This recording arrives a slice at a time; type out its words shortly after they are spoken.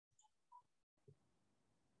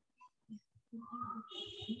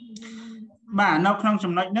bà nó không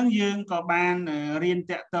trong nói nâng dương có ban riêng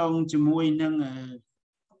tẹo tông chỉ mùi nâng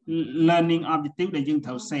learning objective để dương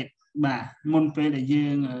thấu set bà môn phê để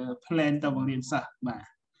dương plan tàu bằng riêng sợ bà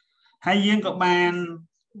hay dương có ban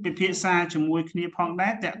bị phía xa chỉ mùi khi phong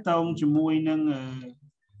đá tẹo tông chỉ mùi nâng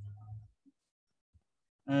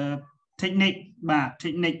technique bà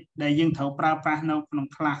technique để dương thấu pra pra nó trong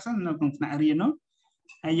class nó trong nạ riêng nó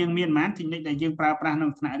hay dương miên mán technique để dương pra pra nó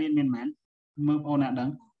nạ riêng miên mán mơ ô nạ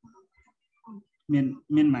đấng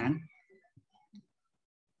miên mán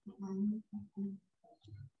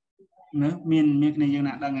nữa miên này dương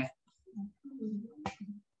nạ đấng này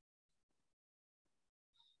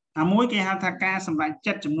mỗi cái hạt thạch ca sầm lại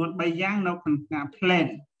chất chấm nốt bay giang nó còn cả plan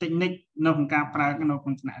technique nó còn cả pra nó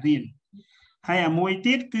còn nạ riêng hay mỗi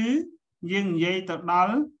tiết cứ dương dây tập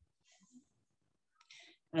đó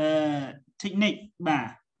technique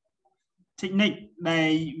bà technique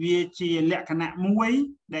đây vì chỉ lệ khả năng muối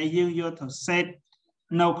để dương vô thử set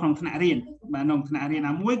nấu không khả năng riêng bà nông khả năng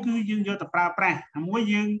riêng muối cứ dương vô tập pra muối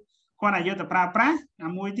dương qua này vô tập pra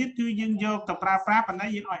muối tiết cứ dương vô tập pra phần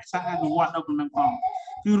đấy dương hỏi sao ăn hoạt động năng phòng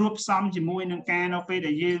cứ rút xong chỉ muối nâng ca nó về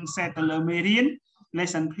để dương set từ lời mê riêng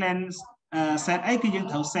lesson plan set ấy cứ dương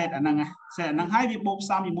thử set ở năng set năng hai việc bộ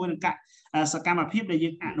xong thì muối nâng cả sự cam mà phép để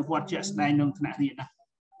dương ăn được hoạt chuyện đây nông khả năng riêng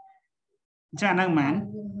cha năng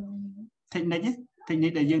mán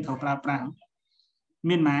technique để dương thầu pra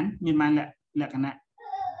miên mán là cái này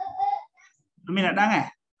mình là đang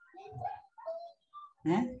à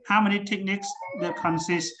how many techniques that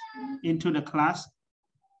consist into the class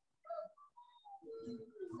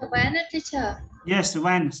one teacher yes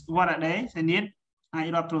one what are they I need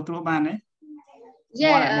ai đọc trôi ban đấy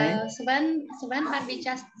yeah seven but we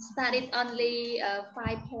just started only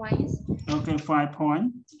 5 points okay 5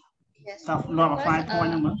 points yes so lot of 5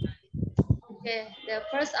 points okay, the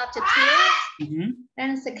first objective,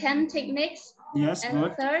 then second techniques, yes, and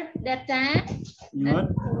good. Third data, good.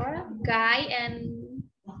 And fourth guide, and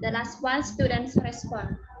the last one students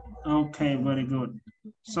respond. Okay, very good.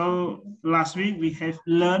 So last week we have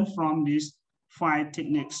learned from these 5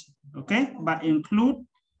 techniques, okay, but include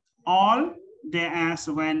all there are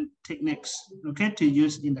 7 techniques, okay, to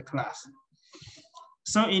use in the class.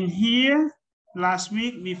 So in here, last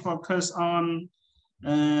week we focused on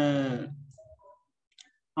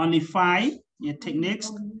only 5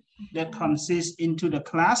 techniques that consist into the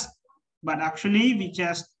class, but actually we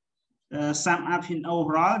just sum up in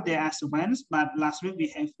overall there are 7, but last week we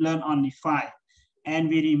have learned only 5, and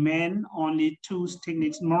we remain only 2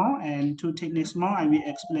 techniques more, and 2 techniques more I will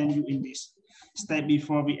explain you in this step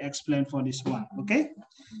before we explain for this one, okay?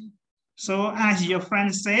 So as your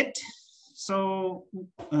friend said, so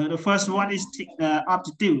the first one is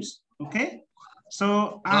objectives, okay?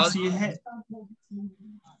 So as you have,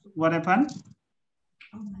 what happened?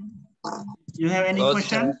 You have any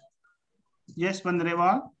question? Yes,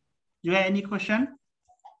 Vandreva. You have any question?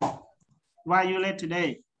 Why are you late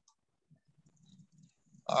today?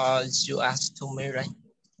 You asked to me, right?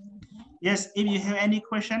 Yes, if you have any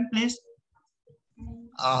question, please.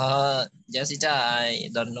 Yes, teacher, I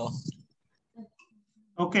don't know.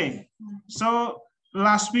 Okay, so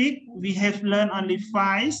last week we have learned only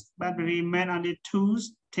 5, but we remain only 2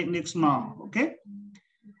 techniques more, okay?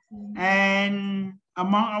 And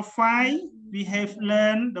among our 5, we have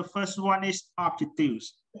learned the first one is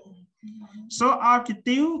objectives. So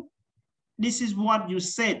objective, this is what you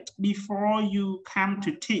said before you come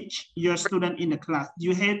to teach your student in the class.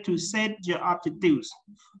 You have to set your objectives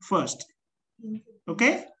first,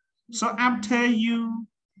 okay? So after you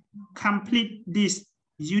complete this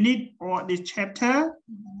unit or this chapter,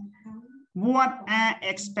 what are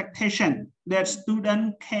expectations that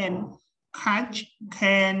student can catch,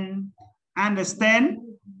 can understand,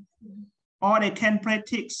 or they can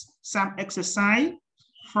practice some exercise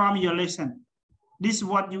from your lesson. This is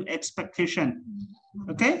what you expectation,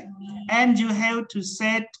 okay? And you have to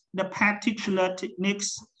set the particular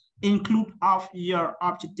techniques include of your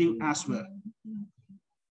objective as well,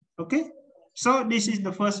 okay? So this is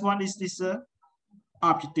the first one, is this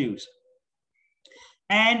objectives.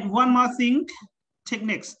 And one more thing,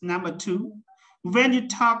 techniques, number 2. When you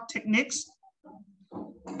talk techniques,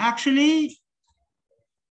 actually,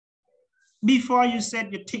 before you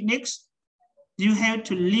set your techniques, you have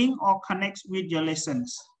to link or connect with your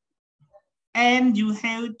lessons. And you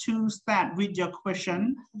have to start with your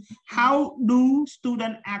question. How do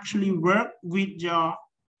students actually work with your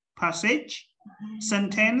passage,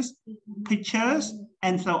 sentence, pictures,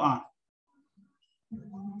 and so on?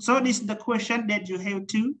 So this is the question that you have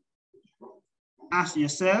to ask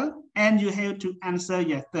yourself, and you have to answer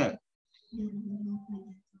yourself.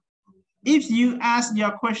 if you ask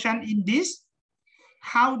your question in this,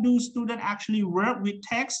 how do students actually work with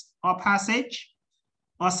text or passage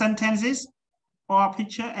or sentences or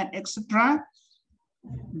picture and etc.,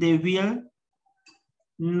 they will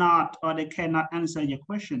not or they cannot answer your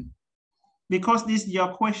question. Because this is your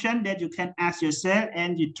question that you can ask yourself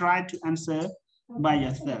and you try to answer by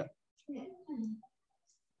yourself.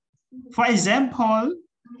 For example,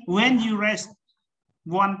 when you raise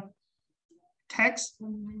one text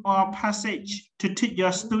or passage to teach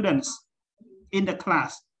your students in the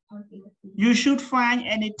class, you should find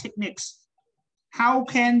any techniques. How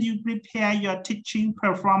can you prepare your teaching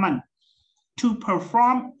performance to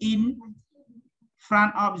perform in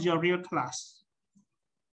front of your real class?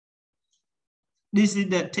 This is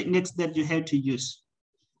the techniques that you have to use.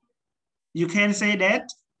 You can say that,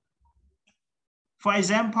 for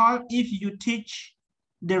example, if you teach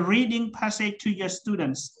the reading passage to your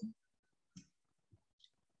students,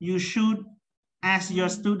 you should ask your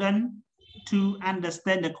student to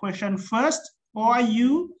understand the question first, or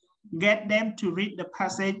you get them to read the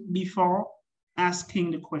passage before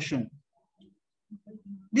asking the question.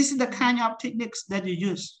 This is the kind of techniques that you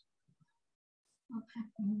use.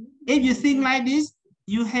 If you think like this,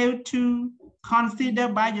 you have to consider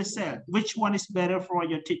by yourself which one is better for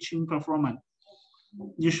your teaching performance.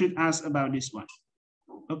 You should ask about this one.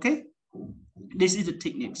 Okay? This is the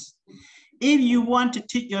techniques. If you want to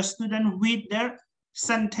teach your student with their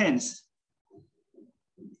sentence,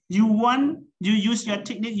 you use your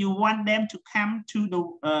technique, you want them to come to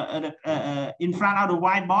the in front of the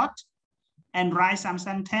whiteboard and write some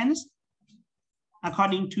sentence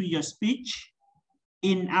according to your speech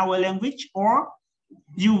in our language, or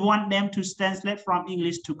you want them to translate from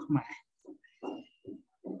English to Khmer.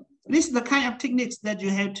 This is the kind of techniques that you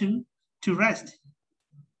have to rest.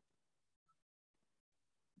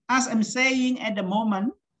 As I'm saying at the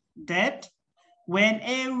moment, that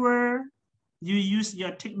whenever you use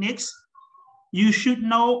your techniques, you should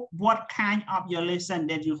know what kind of your lesson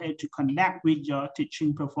that you have to conduct with your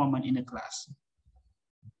teaching performance in the class.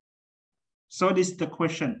 So this is the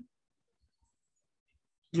question.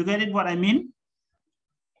 You get it what I mean?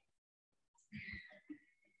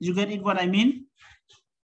 You get it what I mean?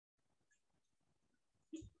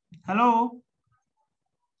 Hello?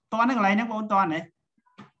 Toán cái này nó có toán này.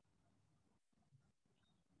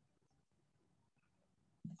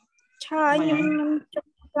 Chờ nhưng chụp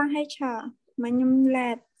qua hay chờ mà nhung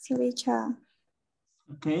lẹt CV chờ.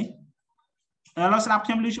 Okay. Lo sẽ đọc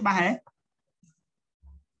thêm lưu cho bà hả?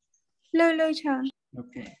 Lưu chờ.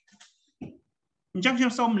 Okay. Chắc chúng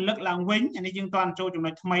tôi mình lực làm vĩnh, anh ấy dương toàn cho chúng nó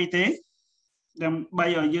thay thế.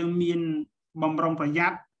 Bây giờ dương miền bầm rong phải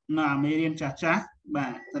giáp là mấy riêng chả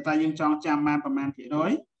bà ta dương cho chăm manประมาณ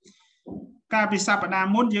đối. Cả bị sắp ở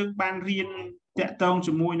môn dương ban riêng tệ tông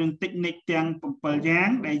cho môi nâng tích nịch tiếng bầm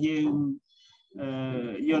giáng để dương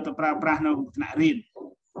vô tập ra nó nạ riêng.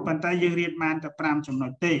 Phần ta dương riêng man tập pram trong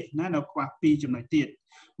nói tệ, nó qua pi trong nói tiệt.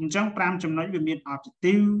 Trong pram trong nói về miền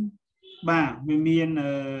objective, bà về miền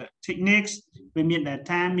techniques, về miền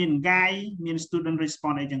data, miền guide, miền student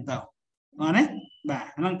response chẳng tàu. Đấy, bà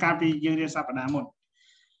nó cả pi dương riêng sắp ở môn.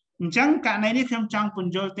 Chẳng cả này đi không trong phần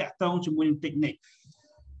vô tệ tông cho môi tích nịch.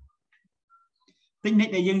 Tích nịch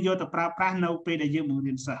để dương vô tập ra nâu pi để dương môn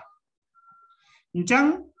riêng sở.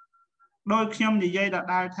 Chẳng đôi khi thì dây đã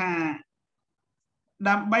đai thà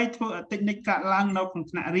đam bay thua tích nịch cả lang nâuของ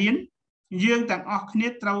ថ្នាក់ រៀន dương ទាំង អស់ គ្នា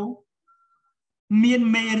ត្រូវ មាន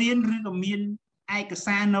មេរៀន ឬ ក៏ មាន ឯក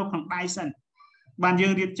សារ នៅ ក្នុង ដៃ សិន បាន យើ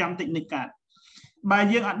ង រៀបចំ តិចនិច កើត បើ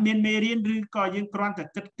យើង អត់ មាន មេរៀន ឬ ក៏ យើង គ្រាន់ តែ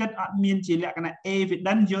គិត អត់ មាន ជា លក្ខណៈ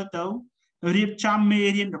evidence យក ទៅ រៀបចំ មេ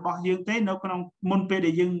រៀន របស់ យើង ទេ នៅ ក្នុង មុន ពេល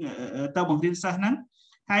ដែល យើង ទៅ បង្រៀន សិស្ស ហ្នឹង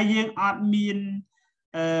ហើយ យើង អត់ មាន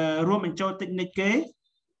រួម បញ្ចូល តិចនិច គេ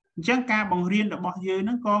អញ្ចឹង ការ បង្រៀន របស់ យើង ហ្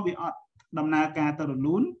នឹង ក៏ វា អត់ ដំណើរ ការ ទៅ រ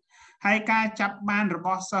លូន ហើយ ការ ចាប់ បាន រប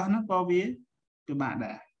ស់ សិស្ស ហ្នឹង ក៏ វា ពិបាក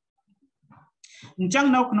ដែរ អញ្ចឹង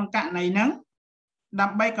នៅ ក្នុង ករណី ហ្នឹង ដើ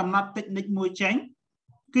ម្បី កំណត់ តិចនិច មួយ ចេញ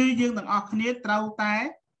គឺ យើង ទាំង អស់ គ្នា ត្រូវ តែ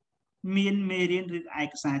មាន មេរៀន ឬ ឯ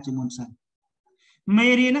កសារ ជាមុន សិន មេ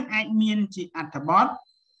រៀន ហ្នឹង អាច មាន ជា អត្ថបទ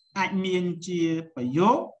អាច មាន ជា ប្រ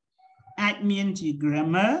យោគ អាច មាន ជា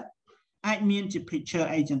grammar អាច មាន ជា picture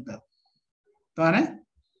អី ចឹង ទៅ តើ ណា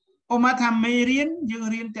ឧបមា ថា មេរៀន យើង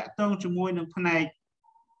រៀន តាក់ទង ជាមួយ នឹង ផ្នែក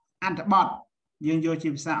អត្ថបទ យើង យក ជា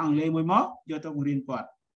ភាសា អង់គ្លេស មួយ មក យក ទៅ បង្រៀន គាត់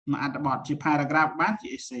មក អត្ថបទ ជា paragraph បាន ជា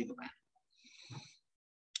essay ក៏ បាន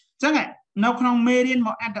ចឹង នៅ ក្នុង មេរៀន ម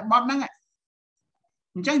ក អត្ថបទ ហ្នឹង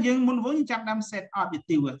អញ្ចឹង យើង មុន យើង ចាប់ ដើម set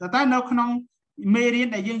objective តែ នៅ ក្នុង មេរៀន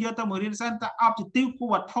ដែល យើង យក ទៅ បង្រៀន សិន តើ objective គោល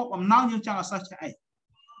វត្ថុ បំណង យើង ចង់ ឲ្យ សិស្ស ចេះ អី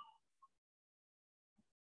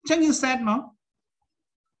ចឹង យើង set មក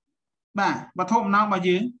bà thôm nào mà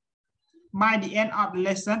dương by the end of the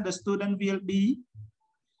lesson the student will be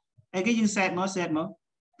cái dương set mà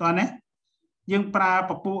toàn đấy dương pra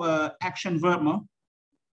action verb mà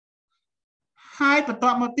haiประต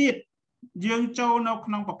อบមកទៀតយើងចូលនៅ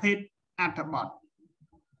ក្នុងប្រភេទអត្ថបទ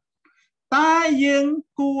តែយើង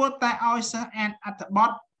គួរតែឲ្យសិស្សអានអត្ថប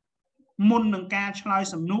ទមុននឹងការឆ្លើយ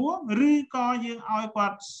សំណួរឬក៏យើងឲ្យគា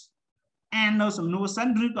ត់អាននៅសំណួរសិន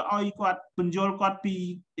ឬក៏ឲ្យគាត់បញ្យល់គាត់ពី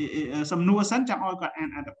សំណួរសិនចាំឲ្យគាត់អាន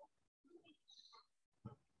អត្ថបទ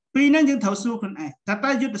ពីហ្នឹងយើងត្រូវសួរខ្លួនឯងថា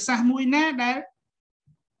តើយុទ្ធសាស្ត្រមួយណាដែល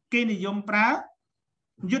គេនិយមប្រើ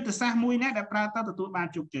យុទ្ធសាស្ត្រមួយណាដែលប្រើទៅទទួលបាន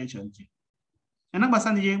ជោគជ័យច្រើនជាងអាហ្នឹងបើ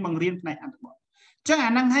សិនជាយើងបង្រៀនផ្នែកអត្ថបទអញ្ចឹង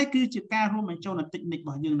អាហ្នឹងហើយគឺជាការរួមបញ្ចូលនៅតិចនិចរប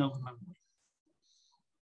ស់យើងនៅក្នុង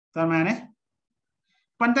តើមែនទេ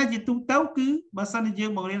ប៉ុន្តែជាទូទៅគឺបើសិនជាយើ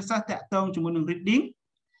ងបង្រៀនសិស្សតាក់ទងជាមួយនឹង reading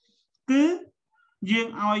គឺយើង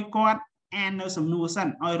ឲ្យគាត់អាននៅសំណួរសិន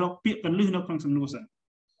ឲ្យរកពាក្យកន្លឹះនៅក្នុងសំណួរសិន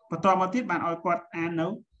បន្តមកទៀតបានឲ្យគាត់អាននៅ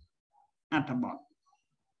អត្ថបទ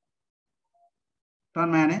តើ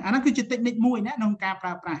មែនទេអាហ្នឹងគឺជាតិចនិចមួយណាក្នុងការប្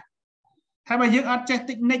រើប្រាស់ហើយបើយើងអត់ចេះ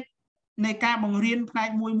តិចនិចនៃការបង្រៀនផ្នែក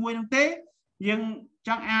មួយហ្នឹងទេយើងច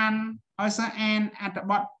ង់អានឲ្យសិស្សអានអត្ថ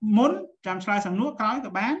បទមុនចាំឆ្លើយសំណួរក្រោយ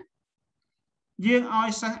ក៏បានយើងឲ្យ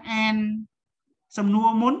សិស្សអានសំណួរ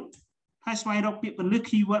មុនហើយស្វែងរកពាក្យកន្លឹះ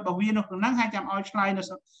keyword របស់វានៅក្នុងហ្នឹងហើយចាំឲ្យឆ្លើយនៅ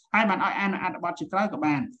ហើយបានឲ្យអានអត្ថបទជាក្រោយក៏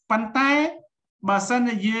បានប៉ុន្តែបើសិន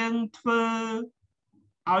ជាយើងធ្វើ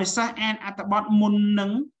ឲ្យសិស្សអានអត្ថបទមុននឹ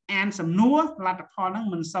ងអានសំណួរលទ្ធផលហ្នឹង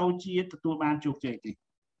មិនសូវជាទទួលបានជោគជ័យទេ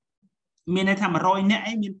មានន័យថា100នាក់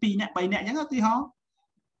អីមាន2នាក់3នាក់អញ្ចឹងឧទាហរណ៍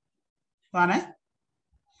បាទណា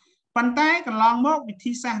ប៉ុន្តែកន្លងមកវិ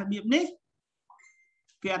ធីសាស្ត្ររបៀបនេះ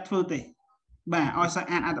គេអត់ធ្វើទេបាទឲ្យសិស្ស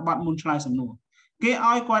អានអត្ថបទមុនឆ្លើយសំណួរគេ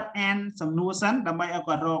ឲ្យគាត់អានសំណួរសិនដើម្បីឲ្យ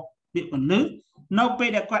គាត់រកពាក្យកន្លឹះនៅពេល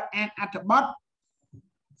ដែលគាត់អានអត្ថបទ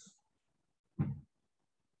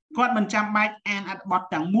គាត់មិនចាំបាច់អានអត្ថបទ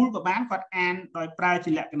ទាំងមូលក៏បានគាត់អានដោយប្រើ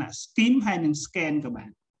ជាលក្ខណៈ skim ហើយនិង scan ក៏បាន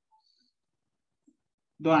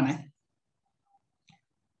ដល់ណា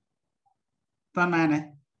តើណាចា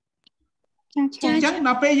អញ្ចឹងដ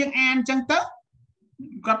ល់ពេលយើងអានអញ្ចឹងទៅ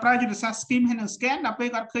គាត់ប្រើយុទ្ធសាស្ត្រ skim ហើយនិង scan ដល់ពេល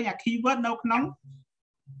គាត់ឃើញអា keyword នៅក្នុង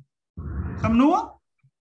សំណួរ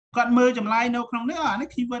គាត់មើលចម្លើយនៅក្នុងនេះអានេះ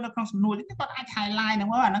keyword នៅក្នុងសំណួរនេះគាត់អាច highlight ហ្នឹង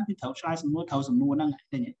អាហ្នឹងគឺត្រូវឆ្លើយសំណួរហ្នឹង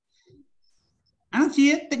ឃើញទេអាជា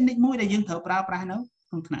តិចនិចមួយដែលយើងត្រូវប្រើប្រាស់នៅ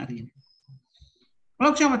ក្នុងថ្នាក់រៀនលោ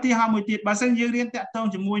កខ្ញុំឧទាហរណ៍មួយទៀតបើសិនយើងរៀនតាក់ទង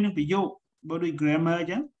ជាមួយនឹងប្រយោគបើដូច grammar អញ្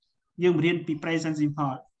ចឹងយើងរៀនពី present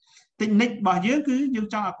simple តិចនិចរបស់យើងគឺយើង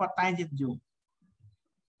ចង់ឲ្យគាត់តែងជាប្រយោគ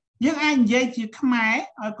យើងអាចនិយាយជាខ្មែរ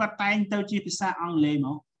ឲ្យគាត់តែងទៅជាភាសាអង់គ្លេសម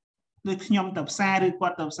កដូចខ្ញុំទៅភាសាឬគា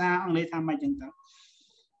ត់ទៅភាសាអង់គ្លេសថាម៉េចអញ្ចឹងទៅ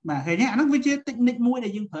បាទឃើញទេអានោះវាជាតិចនិចមួយដែ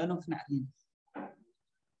លយើងប្រើក្នុងថ្នាក់រៀន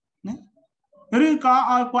ណាឬក៏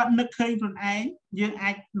ឲ្យគាត់នឹកឃើញខ្លួនឯងយើងអា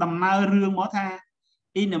ចដំណើររឿងមកថា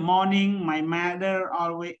in the morning my mother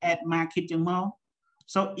always at market ចឹងមក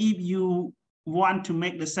so if you want to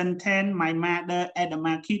make the sentence my mother at the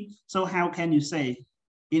market so how can you say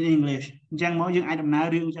in English អញ្ចឹងមកយើងអាចដំណើរ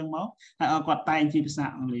រឿងអញ្ចឹងមកហើយឲ្យគាត់តែងជាភាសា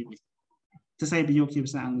អង់គ្លេសវិញសរសេរប្រយោគជា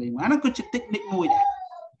ភាសាអង់គ្លេសមកអានោះគឺជាតិចនិចមួយដែរ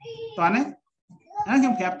តោះណាអាខ្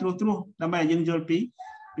ញុំប្រាប់ត្រួសដើម្បីឲ្យយើងយល់ពី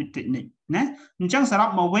តិចនិចណាអញ្ចឹងសរុប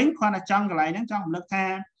មកវិញគាត់តែចង់កន្លែងហ្នឹងចង់រំលឹកថា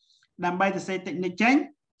ដើម្បីសរសេរតិចនិចចេញ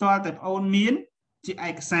តើតែបងអូនមានជា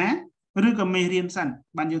ឯកសារឬក៏មេរៀនសិន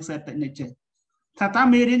បានយើងសេតតិចនិចចេញថាតើ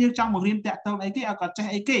មេរៀនយើងចង់បង្រៀនតាក់ទងអីគេឲ្យគាត់ចេះ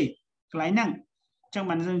អីគេកន្លែងហ្នឹងអញ្ចឹង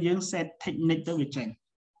បានយើងសេតតិចនិចទៅវាចេញ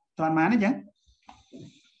តើបានទេអញ្ចឹង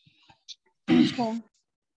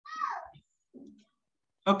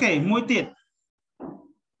អូខេមួយទៀត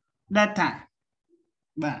data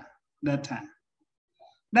បាទ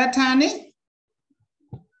data នេះ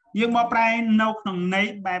យើងមកប្រែនៅក្នុងន័យ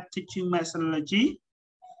បែប teaching methodology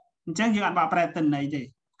អញ្ចឹងយើងអត់បកប្រែទៅន័យទេ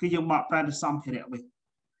គឺយើងបកប្រែទៅសម្ភារៈវិញ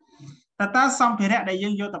តើសម្ភារៈដែលយើ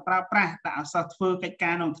ងយកទៅប្រើប្រាស់ដាក់ឲ្យសិស្សធ្វើកិច្ចកា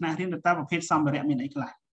រក្នុងថ្នាក់រៀនតើប្រភេទសម្ភារៈមានអីខ្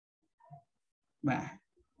លះបាទ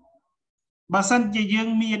បើសិនជាយើង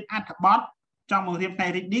មានអត្ថបទចង់មករៀនផ្នែក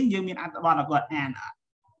reading យើងមានអត្ថបទឲ្យគាត់អានអត់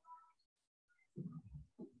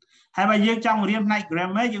ហើយបើយើងចង់រៀនផ្នែក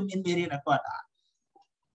grammar យើងមានមេរៀនឲ្យគាត់អត់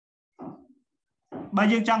បើ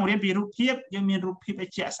យើងចង់រៀនពីរូបភាពយើងមានរូបភាពឲ្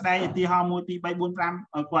យជាក់ស្ដែងឧទាហរណ៍1 2 3 4 5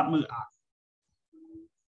ឲ្យគាត់មើលអត់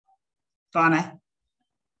តោះណា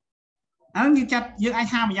អានេះយើងអាច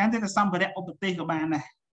ហាមយ៉ាងទៅសម្ភារៈឧបទេសក៏បានដែរ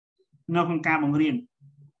នៅក្នុងការបង្រៀន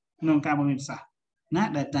សាស្ត្រណា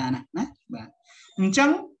data ណាបាទអញ្ចឹង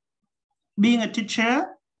being a teacher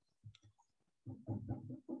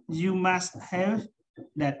you must have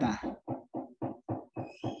data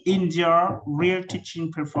in your real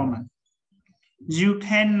teaching performance. You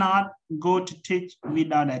cannot go to teach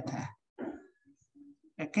without data.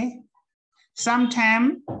 Okay.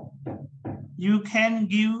 Sometimes you can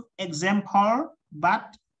give example,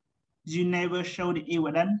 but you never show the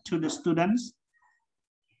evidence to the students.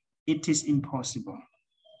 It is impossible.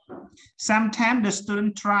 Sometimes the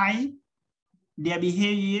student try their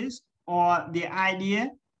behaviors or their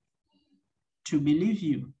idea to believe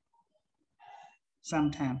you.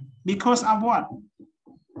 Sometimes. Because of what?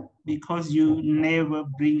 Because you never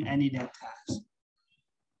bring any data.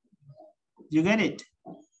 You get it?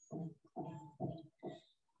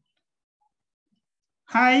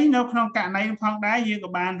 Hi, no không cả này phong đá như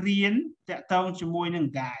các bạn riêng sẽ tông cho môi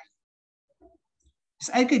nâng gài.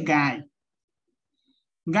 Sẽ cái gài.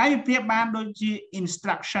 Gái phía ban đôi chi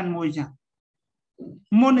instruction môi chẳng.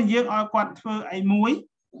 Môn là dương oi quạt phơ ấy muối.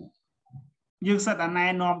 Dương sẽ là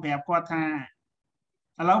này nòm bẹp qua thà.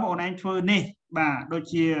 Lâu bộ này phơ nè. Bà đôi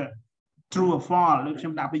chi true or false. Lúc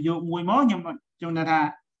xem đạp bị dụ muối mó. Nhưng mà chúng ta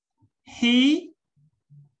thà. He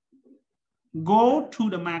go to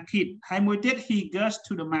the market. Hai môi tiết he goes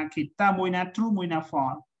to the market. Ta môi na true môi na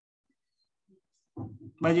false.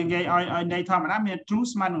 Bởi vì vậy ở đây thầm là true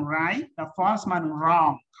mà đúng right, là false mà đúng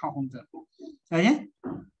wrong, không được. Đấy nhé.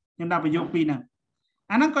 Nhưng đọc ví dụ pi này.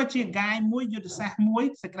 Anh nó có chỉ gai muối dù sa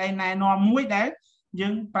muối, sẽ đây này nó muối đấy,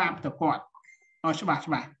 nhưng phạm tập quạt. Cho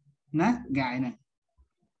bà. Nó gai này.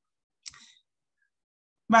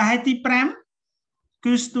 Và hai tí pram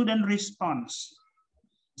cứ student response.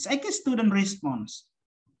 Sẽ cái student response.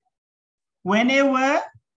 Whenever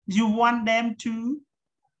you want them to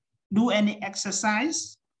do any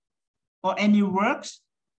exercise or any works,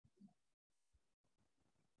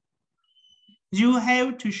 you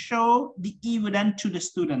have to show the evidence to the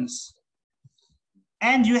students.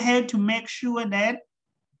 And you have to make sure that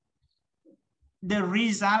the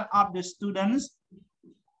result of the students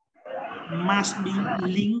must be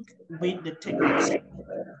linked with the techniques.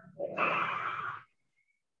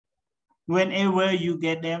 Whenever you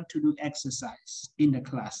get them to do exercise in the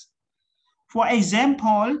class. For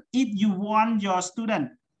example, if you want your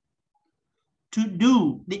student to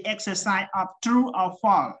do the exercise of true or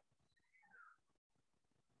false,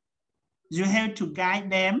 you have to guide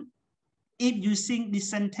them. If you think the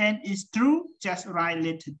sentence is true, just write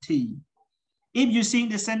letter T. If you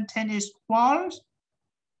think the sentence is false,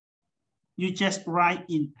 you just write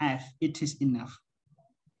in F. It is enough.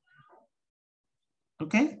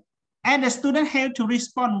 Okay? And the student have to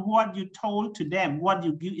respond what you told to them, what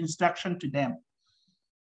you give instruction to them.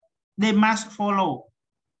 They must follow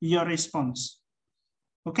your response.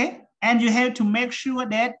 Okay? And you have to make sure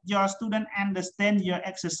that your student understand your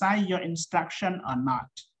exercise, your instruction or not.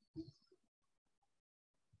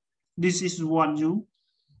 This is what you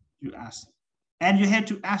ask. And you have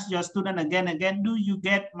to ask your student again, do you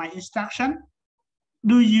get my instruction?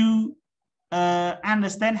 Do you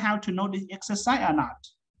understand how to know this exercise or not?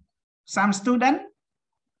 Some students,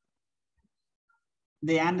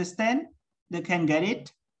 they understand, they can get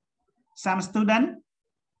it. Some students,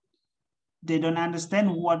 they don't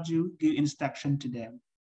understand what you give instruction to them.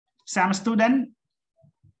 Some students,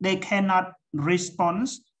 they cannot respond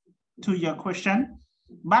to your question,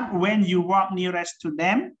 but when you walk nearest to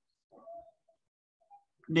them,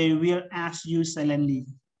 they will ask you silently.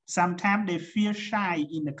 Sometimes they feel shy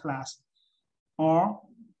in the class or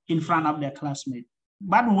in front of their classmates.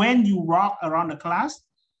 But when you walk around the class,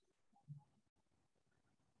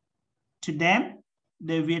 to them,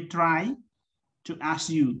 they will try to ask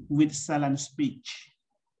you with silent speech.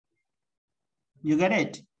 You get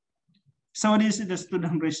it? So this is the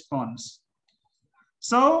student response.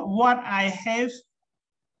 So what I have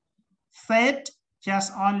said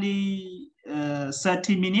just only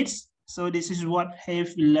 30 minutes. So this is what I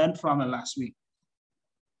have learned from the last week.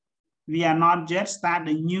 We are not yet start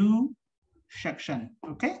the new section,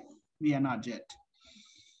 okay? We are not yet.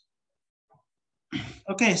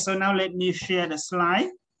 Okay, so now let me share the slide.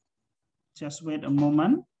 Just wait a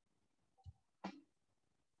moment.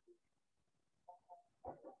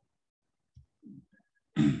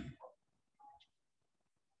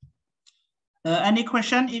 Any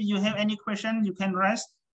question? If you have any question, you can raise.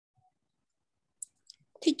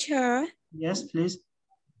 Teacher. Yes, please.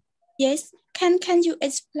 Yes, can you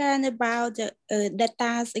explain about the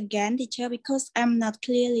data again, teacher? Because I'm not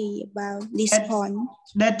clearly about this point.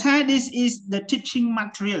 Data, this is the teaching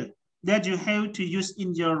material that you have to use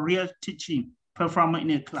in your real teaching performance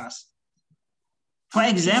in a class. For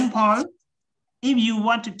example, if you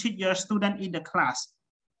want to teach your student in the class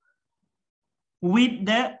with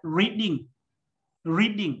the reading.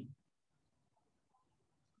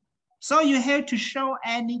 So you have to show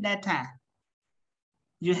any data.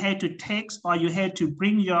 You have to text or you have to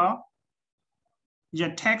bring your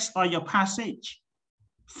text or your passage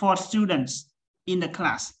for students in the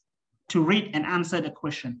class to read and answer the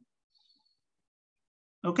question.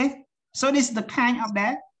 Okay, so this is the kind of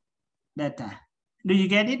that data. Do you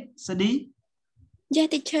get it, Sadi? Yeah,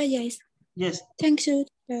 teacher, yes. Yes. Thank you,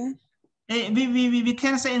 teacher. We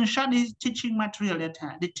can say in short this teaching material data,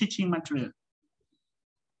 the teaching material.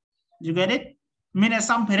 You get it? Mean as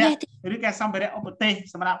some period,ឬក៏សម្ភារៈឧបទេស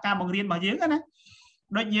សម្រាប់ការបង្រៀនរបស់យើងណា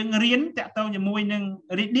ដូចយើងរៀនតាក់ទងជាមួយនឹង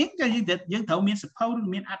reading យើងត្រូវមានសភៅឬ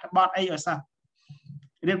មានអត្ថបទអីឲ្យសិស្ស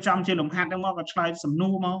រៀបចំជាលំហាត់ហ្នឹងមកក៏ឆ្លើយសំណួ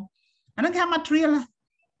រមកអាហ្នឹងគេ material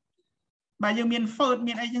បើយើងមាន Word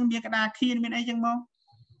មានអីចឹងមានក្តារខៀនមានអីចឹងមក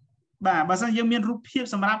បាទបើសិនយើងមានរូបភាព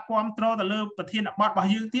សម្រាប់គ្រប់គ្រងទៅលើប្រធានបទរបស់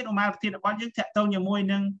យើងទៀតឧមាប្រធានបទយើងតាក់ទងជាមួយ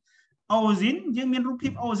នឹង Ozin យើងមានរូបភា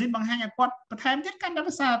ព Ozin បង្ហាញឲ្យគាត់បន្ថែមទៀតកាន់តែ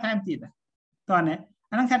ភាសាបន្ថែមទៀតតើណា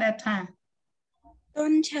អាហ្នឹងគេថា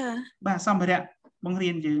Don't cha. បាទសម្ភារៈបង្រៀ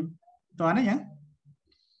នយើងតើណាចឹង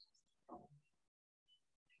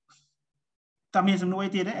តើមានសំណួរ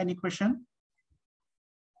អីទៀតទេ Any question?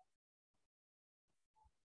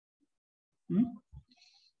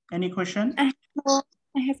 Any question?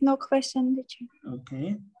 I have no question, teacher. Okay.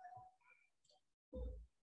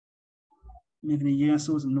 មានគ្នាយើង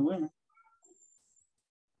សួរសំណួរណា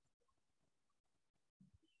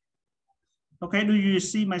Okay, do you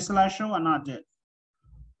see my slideshow or not yet?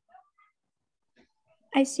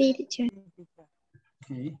 I see, teacher.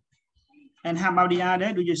 Okay. And how about the other?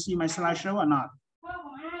 Do you see my slideshow or not?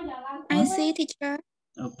 I see, teacher.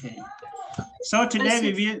 Okay. So today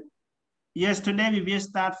we will, yes, today we will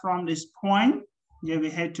start from this point. Yeah,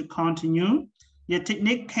 we have to continue. Your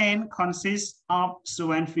technique can consist of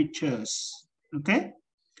 7 features. Okay.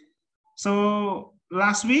 So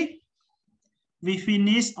last week we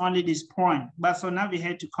finished only this point, but so now we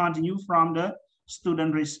have to continue from the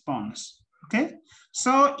student response. Okay.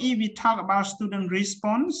 So if we talk about student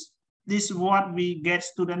response, this is what we get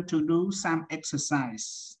students to do some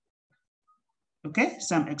exercise. Okay,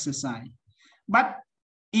 some exercise. But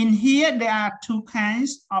in here, there are 2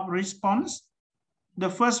 kinds of response. The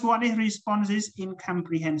first one is responses in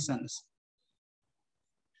comprehensions.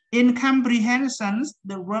 In comprehensions,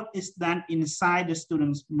 the work is done inside the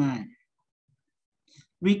student's mind.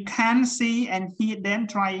 We can see and hear them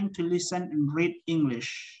trying to listen and read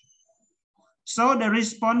English. So the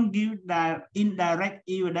response gives the indirect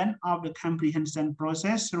evidence of the comprehension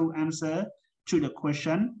process through answer to the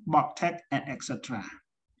question, box text, and etc.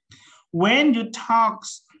 When you talk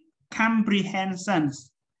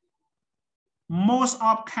comprehensions, most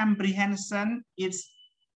of comprehension is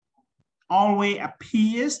always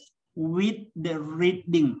appears with the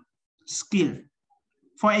reading skill.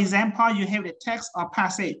 For example, you have the text or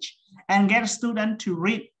passage and get a student to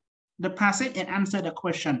read the passage and answer the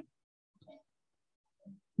question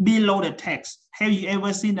below the text. Have you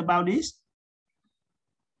ever seen about this?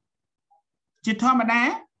 ជាធម្មតា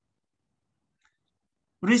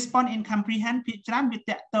respond in comprehend ភាគច្រើនវា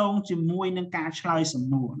តាក់ទងជាមួយនឹងការឆ្លើយសំ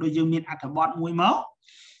ណួរដូចយើងមានអត្ថបទមួយមក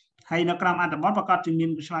ហើយនៅក្រោមអត្ថបទប្រកាសជាមាន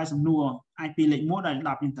ឆ្លើយសំណួរអាចពីលេខ1ដល់10ហ្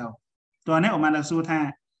នឹងទៅតើនេះអូម៉ានសួរថា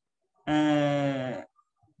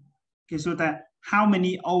គេសួរថា how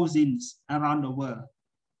many oceans around the world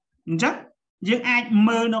អញ្ចឹងយើងអាច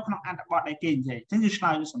មើលនៅក្នុងអត្ថបទដែលគេនិយាយអញ្ចឹងគឺឆ្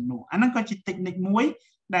លើយសំណួរអាហ្នឹងក៏ជា technique មួយ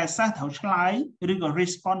ដែលសិស្សត្រូវឆ្លើយឬក៏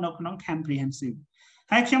respond នៅក្នុង comprehensive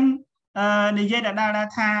ហើយខ្ញុំនិយាយដល់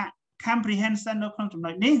ថា comprehension នៅក្នុងចំណុ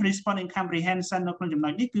ចនេះ respond in comprehension នៅក្នុងចំណុ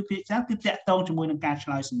ចនេះគឺភាគច្រើនគឺតាក់ទងជាមួយនឹងការឆ្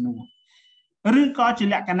លើយសំណួរឬក៏ជា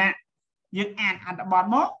លក្ខណៈយើងអានអត្ថបទ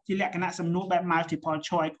មកជាលក្ខណៈសំណួរបែប multiple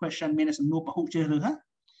choice question មានសំណួរពហុជ្រើសរើស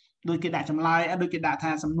ដូចគេដាក់ចម្លើយដូចគេដាក់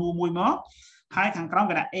ថាសំណួរមួយមកហើយខាងក្រោម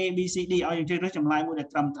គេដាក់ A B C D ឲ្យយើងជ្រើសរើសចម្លើយមួយដែល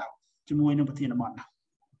ត្រឹមត្រូវជាមួយនឹងប្រធានបទនោះ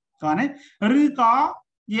តោះណាឬក៏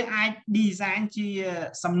យើងអាច design ជា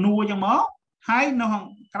សំណួរចឹងមកហើយនៅខាង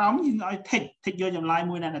ក្រោមយើងឲ្យ tick យកចម្លើយ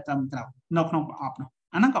មួយដែលត្រឹមត្រូវនៅក្នុងប្រអប់នោះ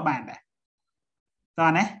អាហ្នឹងក៏បានដែរតោះ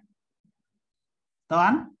ណាតោះ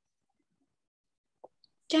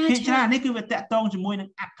ចា៎ច្រើននេះគឺវាតាក់ទងជាមួយនឹង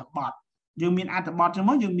អត្ថបទយើងមានអត្ថបទចឹង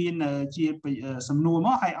មកយើងមានជាសំណួរម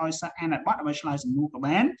កហើយឲ្យសិស្សអានអត្ថបទដើម្បីឆ្លើយសំណួរក៏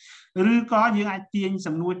បានឬក៏យើងអាចទាញ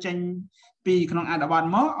សំណួរចេញពីក្នុងអត្ថបទ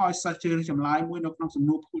មកឲ្យសិស្សជ្រើសចម្លើយមួយនៅក្នុងសំ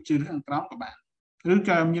ណួរពហុជ្រើសរើសខាងក្រោមក៏បានឬ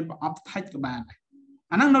ក៏មានប្រអប់ text ក៏បានដែរ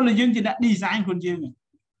អាហ្នឹងនៅលើយើងជាអ្នក design ខ្លួនយើង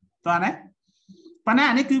តោះណាប៉ុន្តែ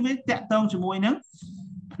អានេះគឺវាតាក់ទងជាមួយនឹង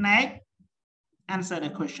ផ្នែក answer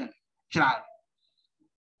the question ច្រើន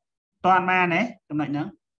តើបានទេចំណុចហ្នឹង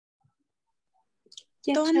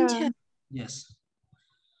Yes.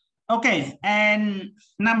 Okay, and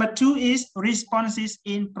number 2 is responses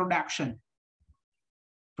in production.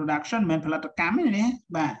 Production មិនផលិតកម្មទេណា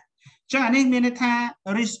បាទអញ្ចឹងអានេះមានន័យថា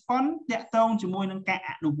response តាក់ទងជាមួយនឹងការ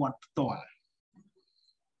អនុវត្តផ្ទាល់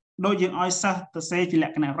đôi dương oi sa từ xe chỉ là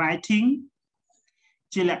cái nào writing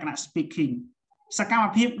chỉ là cái nào speaking sa cam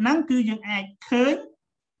mà phim nắng cứ dương ai khơi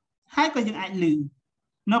hay có dương ai lừ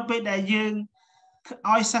nó bị đại dương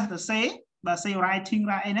oi sa từ xe và xe writing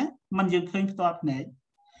ra ấy nè mình dương khơi toát này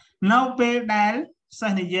nó bị đại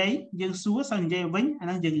sa này giấy dương súa sa này giấy vĩnh anh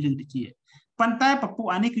đang dương lừ để chia bàn tay bắp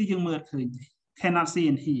bụi anh ấy cứ dương mượt khơi cannot see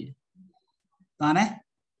and hear đó này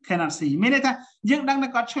cannot see mấy đây ta dương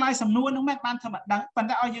đang có slide sầm nuôi nó mấy ban thầm đắng bàn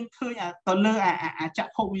tay oi dương khơi tờ lơ chặt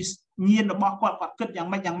hộp nhiên nó bỏ quạt cấtอย่าง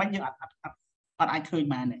mấy dương ai khơi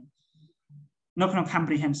mà này nó không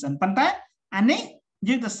comprehension bàn tay anh ấy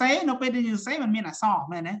dương từ xe nó bên dương xe mình miền sò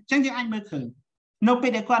này nè chẳng dương anh mới khơi nó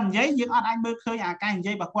bên để quan giấy dương anh mới khơi cái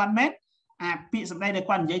giấy bà quan mét bị sầm đây để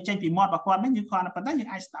quan giấy tranh bị mọt bà quan mét dương quan bàn tay dương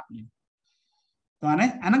ai stop liền đó này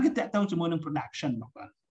anh đang cái tao chỉ muốn production bà quan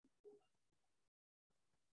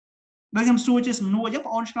bây giờ xui chứ sầm nuôi giúp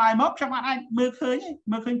on slide mốc trong anh mới khơi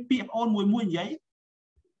bị on mùi giấy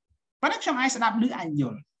và nó trong ai sẽ đáp lưỡi anh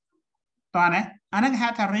nhiều toàn này anh đang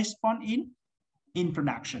have to respond in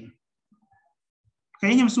production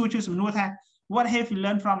cái nhầm xui chưa sầm nuôi tha what have you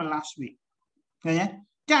learned from the last week cái nhé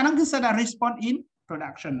cái nó cứ sẽ là respond in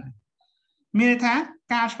production này mình thấy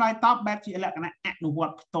ca slide top bet chỉ là cái này ảnh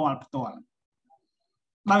hưởng toàn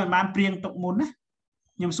bao nhiêu bạn priêng tục muốn đấy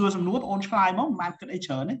nhầm xui sầm nuôi on slide mốc bạn cứ để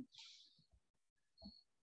chờ đấy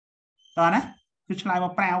toàn đấy cứ slide mà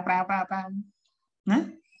prao đấy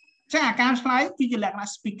chắc là cam slide chỉ là cái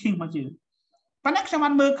speaking mà chứ và nó trong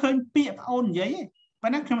anh mơ khơi bịa ôn giấy và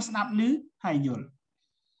nó trong snap lưới hay nhiều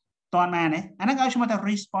toàn mà này anh nói cho ta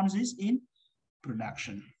responses in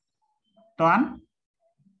production toàn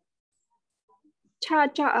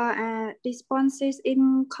cho responses in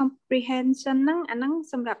comprehension năng anh năng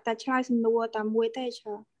sầm lập ta slide sầm nua ta muối tay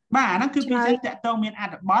cho bà nó cứ bây giờ tại tao miền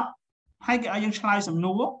ad bot hay cái ở những slide sầm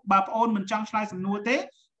nua bà ôn mình trong slide sầm nua thế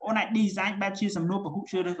ôn lại design bài chia sầm nua và hút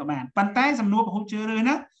chưa được các bạn bàn tay sầm nua và hút chưa được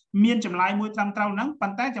nữa miền chấm lại môi trăm trâu nắng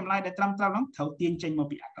bàn tay chấm lại để trăm trâu nắng thấu tiên tranh một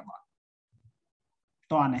bị ác các bạn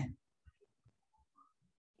toàn này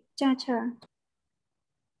cha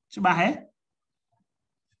chứ bà hết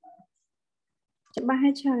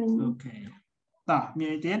trời ok tỏ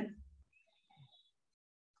miền tiến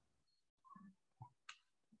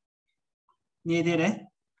nghe thế đấy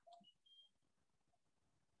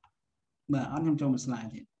bà ăn trong một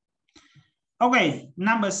slide okay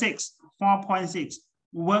number 6 4.6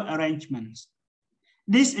 work arrangements.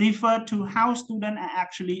 This refers to how students are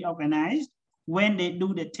actually organized when they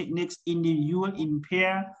do the techniques individual, in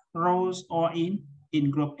pair, rows, or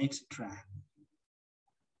in group, etc.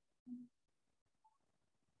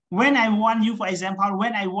 When I want you, for example,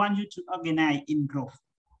 when I want you to organize in group.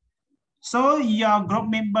 So your group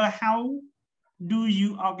member, how do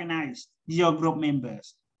you organize your group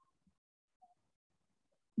members?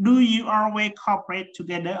 Do you always cooperate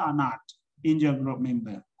together or not in your group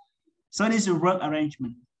member? So this is a work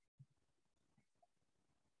arrangement.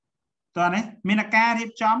 Toàn đấy, mình là caរៀប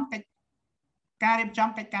ចំកិច្ច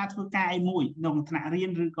ការធ្វើការឯមួយក្នុងថ្នាក់រៀ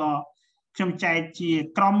នឬក៏ខ្ញុំចែកជា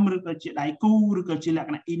ក្រុមឬក៏ជាដៃគូឬក៏ជាលក្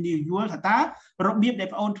ខណៈ individual ថាតើរបៀបដែល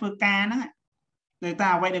បងអូនធ្វើការហ្នឹងតែតើ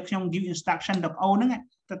អ្វីដែលខ្ញុំ give instruction ដល់បងអូនហ្នឹង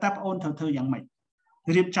តើបងអូនត្រូវធ្វើយ៉ាងម៉េច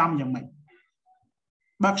រៀបចំយ៉ាងម៉េច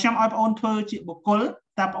បើខ្ញុំឲ្យបងអូនធ្វើជាបុគ្គល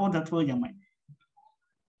តើបងអូនត្រូវធ្វើយ៉ាងម៉េច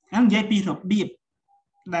ហ្នឹងនិយាយពីរបៀប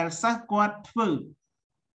ដែលសិស្សគាត់ធ្វើ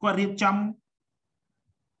គាត់រៀបចំ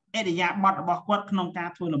អរិយាប័ត្ររបស់គាត់ក្នុងការ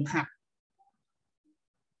ធ្វើលំហាត់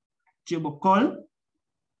ជាបុគ្គល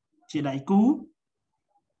ជាដៃគូ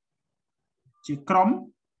ជាក្រុម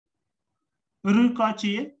ឬក៏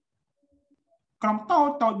ជាក្រុមតូ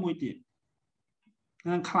ចមួយទៀត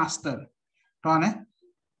នឹង cluster តោះណា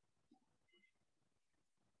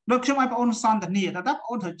ដូចខ្ញុំឲ្យបងអូនសន្ទនាតើបង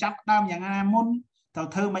អូនត្រូវចាប់ដើមយ៉ាងណាមុនត្រូវ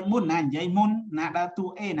ធ្វើមិនមុនណានិយាយមុនណាដើរតួ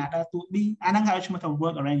A ណាដើរតួ B អាហ្នឹងហៅឈ្មោះថា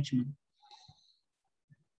work arrangement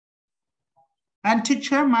and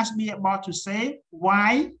teacher must be able to say why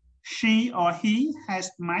she or he has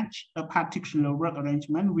matched a particular work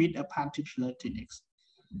arrangement with a particular technique.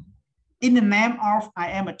 In the name of I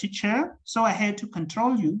am a teacher, so I had to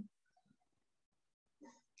control you.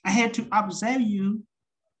 I had to observe you.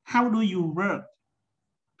 How do you work?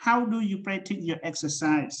 How do you practice your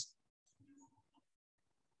exercise?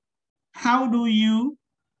 How do you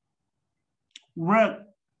work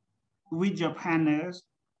with your partners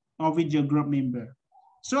or with your group member?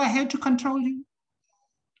 So I had to control you.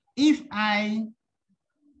 If I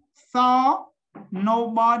saw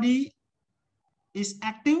nobody is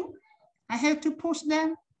active, I had to push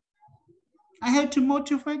them. I had to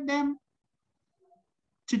motivate them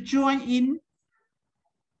to join in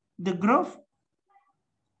the group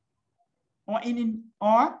or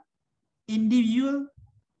individual.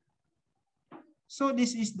 So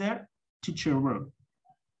this is the teacher work.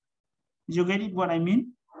 You get it what I mean?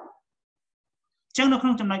 ចឹងនៅក្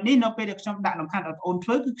នុងចំណុចនេះនៅពេលដែលខ្ញុំដាក់លំហាត់ឲ្យបងប្អូនធ្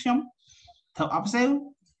វើគឺខ្ញុំត្រូវ observe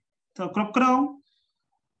ត្រូវគ្រប់គ្រង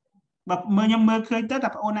បើខ្ញុំមើលឃើញទៅតែ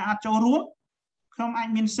បងប្អូនអាចចូលរួមខ្ញុំអាច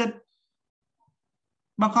មានសិទ្ធិ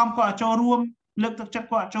បង្ខំគាត់ឲ្យចូលរួមលើកទឹកចិត្ត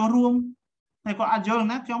គាត់ឲ្យចូលរួមហើយគាត់អាចយល់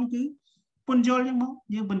ណាខ្ញុំគឺពន្យល់ចឹងមក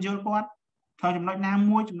យើងពន្យល់គាត់ត្រូវចំណុចណា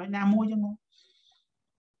មួយចឹងមក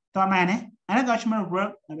តើមែនទេអានេះក៏ឈ្មោះ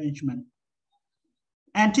work arrangement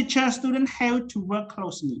and teacher student have to work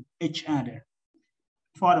closely each other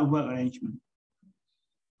for the work arrangement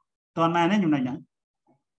តើមែនទេចំណុចហ្នឹង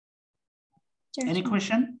Any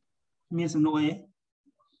question មានសំណួរអី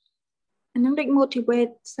អានឹងដូច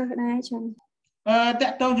motivate សិស្សដែរចឹងតើ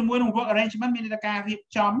តើជាមួយនឹង work arrangement មានតែការរៀប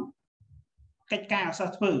ចំកិច្ចការឲ្យសិ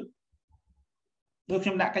ស្សធ្វើដូចខ្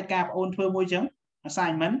ញុំដាក់កិច្ចការបងអូនធ្វើមួយចឹង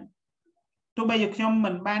assignment ទោះបីជាខ្ញុំ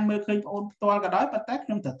មិនបានមើលឃើញបងអូនផ្ទាល់ក៏ដោយប៉ុន្តែខ្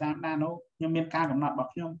ញុំត្រូវតាមដាននោះខ្ញុំមានការកំណត់របស់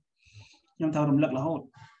ខ្ញុំត្រូវរំលឹករហូត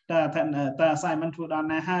តើ assignment ធ្វើដល់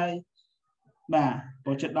ណាហើយបាទព្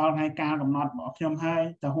រោះចិត្តដល់ថ្ងៃការកំណត់របស់ខ្ញុំហើយ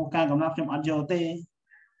តើហួសការកំណត់ខ្ញុំអត់យកទេ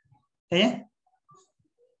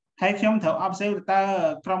ហើយខ្ញុំត្រូវ observe តើ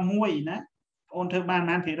ក្រុមមួយណាបងអូនធ្វើបាន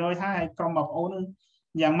ប៉ុន្មានភាគរយហើយក្រុមរបស់បងអូន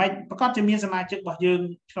យ៉ាងម៉េចប្រកាសជាមានសមាជិករបស់យើង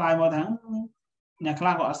ឆ្លើយមកថាអ្នកខ្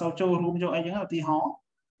លះក៏អត់សូវចូលរួមយកអីចឹងឧទាហរណ៍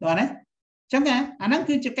ដល់ណាចឹងអាហ្នឹង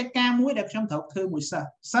គឺជាកិច្ចការមួយដែលខ្ញុំត្រូវធ្វើមួយសិស្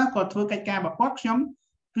សក៏ធ្វើកិច្ចការរបស់គាត់ខ្ញុំ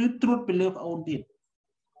គឺត្រួតពីលើបងអូនទៀត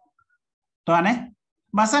តើណា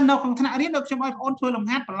បើសិននៅក្នុងថ្នាក់រៀនដូចខ្ញុំឲ្យបងអូនធ្វើលំ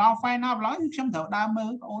ហាត់ប្រឡង final ប្រឡងខ្ញុំត្រូវដើរមើ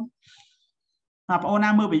លបងអូនបងអូនណា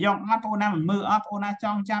មើលប្រយោគអត់បងអូនណាមិនមើលអត់បងអូនណាច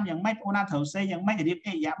ង់ចាំយ៉ាងម៉េចបងអូនណាត្រូវសេយ៉ាងម៉េចរៀប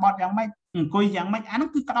អិយាបថយ៉ាងម៉េចអង្គុយយ៉ាងម៉េចអាហ្នឹង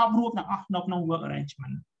គឺក្តោបរួមទាំងអស់នៅក្នុង work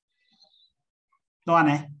arrangement តើ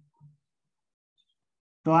ណា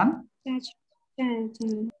តើចា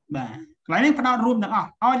បាទកន្លែងនេះផ្ដោតរួមទាំងអស់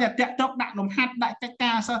ឲ្យតែតាក់ទងដាក់លំហាត់ដាក់កិច្ច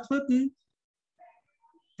ការសិស្សធ្វើគឺ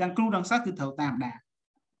ទាំងគ្រូទាំងសិស្សគឺត្រូវតាមដាន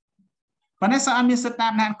ប៉ុន្តែសិស្សអត់មានសិទ្ធិតា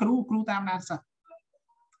មដានគ្រូតាមដានសិស្ស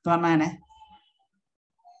តើមែនទេ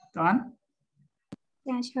តើ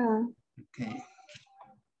ចាឈើ Okay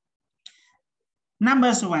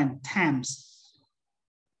Number 1 times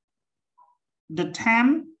The time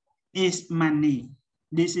is money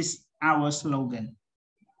This is our slogan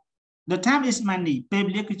The time is money ពេល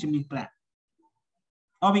វេលាគឺជំនាញប្រាក់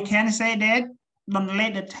Or we can say that don't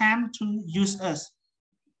let the time to use us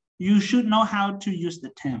You should know how to use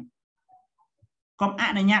the time កុំអ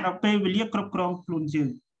នុញ្ញាតឲ្យពេលវេលាគ្រប់គ្រងខ្លួន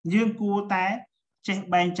យើងគួរតែចេះ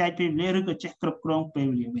បែងចែកពេលវេលាឬក៏ចេះគ្រប់គ្រងពេល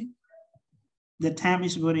វេលាវិញ The time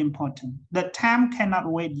is very important The time cannot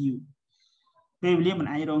wait you ពេលវេលាមិន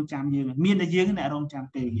អាចរងចាំយើងមានតែយើងអ្នករងចាំ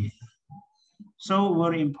ពេលវេលា So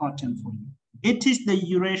very important for you It is the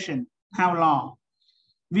duration how long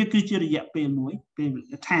វាគឺជារយៈពេលមួយពេល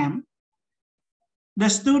the time The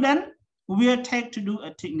student will take to do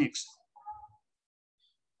a techniques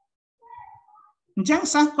អញ្ចឹង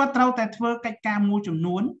សិស្សគាត់ត្រូវតែធ្វើកិច្ចការមួយចំ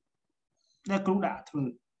នួនដែលគ្រូដាក់ធ្វើ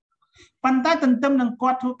ប៉ុន្តែទន្ទឹមនឹងគា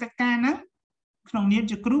ត់ធ្វើកិច្ចការហ្នឹងក្នុងនាម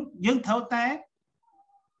ជាគ្រូយើងត្រូវតែ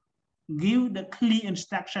give the clear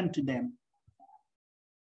instruction to them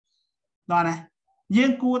ដល់ណាយើ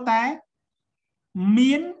ងគួរតែ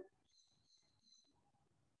មាន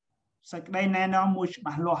សេចក្តីណែនាំមួយច្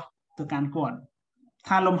បាស់លាស់ទៅកាន់គាត់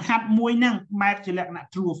ថាលំហាត់មួយហ្នឹងបែបជាលក្ខណៈ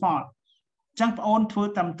true or false អញ្ចឹងបងអូនធ្វើ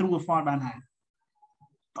តាម true or false បានហើយ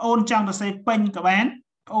បងអូនចង់ទៅសេពេញក៏បាន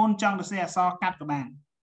បងអូនចង់ទៅសេអក្សរកាត់ក៏បាន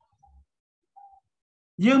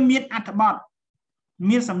យើងមានអត្ថបទ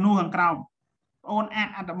មានសំណួរខាងក្រោមបងអូនអាន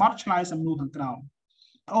អត្ថបទឆ្លើយសំណួរខាងក្រោមប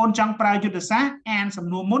ងអូនចង់ប្រើយុទ្ធសាស្ត្រអានសំ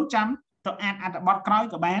ណួរមុនចាំទៅអានអត្ថបទក្រោយ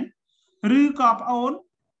ក៏បានឬក៏បងអូន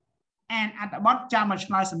អានអត្ថបទចាំមក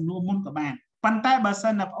ឆ្លើយសំណួរមុនក៏បានប៉ុន្តែបើសិ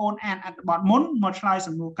នណាបងអូនអានអត្ថបទមុនមកឆ្លើយ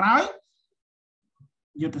សំណួរក្រោយ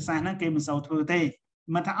យុទ្ធសាស្ត្រហ្នឹងគេមិនសូវធ្វើទេ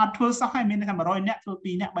មិនថាអត់ធ្វើសោះហើយមានតែ100នាក់ធ្វើ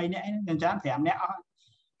2នាក់3នាក់អីយ៉ាងច្រើន5នាក់អស់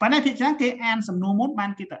ប៉ុន្តែភាគច្រើនគេអានសំណួរមុនបា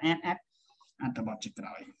នគេទៅអានអត្ថបទជាក្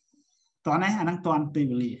រោយតោះណាអាហ្នឹងតាន់ពេល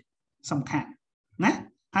វេលាសំខាន់ណា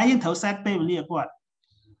ហើយយើងត្រូវ set ពេលវេលាគាត់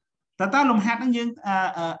តើលំហាត់ហ្នឹងយើង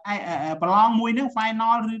ប្រឡងមួយហ្នឹង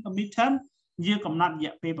final ឬក៏ midterm យើងកំណត់រ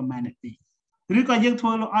យៈពេលប្រហែលនាទីឬក៏យើងធ្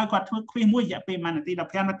វើឲ្យគាត់ធ្វើ quiz មួយរយៈពេលប្រហែលនាទី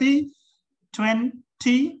15នាទី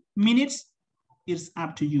20 minutes it's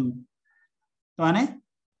up to you តើណា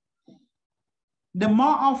The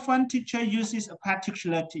more often teacher uses a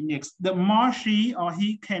particular technique the more she or he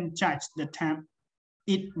can judge the time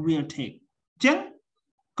it will take អញ្ចឹង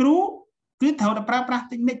គ្រូគឺត្រូវតែប្រើប្រាស់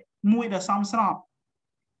technique មួយដែលសមស្រប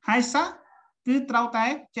ហើយសិស្សគឺត្រូវតែ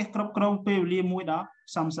ចេះគ្រប់គ្រងពេលវេលាមួយដ៏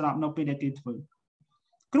សមស្របនៅពេលដែលគេធ្វើ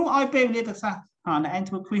គ្រូឲ្យពេលវេលាទៅសិស្ស Họ anh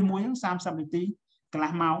thưa quiz muối 30 នាទី កន្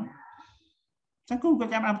លះម៉ោង ចឹងគ្រូក៏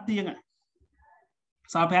ចាប់អាប់ទៀង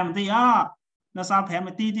សល់ 5 នាទីនៅសល់ 5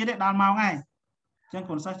 នាទីទៀតទេដល់ម៉ោងហើយចឹង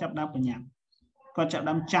កូនសិស្សចាប់ដើមបញ្ញាគាត់ចាប់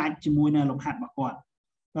ដើមចាច់ជាមួយនៅលំហាត់របស់គាត់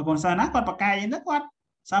បើកូនសិស្សណាគាត់បកកាយទៅគាត់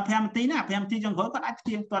សល់ 5 នាទីណា 5 នាទីចុងក្រោយគាត់អាចផ្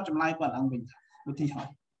ទៀងទាត់ចម្លើយគាត់ឡើងវិញឧទាហរ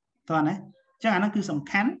ណ៍តោះណាចឹងអាហ្នឹងគឺសំ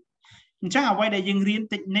ខាន់អញ្ចឹងអ្វីដែលយើងរៀន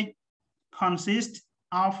technique consist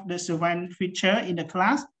of the 7 feature in the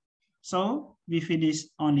class so we finish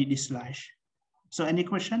only this slide so any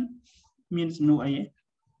question means no អី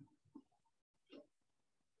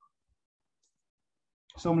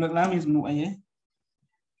សូមលើកឡើងមានសំណួរអី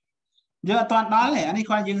យើងអត់ទាន់ដល់ទេអានេះ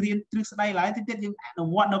គាត់យើងរៀនទ្រឹស្ដីឡើយតិចទៀតយើងអនុ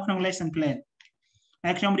វត្តនៅក្នុង lesson plan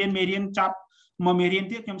ហើយខ្ញុំរៀនមេរៀនចប់មកមេរៀន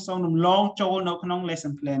ទៀតខ្ញុំសូមរំលងចូលនៅក្នុង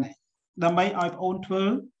lesson plan នេះដើម្បីឲ្យបងអូនធ្វើ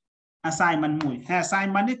assignment មួយហើយ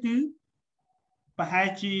assignment នេះគឺប្រហែល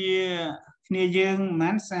ជាគ្នាយើងប្រហែ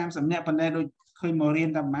ល30នាក់ប៉ុន្តែដូចឃើញមករៀន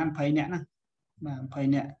តែប្រហែល20នាក់ហ្នឹងបាទ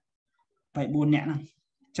20នាក់24នាក់ហ្នឹង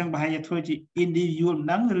អញ្ចឹងប្រហែលជាធ្វើជា individual មិន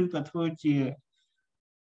ដឹងឬក៏ធ្វើជា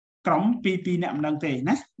ក្រុម2នាក់មិនដឹងទេ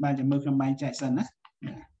ណាបាទចាំមើលខ្ញុំបែងចែកសិនណា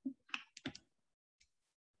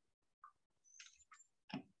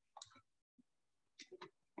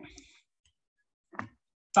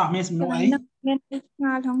តោះមានសំណួរអីមានអីឆ្ង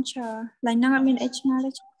ល់ថងឈើឡើយហ្នឹងអត់មានអីឆ្ងល់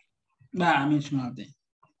ទេបាទអត់មានឆ្ងល់ទេ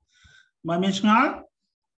បើមានឆ្ងល់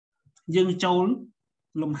យើងចូល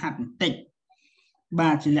លំហាត់បន្តិចបា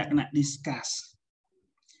ទជាលក្ខណៈ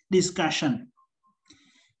discussion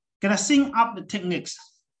grasping of the techniques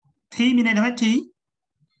T មានន័យថា T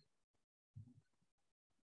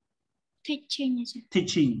teaching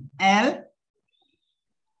teaching L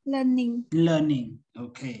learning អូ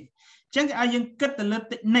ខេអញ្ចឹងគេឲ្យយើងគិតទៅលើ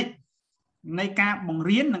technique នៃការបង្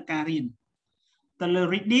រៀននិងការរៀនទៅលើ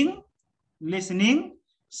reading listening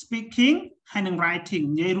speaking ហើយនិង writing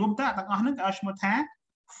និយាយរួមទៅទាំងអស់ហ្នឹងគេឲ្យឈ្មោះថា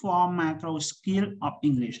four macro skill of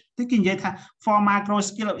English ទីគេនិយាយថា four macro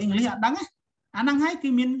skill of English អត់ដឹងទេអាហ្នឹងហើយគឺ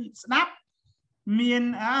មានស្ដាប់មាន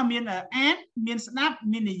អានមានស្ដាប់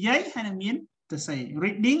មាននិយាយហើយនឹងមានទៅសេ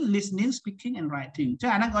reading listening speaking and writing ចឹង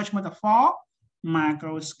អាហ្នឹងឲ្យឈ្មោះថា four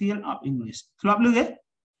macro skill of English ធ្លាប់ឮទេ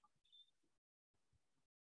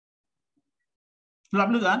ធ្លា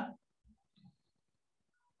ប់ឮអត់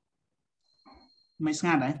មិនស្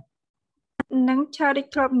ងាត់ដែរនឹងឆើដូច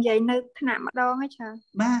ធ្លាប់និយាយនៅថ្នាក់ម្ដងហ្នឹងឆើ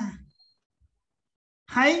បាទ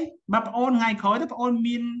ហើយបើប្អូនថ្ងៃក្រោយទៅប្អូន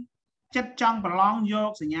មានចិត្តចង់ប្រឡងយក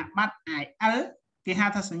សញ្ញាបត្រ IL គេហៅ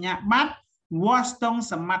ថាសញ្ញាបត្រវាស់ស្ទង់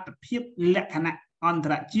សមត្ថភាពលក្ខណៈអន្ត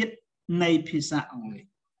រជាតិនៃភាសាអង់គ្លេស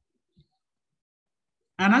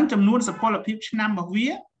អាហ្នឹងចំនួនសុពលភាពឆ្នាំរបស់វា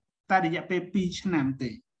តែរយៈពេល2ឆ្នាំទេ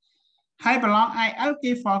ហើយប្រឡង IL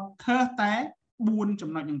គេ focus តែ4ចំ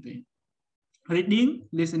ណុចហ្នឹងទេ reading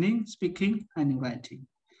listening speaking and writing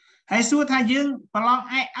ហើយសួរថាយើងប្រឡង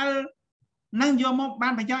IL នឹងយកមកបា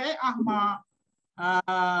នប្រយោជន៍អីអស់មក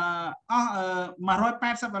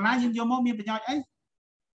$180យើងយកមកមានប្រយោជន៍អី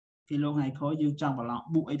គេលោកថ្ងៃក្រោយយើងចង់ប្រឡង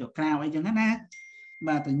បុកអីទៅក្រៅអីចឹងណា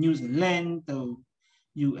បាទទៅ New Zealand ទៅ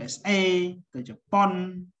USA ទៅជប៉ុន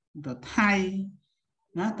ទៅថៃ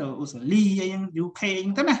ណាទៅអូស្ត្រាលីអីចឹង UK អី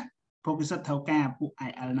ចឹងទៅណាព្រោះគេសិតត្រូវការពួក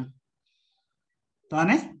IL ហ្នឹងតោះ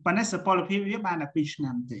ណាប៉ុន្តែសុពលភាពវាបានតែ2ឆ្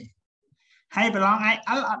នាំទេហើយប្រឡង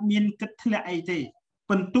IL អត់មានគិតធ្លាក់អីទេ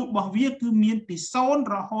ពិន្ទុរបស់វាគឺមានពី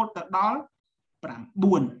0រហូតទៅដល់9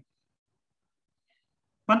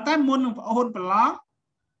ប៉ុន្តែមុននឹងបងអូនប្រឡង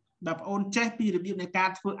ដល់បងអូនចេះពីរបៀបនៃការ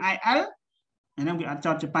ធ្វើ IL អាហ្នឹងវាអត់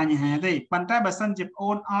ចោតជាបញ្ហាទេប៉ុន្តែបើសិនជាបង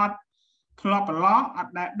អូនអត់ធ្លាប់ប្រឡងអ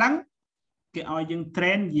ត់ដែលដឹងគេឲ្យយើង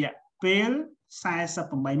train រយៈពេល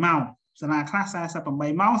48ម៉ោងសាលាខ្លះ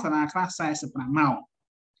48ម៉ោងសាលាខ្លះ45ម៉ោង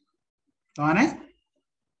តោះណា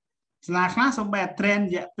សាលាខ្លះសូម្បីតែ train រ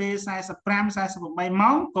យៈពេល48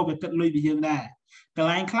ម៉ោងក៏វាគិតលុយពីយើងដែរកន្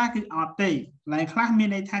លែងខ្លះគឺអត់ទេកន្លែងខ្លះមាន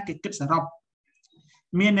ន័យថាគេគិតសរុប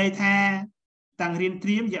មានន័យថាតាំងរៀនត្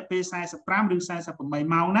រៀមរយៈពេល45ឬ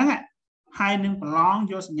48ម៉ោងហ្នឹងហើយនឹងប្រឡង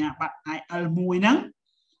យកសញ្ញាបត្រ IL មួយហ្នឹង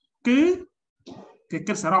គឺគេ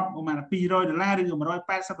គិតសរុបប្រហែល$200ឬក៏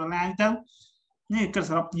$180ទៅនេះគិត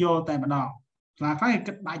សរុបយកតែម្ដងខ្លះគេ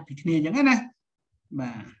គិតដាច់ពីគ្នាអញ្ចឹងណា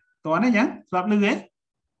បាទតោះណាអញ្ចឹងស្រាប់លឺទេ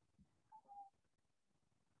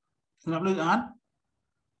ស្រាប់លឺអត់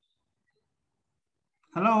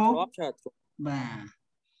Hello បាទ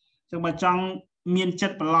ចឹងបើចង់មានចិ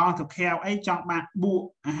ត្តប្រឡងទៅខែអីចង់បានបួក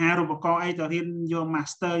អាហារូបករណ៍អីទៅរៀនយក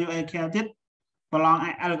Master យកអីខែទៀតប្រឡង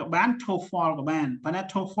IL ក៏បាន TOEFL ក៏បានប៉ុន្តែ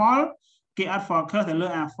TOEFL គេអត់ focus ទៅលើ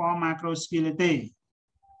four macro skill ទេ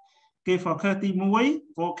គេ focus ទី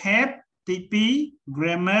1 vocab ទី2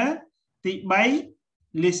 grammar ទី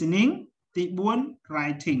3 listening ទី4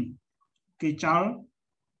 writing គេចោល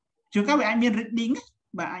ជួនកាលវាអាចមាន reading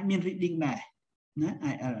បាទអាចមាន reading ដែរណា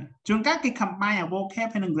IL ជួនកាលគេ combine អា vocab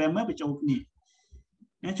ហើយនឹង grammar បញ្ចូលគ្នា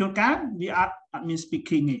ណាជួនកាលវាអត់មាន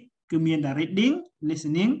speaking ទេគឺមានតែ reading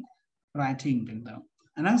listening writing ទាំងទៅ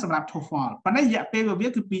អាហ្នឹងសម្រាប់ TOEFL ប៉ុន្តែរយៈពេលវា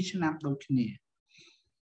គឺ 2 ឆ្នាំដូចគ្នា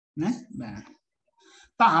ណាបាទ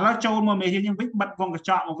តោះឥឡូវចូលមកមេរៀនយើងវិញបិទវងកញ្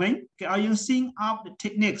ចក់មកវិញគេឲ្យយើង sing of the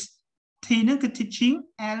techniques T ហ្នឹងគឺ teaching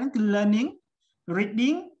L ហ្នឹងគឺ learning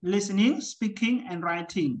reading listening speaking and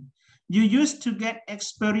writing you used to get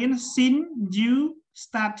experience since you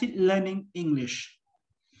started learning English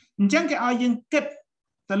អញ្ចឹងគេឲ្យយើងគិត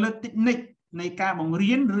ទៅលើ technique នៃការបង្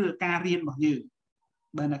រៀនឬការរៀនរបស់យើង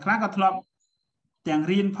បើអ្នកខ្លះក៏ធ្លាប់ទាំង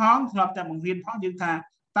រៀនផងធ្លាប់តែបង្រៀនផងយើងថា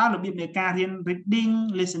តើរបៀបនៃការរៀន reading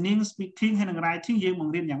listening speaking ហើយនិង writing យើងប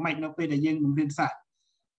ង្រៀនយ៉ាងម៉េចនៅពេលដែលយើងបង្រៀនសាស្ត្រ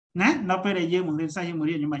ណានៅពេលដែលយើងបង្រៀនសាស្ត្រយើងបង្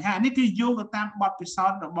រៀនយ៉ាងម៉េចហើយនេះគឺយោងទៅតាមបទពិសោ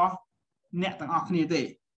ធន៍របស់អ្នកទាំងអស់គ្នាទេ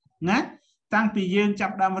ណាតាំងពីយើងចា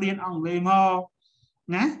ប់ដើមរៀនអង់គ្លេសមក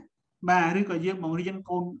ណាបាទឬក៏យើងបង្រៀន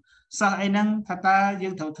កូនសិស្សអីហ្នឹងថាតើយើ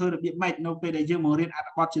ងត្រូវធ្វើរបៀបម៉េចនៅពេលដែលយើងបង្រៀនអត្ថ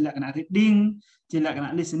បទជាលក្ខណៈ reading ជាលក្ខ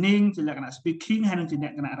ណៈ listening ជាលក្ខណៈ speaking ហើយនិងជាល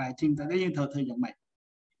ក្ខណៈ writing តើយើងត្រូវធ្វើយ៉ាងម៉េច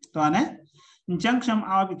តោះណាអញ្ចឹងខ្ញុំ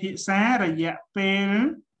ឲ្យពិភាក្សារយៈពេល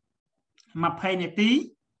20នាទី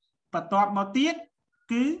បន្ទាប់មកទៀត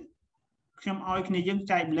គឺខ្ញុំឲ្យគ្នាយើង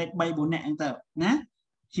ចែកម្លែក 3-4 នាក់ហ្នឹងទៅណា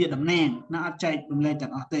ជាតំណាងណាអត់ចែករំលែកទាំ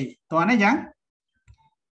ងអស់ទេតោះណាយ៉ាង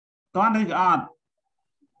តោះឬក៏អត់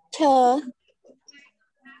Sure.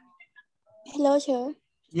 Hello sure.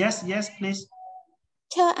 Yes please.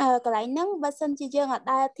 Sure កន្លែងហ្នឹងបើសិនជាយើងអត់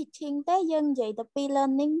ដើរ teaching ទេយើងនិយាយទៅពី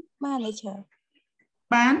learning បានទេ Sure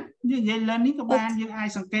បានយើងនិយាយ learning ក៏បានយើងអាច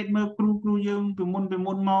សង្កេតមើលគ្រូយើងពីមុន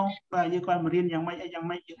មកបាទយើងគាត់មករៀនយ៉ាងម៉េចអីយ៉ាង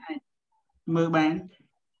ម៉េចយើងអាចមើលបាន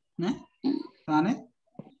ណាបាទណា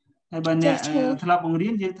ហើយបើអ្នកធ្លាប់បង្រៀ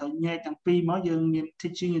នយើងត្រូវញែកទាំងពីរមកយើងមាន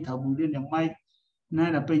teaching យើងត្រូវបង្រៀនយ៉ាងម៉េចណា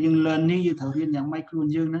ដល់ពេលយើង learning យើងត្រូវរៀនយ៉ាងម៉េចខ្លួន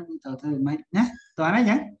យើងហ្នឹងយើងត្រូវធ្វើយ៉ាងម៉េចណាតោះណា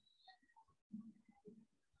ចឹង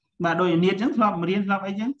បាទដោយអានេះចឹងធ្លាប់បង្រៀនធ្លាប់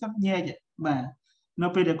អីចឹងគាត់ញែកបាទនៅ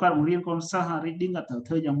ពេលដែលគាត់បង្រៀនកូនសិស្ស reading គាត់ត្រូវ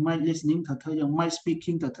ធ្វើយ៉ាងម៉េច listening ត្រូវធ្វើយ៉ាងម៉េច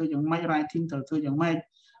speaking ត្រូវធ្វើយ៉ាងម៉េច writing ត្រូវធ្វើយ៉ាងម៉េច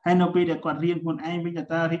ហើយនៅពេលដែលគាត់រៀនខ្លួនឯងវិញ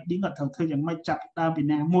តើ reading គាត់ត្រូវធ្វើយ៉ាងម៉េចចាប់ដើមពី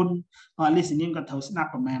ណាមុន listening គាត់ត្រូវស្ដាប់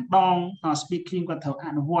ប្រមាណដង speaking គាត់ត្រូវអ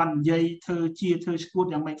នុវត្តនិយាយធ្វើឈួត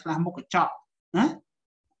យ៉ាងម៉េចខ្លះមុខកញ្ចក់ណា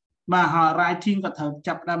បាទហើយ writing គាត់ត្រូវ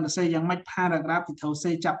ចាប់ដើមសរសេរយ៉ាងម៉េច paragraph គេត្រូវសរ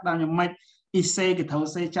សេរចាប់ដើមយ៉ាងម៉េច essay គេត្រូវស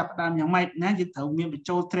រសេរចាប់ដើមយ៉ាងម៉េចណាយើងត្រូវមានបញ្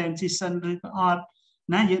ចូល transition ឬក៏អត់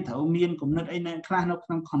ណាយើងត្រូវមានគំនិតអីណាខ្លះនៅក្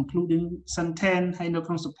នុង concluding sentence ហើយនៅក្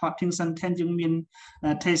នុង supporting sentence យើងមាន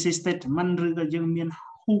thesis statement ឬក៏យើងមាន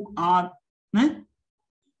hook out ណា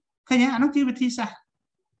ឃើញអានោះជាវិធីសាស្ត្រ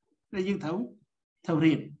ដែលយើងត្រូវ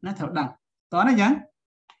រៀនណាត្រូវដឹងតោះណាយ៉ាង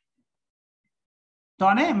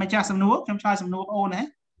តោះនេះម្ចាស់សំណួរខ្ញុំឆ្លើយសំណួរអូនណា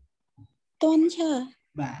តន់ឈើ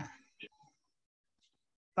បាទ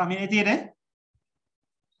តោះមានអីទៀតទេ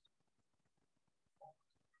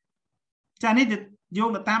ចានេះយោង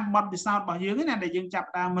ទៅតាមបទពិសោធន៍របស់យើងណាដែលយើងចាប់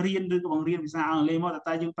ដើមរៀនឬក៏បង្រៀនភាសាអង់គ្លេសមក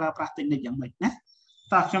តើយើងប្រើប្រាស់ technique យ៉ាងម៉េចណា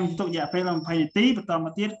តោះខ្ញុំទុករយៈពេល20នាទីបន្តម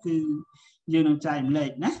កទៀតគឺយើងនឹងចែកម្លែក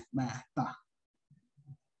ណាបាទតោះ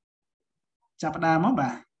ចាប់ដើមមកបា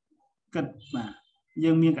ទគិតបាទ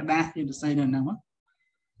យើងមានកដាស់យើងសរសេរនៅហ្នឹងមក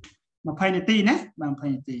20នាទីណាបាទ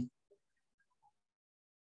20នាទី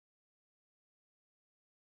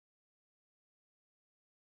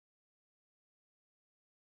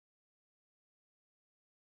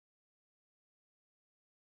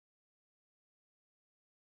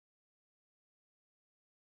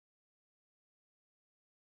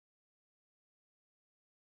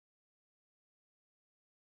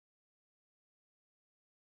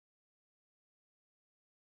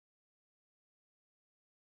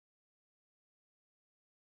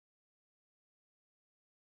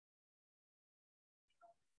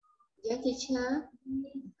Yes, teacher.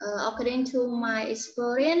 According to my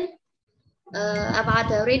experience about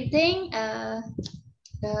the reading,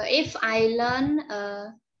 if I learn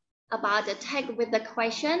about the text with the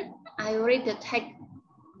question, I read the text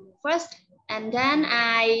first, and then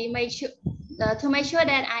I make sure to make sure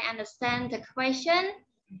that I understand the question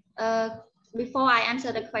before I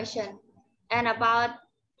answer the question. And about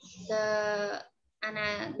the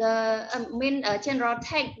general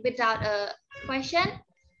text without a question,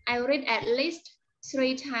 I read at least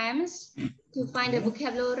 3 times to find the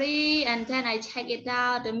vocabulary, and then I check it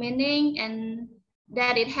out, the meaning, and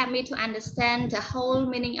that it helped me to understand the whole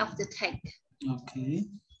meaning of the text. Okay.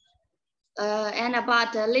 And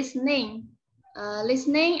about the listening,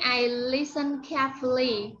 I listen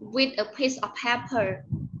carefully with a piece of paper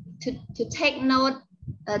to take note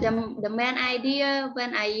the main idea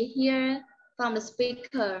when I hear from the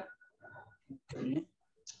speaker. Okay.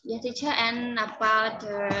 Yes, teacher, and about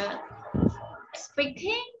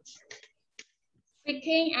speaking.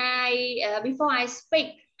 Before I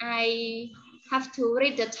speak, I have to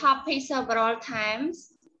read the topic several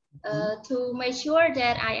times to make sure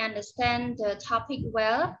that I understand the topic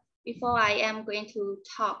well before I am going to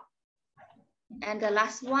talk. And the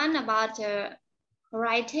last one about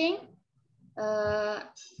writing,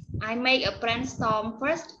 I make a brainstorm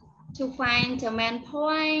first to find the main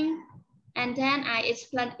point, and then I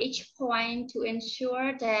explain each point to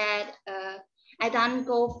ensure that I don't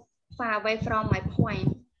go far away from my point.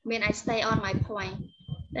 I mean, I stay on my point.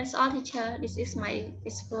 That's all, teacher. This is my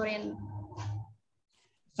experience.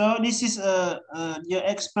 So this is your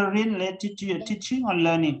experience related to your teaching or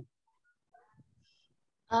learning?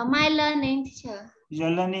 My learning, teacher.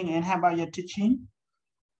 Your learning, and how about your teaching?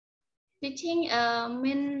 Teaching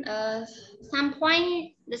mean some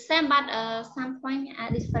point the same, but some point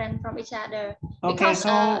are different from each other. Okay, because,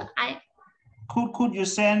 so could you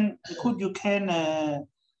sum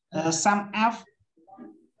up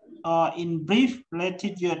in brief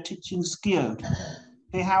related your teaching skill?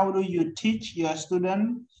 Okay, how do you teach your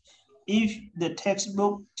student if the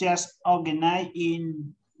textbook just organized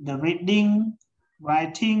in the reading,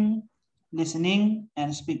 writing, listening,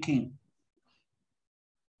 and speaking?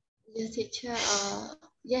 Yes, teacher.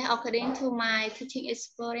 Yeah, according to my teaching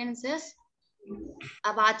experiences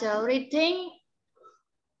about the reading,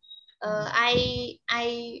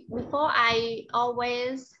 before I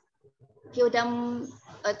always give them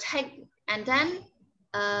a text, and then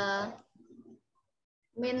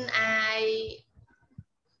when I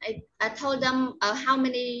told them how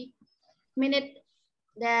many minutes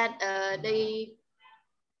that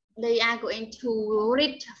they are going to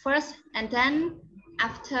read first, and then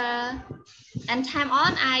after and time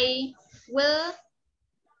on, I will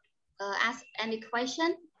ask any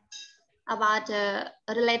question about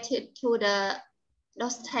related to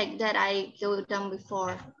those texts that I gave them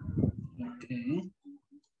before. Okay.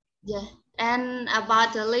 Yeah, and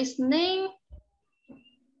about the listening,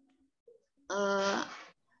 I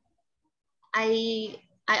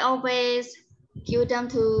always give them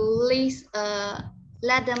to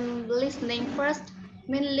let them listening first.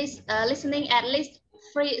 Listening at least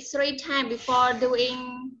three times before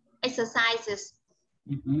doing exercises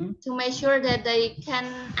to make sure that they can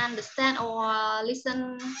understand or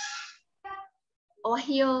listen or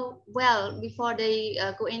hear well before they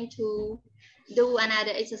go into do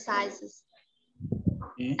another exercises.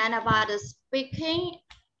 Okay. And about the speaking,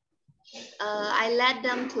 I let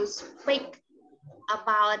them to speak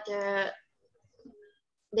about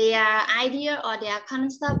their idea or their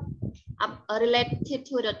concept related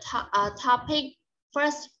to the topic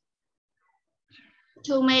first,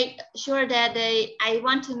 to make sure that I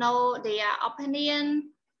want to know their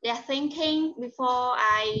opinion, their thinking before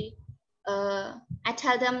I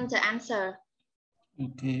tell them the answer.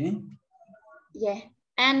 Okay. Yeah.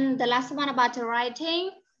 And the last one about the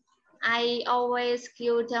writing, I always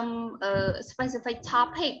give them a specific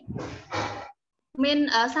topic. I mean,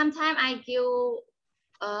 sometimes I give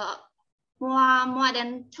more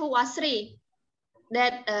than 2 or 3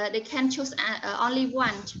 that they can choose only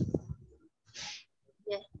one.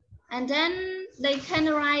 Yeah. And then they can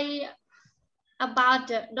write about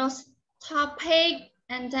those topics,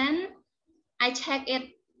 and then I check it,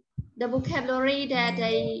 the vocabulary that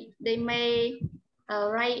they may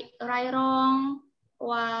write wrong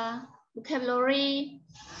or vocabulary.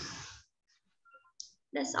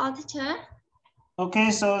 That's all, teacher. Okay,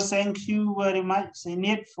 so thank you very much,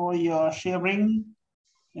 Zainab, for your sharing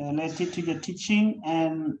related to your teaching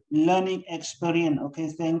and learning experience. Okay,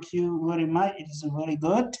 thank you very much. It is very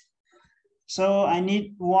good. So I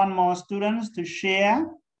need one more students to share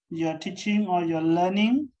your teaching or your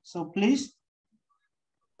learning. So please.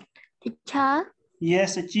 Teacher?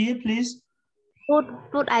 Yes, Achie, please.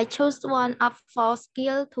 Would I choose one of 4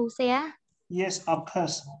 skills to share? Yes, of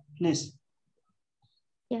course, please.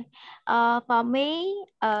 Yeah. For me,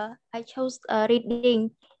 I chose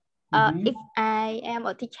reading. If I am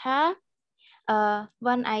a teacher,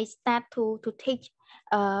 when I start to teach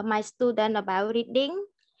my student about reading,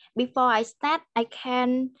 before I start, I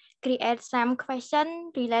can create some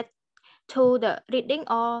question related to the reading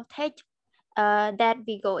or text that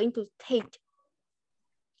we going to teach.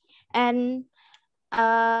 And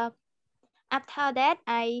after that,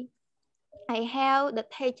 I have the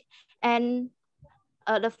text, and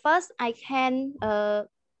the first I can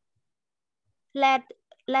let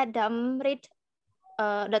them read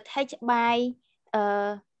the text by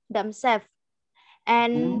themselves,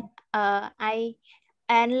 and I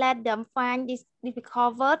let them find this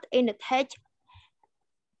difficult word in the text,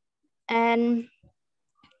 and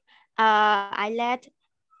I let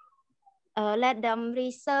them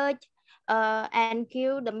research and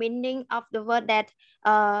give the meaning of the word that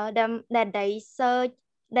they search,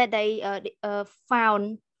 that they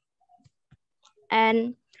found.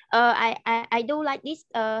 And I do like this,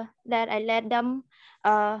 that I let them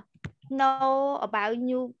know about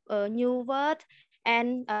new word,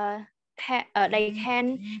 and they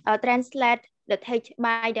can translate the text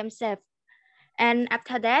by themselves. And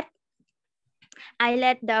after that, I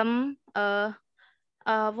let them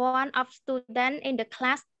one of students in the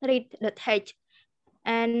class read the text,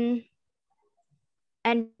 and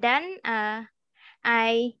then I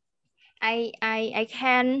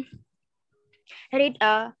can read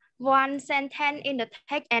one sentence in the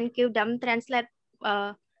text and give them translate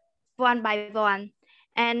one by one,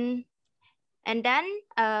 and then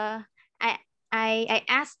I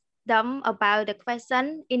ask them about the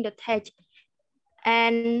question in the text,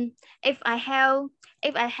 and if I have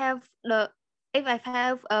the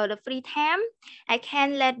free time, I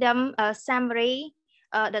can let them summary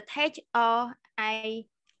the text, or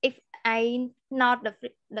if I not the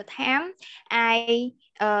time,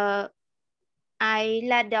 I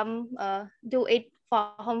let them do it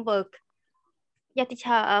for homework. Yeah,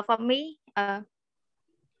 teacher, for me,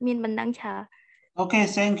 okay,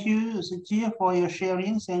 thank you, Suchi, for your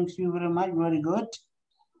sharing. Thank you very much. Very good.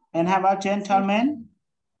 And how about gentlemen?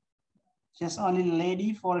 Just only the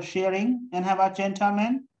lady for sharing. And how about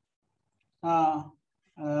gentlemen?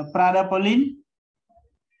 Prada Pauline,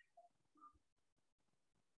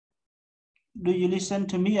 do you listen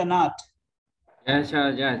to me or not? Yes,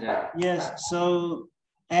 sir. Yeah. Yes. So,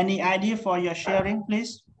 any idea for your sharing,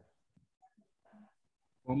 please?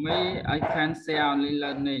 For me, I can say only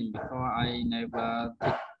learning because I never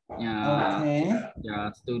teach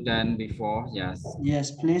student before. Yes.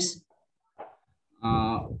 Yes, please.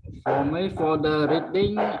 For me, for the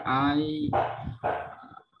reading, I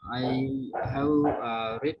have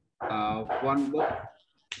read one book.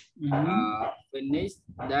 Finish,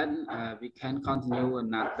 then we can continue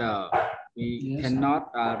another. We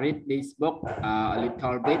cannot read this book a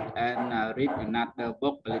little bit and read another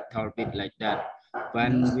book a little bit like that.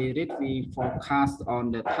 When we read, we focus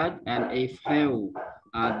on the text, and if the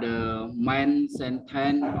main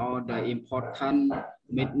sentence or the important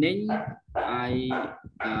meaning, I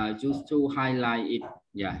used to highlight it.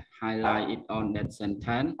 Yeah, highlight it on that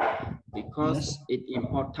sentence, because it's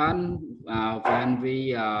important when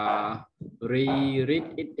we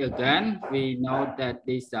reread it again, we know that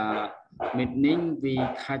this meaning we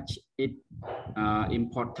catch it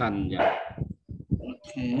important. Yeah.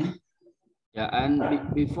 Okay. Yeah, and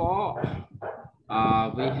before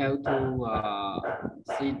we have to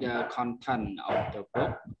see the content of the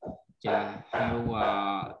book. Yeah,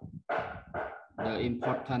 how the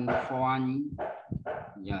important point.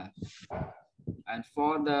 Yeah, and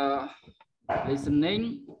for the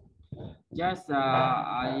listening, just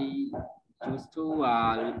I choose to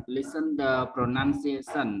listen the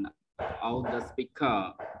pronunciation of the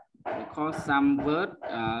speaker, because some words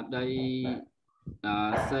they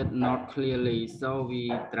said not clearly, so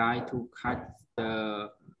we try to catch the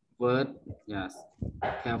word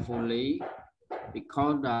carefully,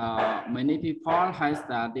 because many people has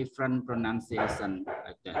a different pronunciation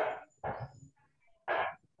like that.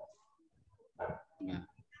 Yeah.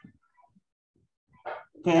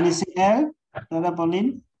 Okay, anything else, Dr.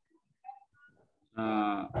 Pauline?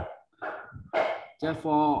 Just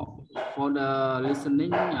for the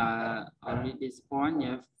listening, only this point,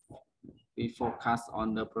 we focus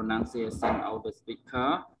on the pronunciation of the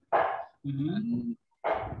speaker. And,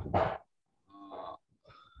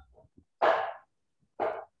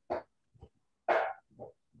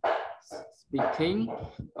 speaking,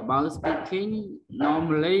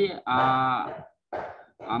 normally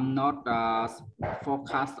I'm not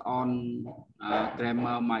focused on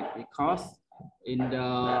grammar much, because in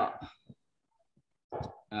the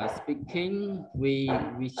speaking we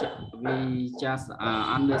just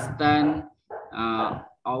understand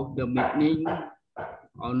of the meaning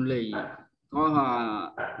only,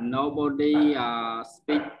 because nobody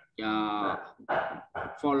speak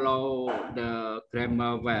follow the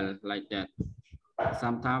grammar well like that.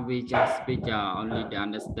 Sometimes we just speak only to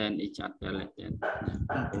understand each other like that.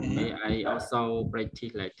 Okay. I also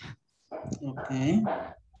practice like that. Okay.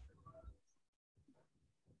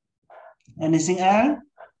 Anything else?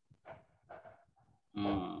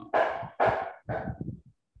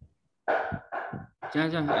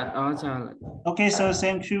 Okay, so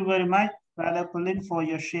thank you very much, Brother Pauline, for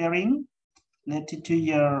your sharing related to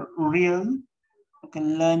your real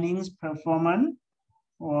learning performance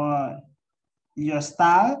or your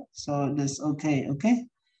style. So this okay.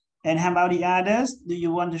 And how about the others? Do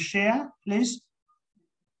you want to share, please?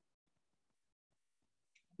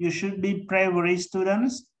 You should be bravery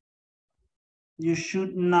students. You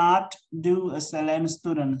should not do a silent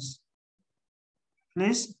students.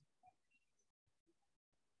 Please.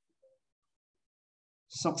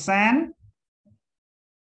 Soksan,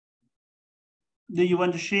 do you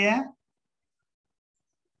want to share?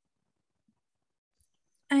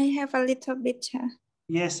 I have a little bit.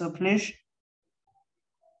 Yes, so please.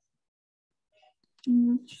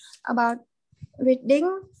 About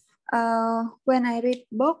reading, when I read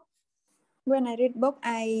book,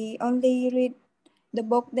 I only read the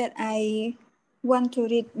book that I want to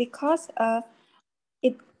read because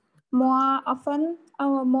it more often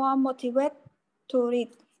or more motivate to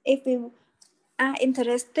read. If you are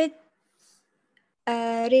interested,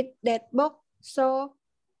 read that book. So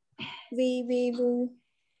we will.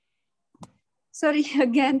 Sorry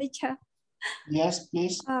again, teacher. Yes,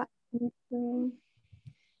 please.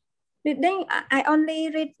 Reading, I only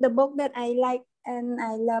read the book that I like and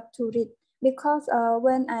I love to read because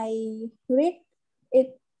when I read,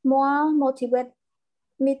 it more motivate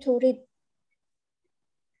me to read,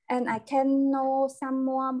 and I can know some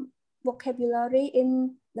more vocabulary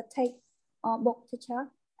in the text or book, teacher.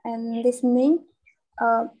 And listening,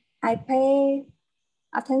 I pay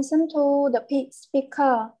attention to the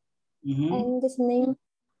speaker and listening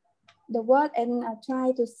the word, and I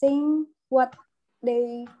try to sing what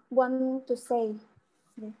they want to say.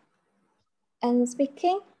 And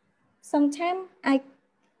speaking, sometimes I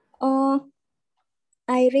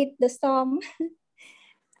read the song.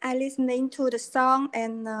 I listening to the song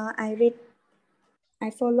and I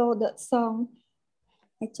follow the song.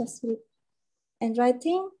 I just read. And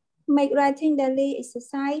writing, make writing daily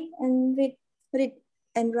exercise and read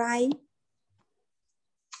and write.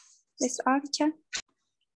 That's all, teacher.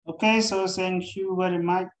 Okay, so thank you very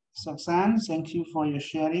much, Soksan. Thank you for your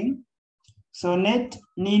sharing. So next,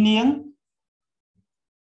 Niniang.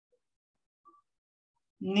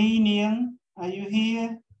 Niniang, are you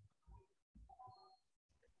here?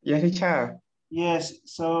 Yes, teacher. Yes,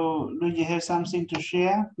 so do you have something to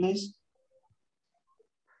share, please?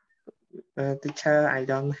 Teacher, I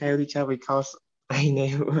don't have teacher because I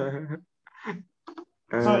never.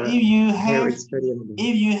 So if you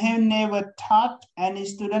have never taught any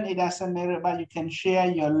student, it doesn't matter, but you can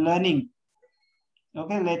share your learning.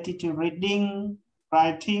 Okay, related to reading,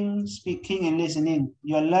 writing, speaking, and listening.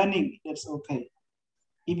 Your learning, that's okay.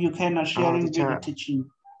 If you cannot sharing with the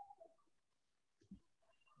teaching.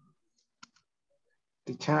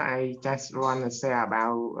 Teacher, I just want to say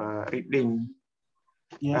about reading.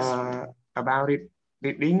 Yes. About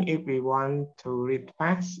reading, if we want to read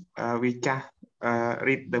fast, we just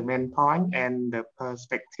read the main point and the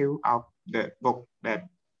perspective of the book that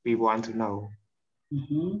we want to know.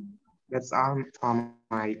 That's all from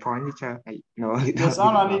my point, teacher. I know. That's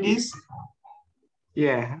all only this?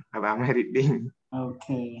 Yeah, about my reading.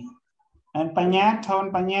 Okay. And Panya,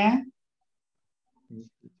 Tone Panya?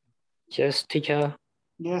 Yes, teacher.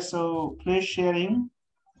 Yes, so please sharing.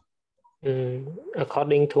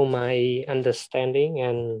 According to my understanding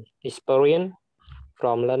and experience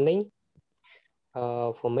from learning,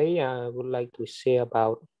 for me, I would like to say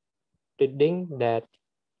about reading that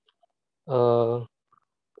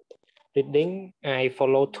reading, I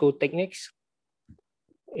follow two techniques.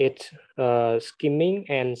 It's skimming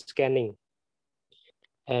and scanning.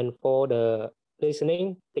 And for the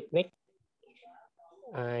listening technique,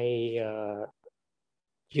 I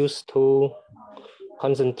used to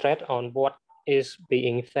concentrate on what is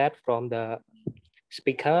being said from the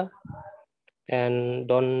speaker and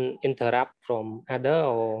don't interrupt from other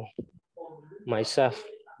or myself.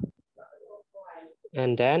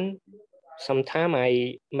 And then sometimes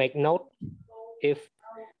I make note if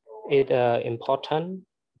it important.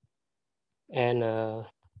 And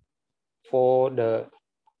for the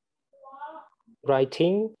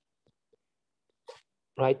writing,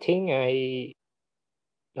 I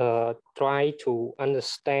try to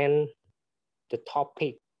understand the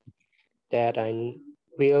topic that I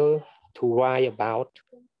will to write about,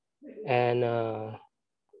 and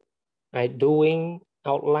I doing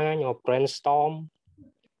outline or brainstorm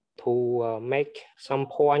to make some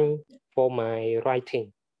point for my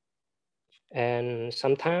writing. And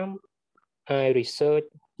sometimes I research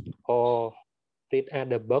or read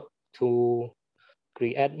other book to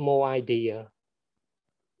create more idea.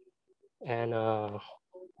 And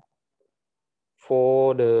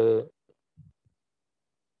for the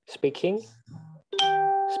speaking,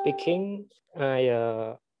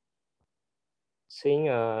 I think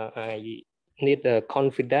I need the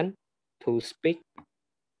confidence to speak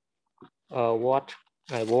what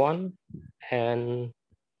I want and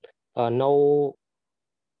know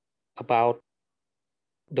about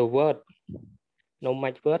the word. Know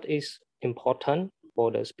much word is important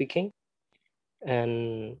for the speaking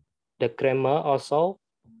and the grammar also.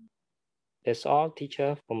 That's all,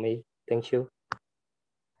 teacher, for me. Thank you.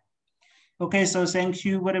 Okay, so thank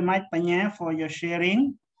you very much, Panya, for your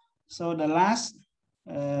sharing. So the last,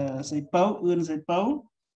 Saipo, Un Saipo.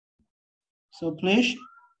 So please.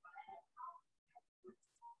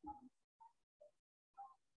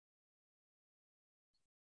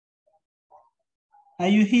 Are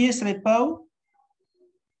you here, Saipo?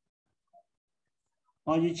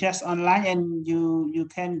 Or you just online and you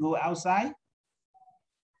can go outside?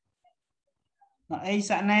 Yes,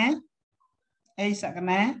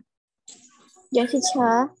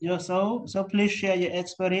 teacher. Yeah, so please share your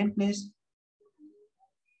experience, please.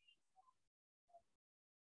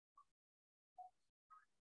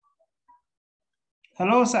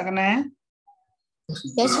 Hello, Sakana.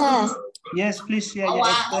 Yes, sir. Yes, please share your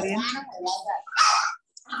experience.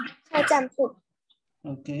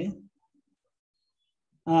 Okay.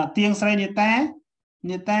 Tiếng Sri Nita.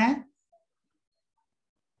 Nita.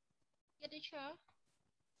 Yeah, teacher.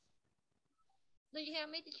 Do you hear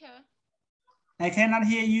me, teacher? I cannot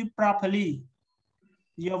hear you properly.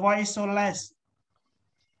 Your voice is so less.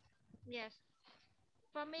 Yes.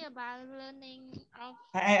 For me, about learning of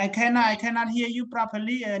I cannot hear you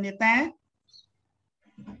properly, Nita.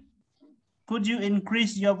 Could you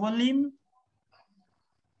increase your volume?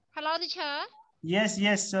 Hello, teacher.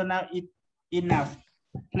 Yes. So now it enough.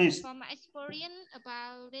 Please. For my experience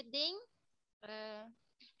about reading,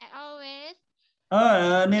 I always.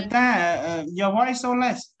 Nita, your voice so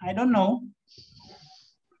less. I don't know.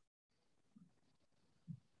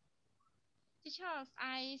 Teachers,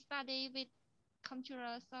 I study with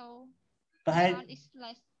computer, so the sound is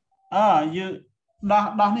less. You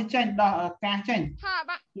đọc đi chênh, đọc ca chênh. Ha,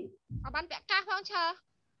 bạn vẽ ca không chờ?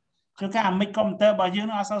 Chứ cả mic computer bảo dương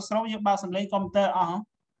nó sao sâu dương bao sẵn lấy computer hả?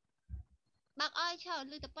 Bác ơi chờ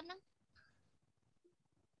lưu tập năng.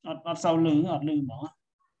 Ở sau lưng, ở lưng đó.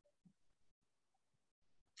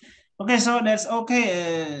 Okay, so that's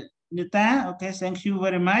okay, Nita. Okay, thank you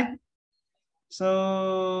very much.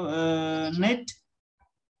 So, next,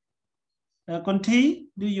 Kuntey,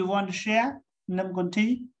 do you want to share? Nam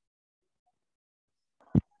Kuntey?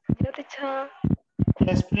 Yeah, teacher.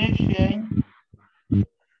 Yes, please, sharing.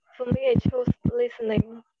 For me, I chose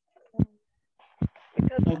listening.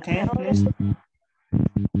 Because okay, please.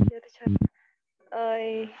 Yeah, teacher.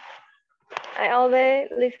 I always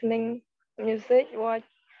listening music, watch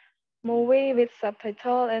movie with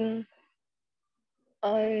subtitle, and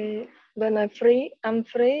when I'm free,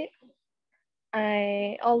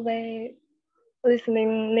 I always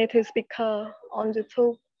listening native speaker on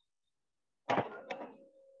YouTube.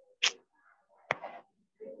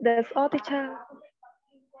 That's all, teacher.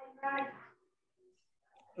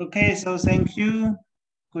 Okay, so thank you,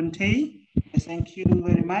 Kuntey. Thank you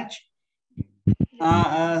very much.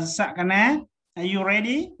 Sakana, are you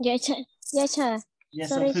ready? Yes, sir. Yes, sir. Yes,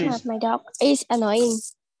 sorry, so please. sir. My dog is annoying.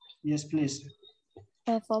 Yes, please.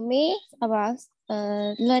 For me, about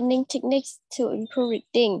learning techniques to improve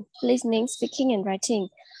reading, listening, speaking, and writing.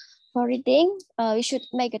 For reading, we should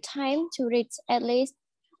make a time to read at least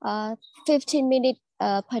 15 minutes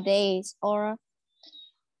per day, or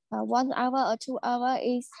 1 hour or 2 hours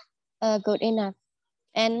is good enough.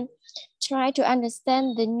 And try to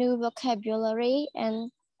understand the new vocabulary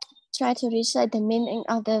and try to research the meaning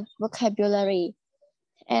of the vocabulary.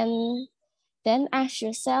 And then ask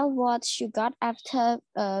yourself what you got after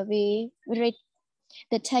we read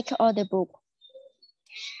the text or the book.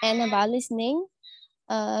 And about listening,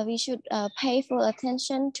 we should pay full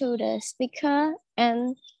attention to the speaker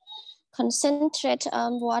and concentrate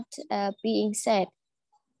on what being said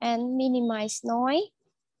and minimize noise.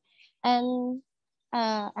 And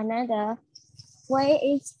another way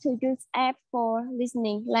is to use app for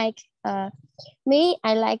listening. Like me,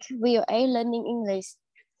 I like VOA Learning English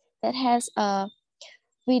that has a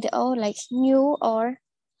video like new or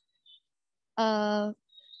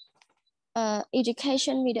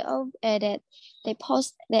education video that they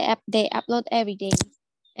post, they upload every day.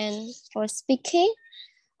 And for speaking,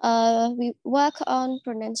 we work on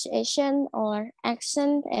pronunciation or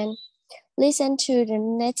accent and listen to the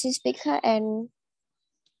native speaker and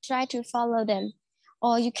try to follow them,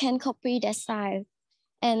 or you can copy their style.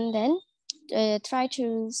 And then try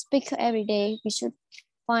to speak every day. We should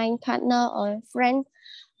find partner or friend,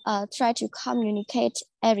 try to communicate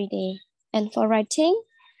every day. And for writing,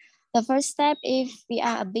 the first step, if we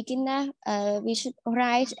are a beginner, we should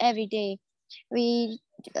write every day. We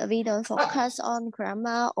we don't focus on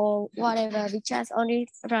grammar or whatever. We just only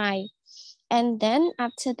write. And then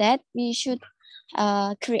after that, we should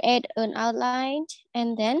create an outline,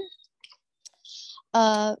 and then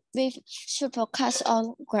we should focus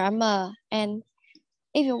on grammar. And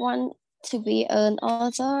if you want to be an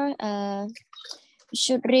author, you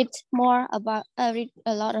should read more about read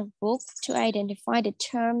a lot of books to identify the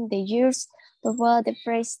term they use, the word, the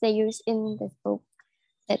phrase they use in the book.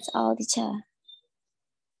 That's all, teacher.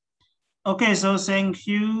 Okay, so thank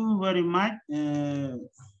you very much,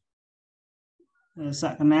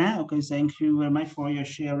 Sakana. Okay, thank you very much for your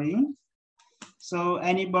sharing. So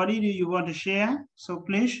anybody, do you want to share? So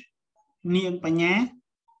please, Niang Panya.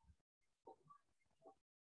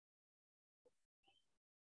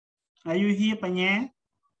 Are you here, Panya?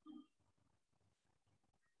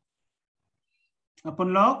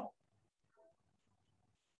 Upon log?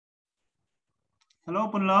 Hello,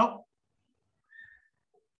 Upon log?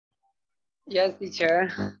 Yes, teacher.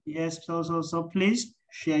 Yes, so please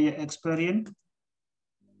share your experience.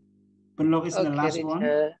 Below is the last teacher.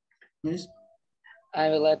 one. Please. I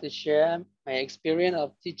would like to share my experience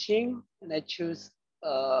of teaching, and I choose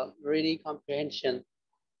reading comprehension.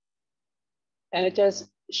 And I just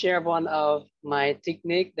share one of my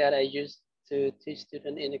technique that I use to teach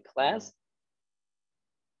students in the class.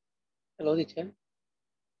 Hello, teacher.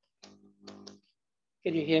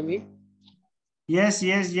 Can you hear me? Yes,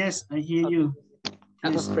 I hear you.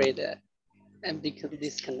 I'm afraid that I'm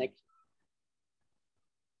disconnected.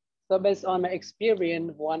 So based on my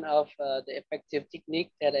experience, one of the effective technique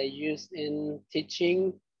that I use in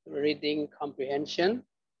teaching reading comprehension,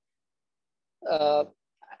 I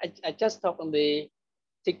just talk on the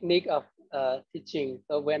technique of teaching.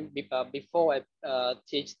 So before I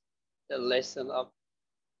teach the lesson of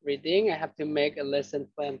reading, I have to make a lesson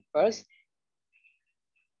plan first,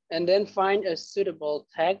 and then find a suitable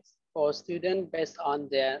text for students based on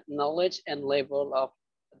their knowledge and level of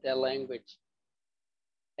their language.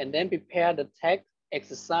 And then prepare the text,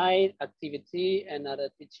 exercise, activity, and other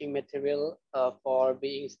teaching material for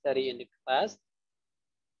being studied in the class.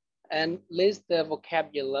 And list the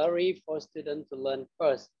vocabulary for students to learn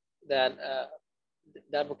first. That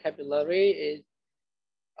vocabulary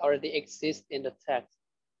already exists in the text.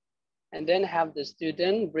 And then have the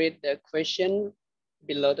student read the question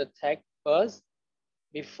below the text first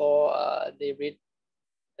before they read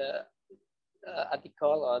the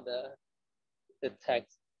article or the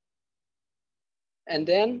text. And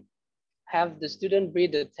then have the student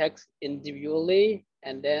read the text individually,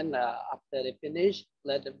 and then after they finish,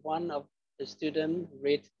 let one of the student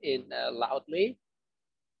read it loudly,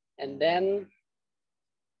 and then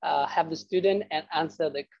have the student answer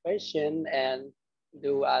the question and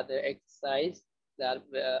do other exercise that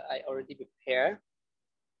I already prepared.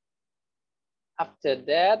 After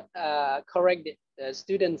that, correct the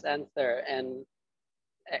student's answer and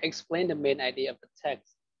explain the main idea of the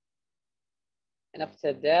text. And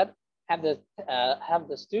after that, have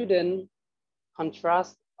the student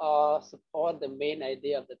contrast or support the main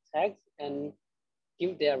idea of the text and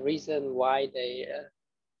give their reason why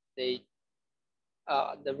the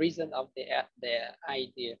reason of their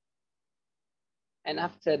idea. And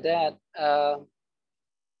after that,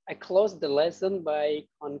 I close the lesson by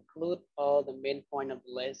conclude all the main point of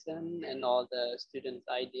the lesson and all the students'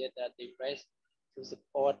 idea that they raised to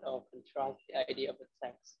support or contrast the idea of the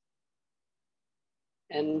text.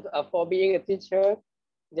 And for being a teacher,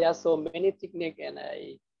 there are so many techniques, and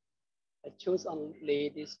I choose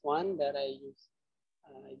only this one that I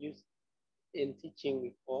use in teaching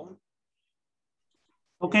before.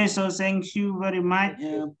 Okay, so thank you very much,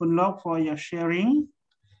 Punlok, for your sharing.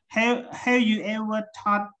 Have you ever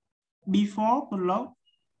taught before, Punlok?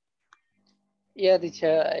 Yeah,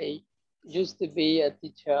 teacher. I used to be a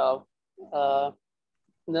teacher of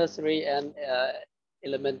nursery and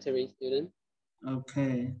elementary students.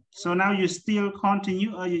 Okay, so now you still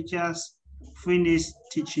continue, or you just finish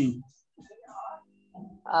teaching?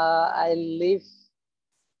 I live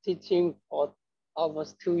teaching for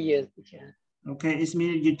almost 2 years, teacher. Okay, it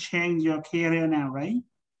means you change your career now, right?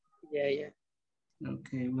 Yeah.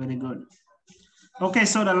 Okay, very good. Okay,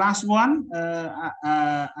 so the last one,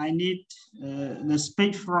 I need the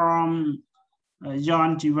speech from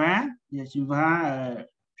John Jiva. Yes, Jiva,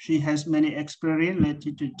 she has many experience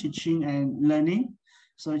related to teaching and learning.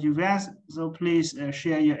 So Jiva, so please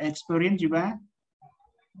share your experience, Jiva.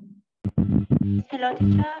 Hello,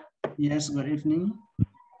 teacher. Yes, good evening.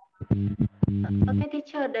 Okay,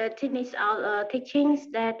 teacher, the techniques of teachings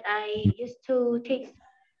that I used to teach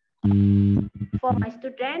for my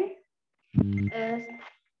students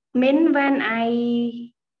mean when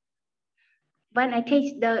I when I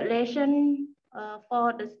teach the lesson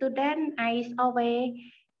for the student, I always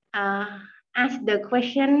ask the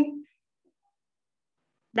question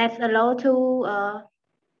that's allowed to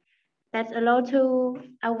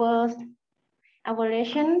our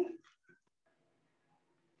lesson,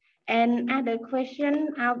 and other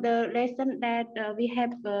question of the lesson that we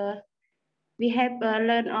have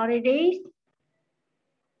learned already.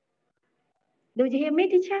 Do you hear me,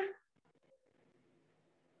 teacher?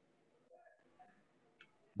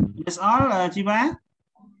 That's all, Jiva?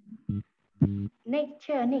 Nick.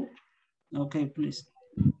 Okay, please.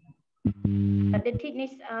 The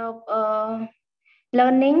techniques of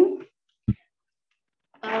learning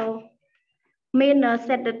mean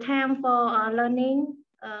set the time for learning.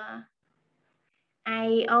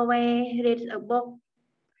 I always read a book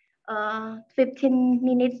 15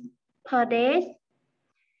 minutes per day,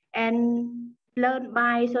 and learn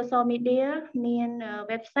by social media, mean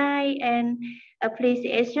website and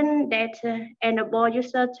application that enable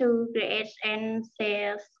user to create and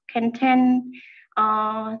share content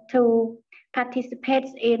to participate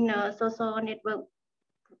in social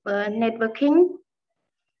networking.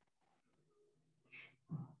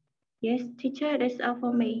 Yes, teacher, that's all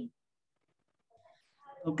for me.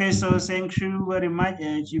 Okay, so thank you very much,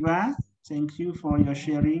 Jiva. Thank you for your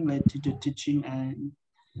sharing related to teaching and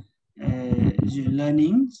your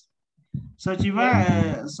learning. So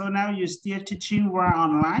Jiva, so now you still teaching while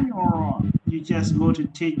online, or you just go to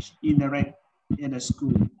teach in the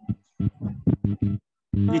school?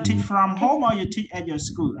 You teach from home or you teach at your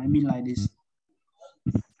school? I mean like this.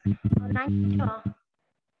 Online teacher.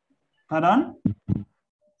 Pardon?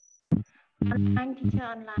 Online teacher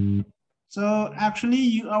online. So actually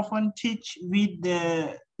you often teach with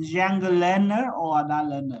the younger learner or adult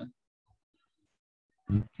learner?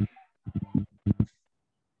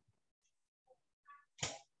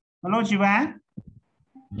 Hello, Jiva?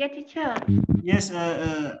 Yes, teacher. Yes,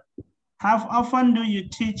 how often do you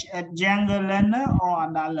teach at younger learner or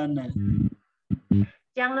adult learner?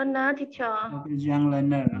 Young learner, teacher. Okay, young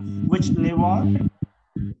learner. Which level?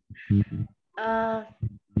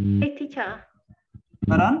 Big teacher.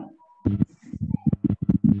 Pardon?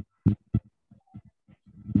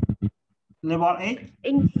 Level 8?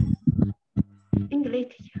 English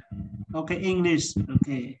teacher. Okay, English.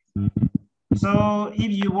 Okay. So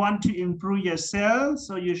if you want to improve yourself,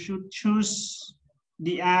 so you should choose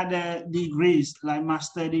the other degrees like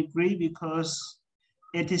master degree, because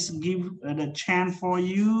it is give the chance for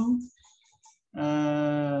you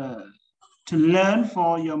to learn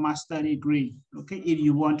for your master degree. Okay, if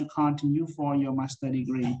you want to continue for your master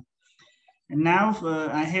degree. And now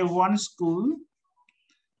I have one school.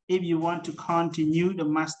 If you want to continue the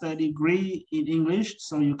master degree in English,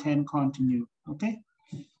 so you can continue. Okay.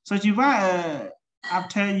 So Jiva,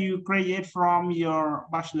 after you graduate from your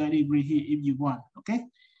bachelor degree here, if you want, okay?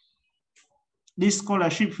 This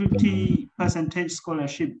scholarship, 50%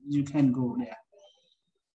 scholarship, you can go there.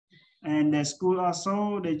 And the school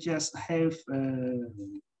also, they just have a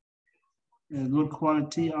good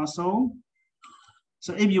quality also.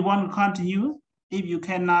 So if you want to continue, if you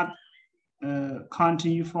cannot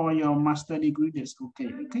continue for your master degree, that's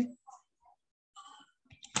okay, okay?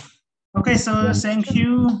 Okay, so thank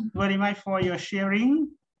you very much for your sharing.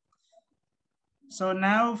 So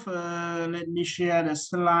now let me share the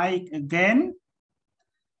slide again.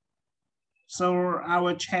 So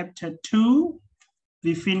our chapter 2,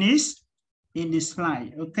 we finished in this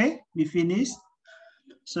slide, okay? We finished.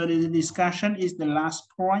 So the discussion is the last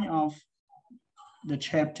point of the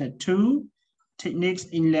chapter 2, techniques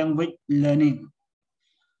in language learning.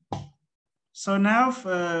 So now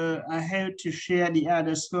I have to share the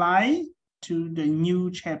other slide to the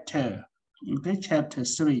new chapter, okay, chapter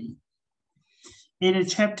 3. In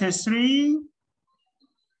chapter 3,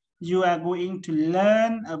 you are going to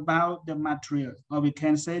learn about the material, or we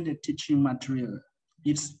can say the teaching material.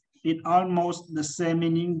 It's almost the same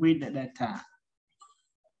meaning with the data.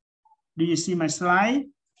 Do you see my slide?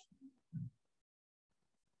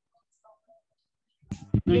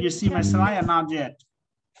 Do you see my slide or not yet?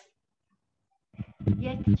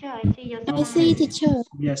 Yes, teacher, I see your slide. I see, teacher.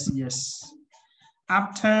 Yes, yes.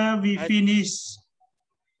 After we finish,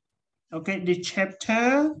 okay, the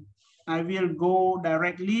chapter, I will go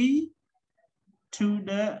directly to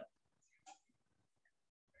the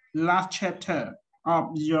last chapter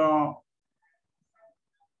of your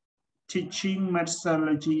teaching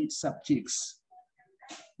methodology subjects.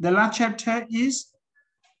 The last chapter is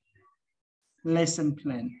lesson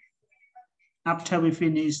plan. After we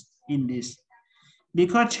finish in this,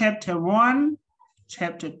 because chapter 1,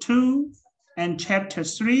 chapter 2, and chapter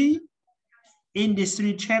 3, in these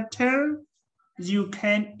 3 chapters, you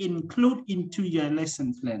can include into your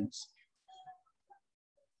lesson plans.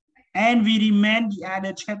 And we remain the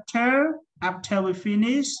other chapter after we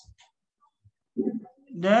finish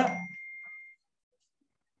the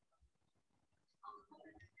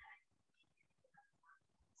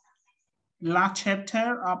last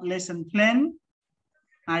chapter of lesson plan.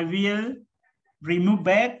 I will remove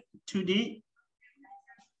back to the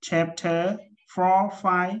chapter 4,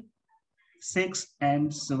 5, 6,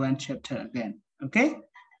 and 7 chapter again. Okay.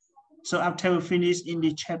 So after we finish in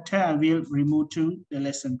the chapter, I will remove to the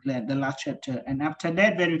lesson plan, the last chapter. And after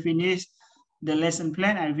that, when we finish the lesson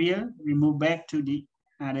plan, I will remove back to the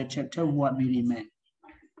other chapter what we remain.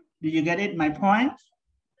 Do you get it, my point?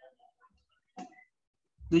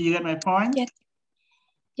 Do you get my point? Yes.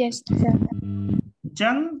 Yes, sir.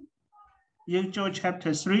 ចឹងយើងចូល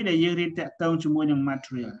chapter 3 ដែលយើងរៀនតាក់ទងជាមួយនឹង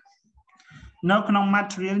material នៅក្នុង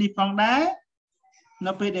material នេះផងដែរ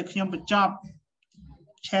នៅពេលដែលខ្ញុំបញ្ចប់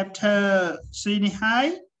chapter 3 នេះហើយ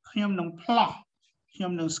ខ្ញុំនឹង plot ខ្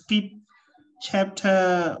ញុំនឹង skip chapter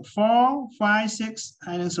 4 5 6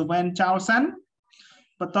 ហើយនឹង 7 ចោលសិន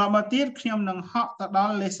បន្តមកទៀតខ្ញុំនឹងហក់ទៅដ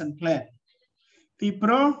ល់ lesson plan ពីព្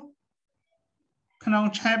រោះក្នុង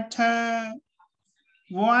chapter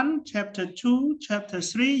 1 chapter 2 chapter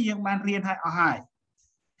 3 យើងបានរៀនឲ្យអស់ហើយ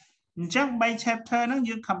អញ្ចឹង3 chapter ហ្នឹង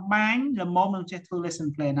យើង combine ល្មមនឹងចេះធ្វើ lesson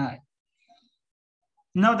plan ហើយ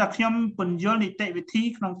នៅតែខ្ញុំពន្យល់នីតិវិធី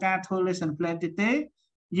ក្នុងការធ្វើ lesson plan ទេ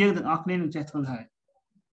យើងទាំងអស់គ្នានឹងចេះធ្វើហើយ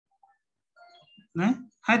ណា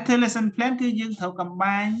ហើយធ្វើ lesson plan គឺយើងត្រូវ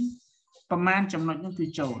combine ប្រមាណចំណុចហ្នឹងគឺ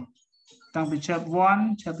ចូលតាំងពី chapter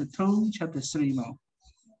 1 chapter 2 chapter 3 មក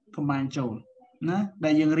combine ចូលណាដែ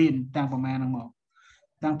លយើងរៀនតាំងប្រមាណហ្នឹងមក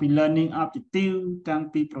តាំងពី learning objective តាំង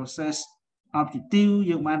ពី process objective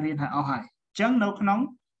យើងបានរៀនឲ្យអស់ហើយអញ្ចឹងនៅក្នុង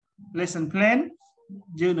lesson plan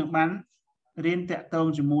យើងនឹងបានរៀនតាក់ទង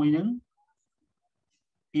ជាមួយនឹង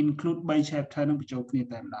include 3 chapter នឹងបញ្ចូលគ្នា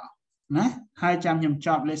តែម្ដងណាហើយចាំខ្ញុំច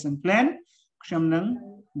ប់ lesson plan ខ្ញុំនឹង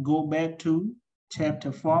go back to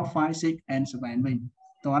chapter 4 5 6 and 7 វិញ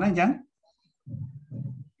តោះណាអញ្ចឹង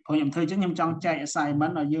ព្រោះខ្ញុំធ្វើអញ្ចឹងខ្ញុំចង់ចែក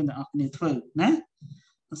assignment ឲ្យយើងទាំងអស់គ្នាធ្វើណា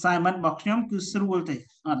assignment របស់ខ្ញុំគឺស្រួលទេ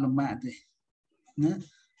អត់លំបាកទេណា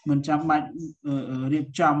មិនចាំបាច់រៀប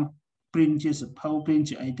ចំ print ជាសភៅ print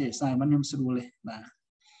ជាអីទេ assignment ខ្ញុំស្រួលទេបាទ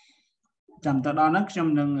ចាំទៅដល់ហ្នឹងខ្ញុំ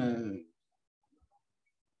នឹង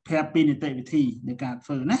ប្រាប់ពីនីតិវិធីនៃការធ្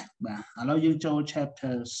វើណាបាទឥឡូវយើងចូល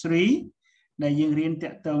chapter 3 ដែលយើងរៀនតា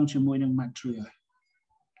ក់ទងជាមួយនឹង material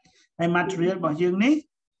ហើយ material របស់យើងនេះ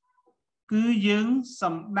គឺយើង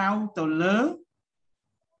សំដៅទៅលើ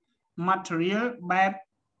material បែប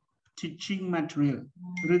teaching material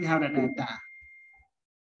ឬគេហៅថា data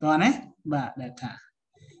តោះណាបាទ data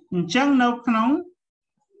អញ្ចឹងនៅក្នុង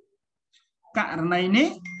ករណីនេះ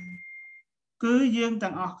គឺយើង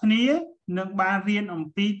ទាំងអស់គ្នានឹងបានរៀនអំ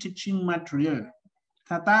ពី teaching material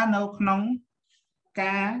ថាតើនៅក្នុង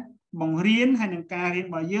ការបង្រៀនហើយនឹងការរៀន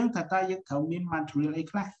របស់យើងថាតើយើងត្រូវមាន material អី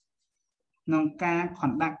ខ្លះក្នុងការ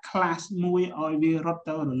conduct class មួយឲ្យវារត់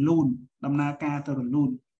ទៅរលូនដំណើរការទៅរលូ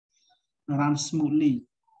ន run smoothly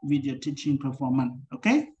with your teaching performance.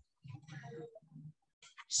 Okay,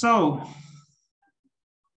 so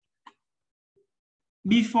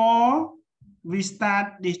before we start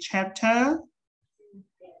this chapter,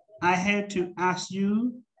 I have to ask you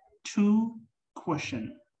 2 questions.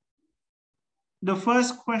 The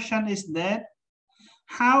first question is that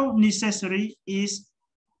how necessary is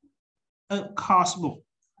a course book,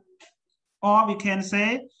 or we can say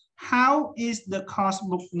how is the course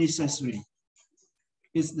book necessary?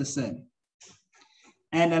 It's the same.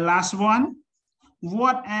 And the last one,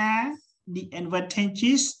 what are the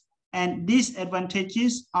advantages and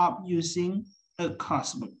disadvantages of using a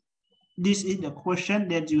course book? This is the question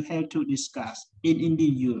that you have to discuss in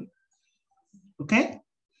individual. Okay,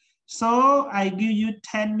 so I give you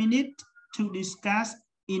 10 minutes to discuss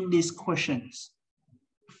in these questions.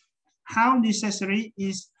 How necessary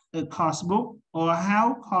is a course book, or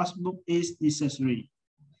how course book is necessary?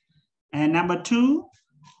 And number 2,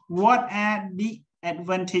 what are the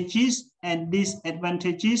advantages and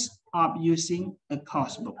disadvantages of using a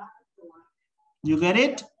course book? You get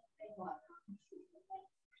it?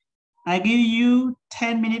 I give you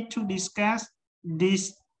 10 minutes to discuss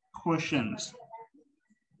these questions.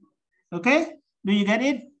 Okay? Do you get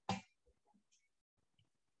it?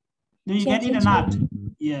 Do you get it or not?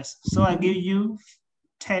 Yes. So I give you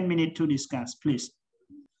 10 minutes to discuss, please.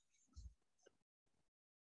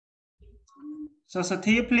 So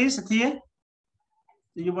Satya, please, Satya,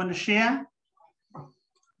 do you want to share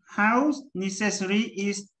how necessary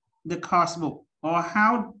is the course book, or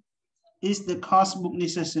how is the course book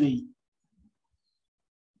necessary?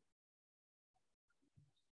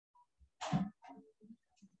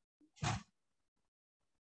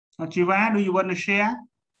 Jiva, do you want to share?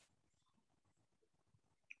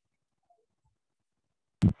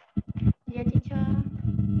 Yeah, teacher.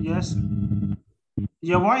 Yes.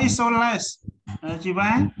 Your voice is so less.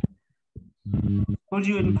 Jiva, could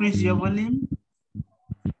you increase your volume?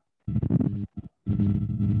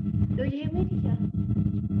 Do you hear me, teacher?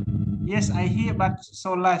 Yes, I hear, but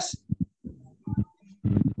so less.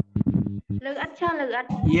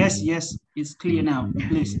 Yes, yes, it's clear now.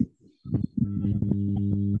 Please.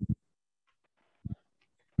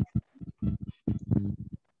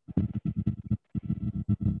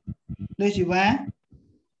 Đây chị Vá.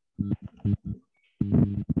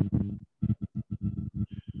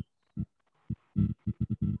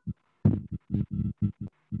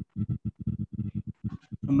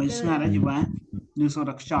 Mấy ngày đó chị Vá. Như sau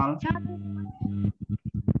đặc tròn.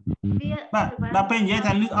 Bà bên vậy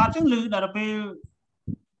thành lư ở chẳng lư đã bên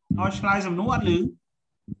ở slide dùm nó ăn lư.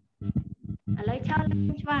 Lấy cho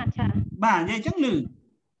Bà vậy chẳng lư.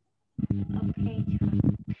 Ok.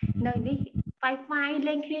 Nơi đi Wi-Fi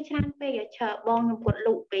lên kia trang bây giờ chờ bong một quật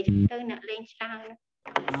lụ về tới nè lên trang.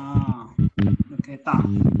 Okay,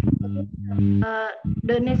 tạm.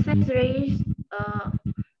 The necessaries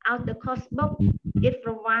out the course book, it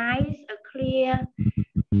provides a clear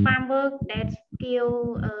framework that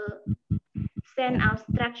gives send out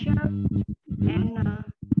structure and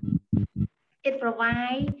it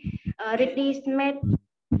provides reduced method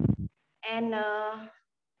and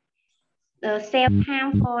save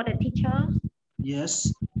time for the teacher.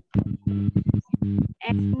 Yes.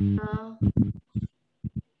 And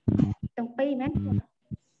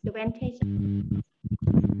advantage.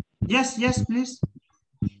 Yes, yes, please.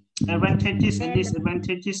 Advantages and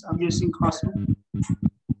disadvantages of using Crossbook.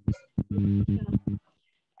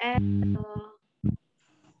 And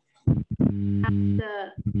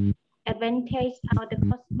the advantage of the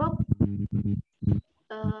Crossbook,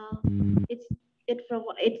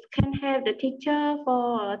 it can help the teacher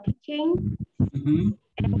for teaching, and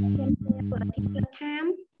can help for teacher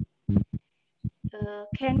time,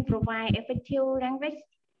 can provide effective language,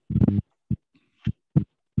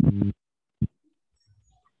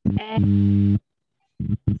 and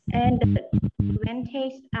the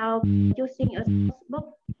advantage of using a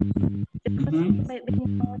book, the course may be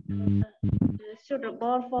more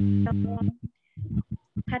suitable for the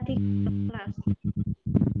particular class.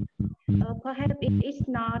 Perhaps it is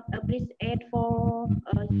not appreciated for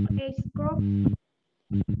age group,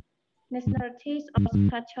 nationalities, or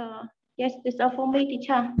culture. Yes, that's all for me,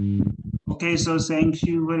 teacher. Okay, so thank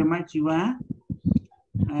you very much, Yuva.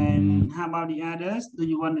 And how about the others? Do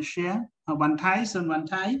you want to share? One Thai, Sun One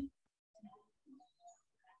Thai.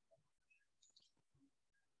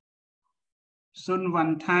 Sun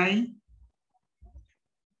One Thai.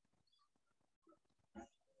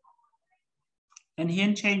 And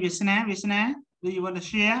here change Visna. Do you want to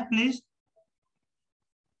share, please?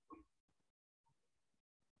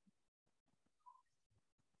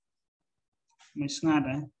 Mình ngắt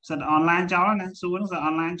đấy. Sợ online cháu này, xuống sợ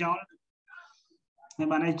online cháu. Thì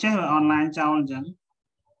bạn ấy chết rồi online cháu là chẳng.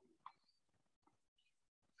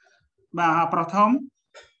 Bà học Prathom.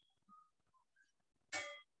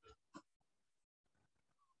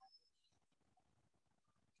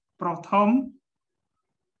 Prathom.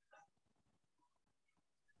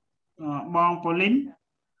 Bong Pauline.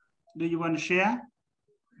 Do you want to share?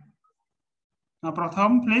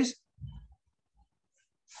 Prathom, please.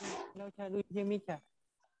 No, do you hear me, sir?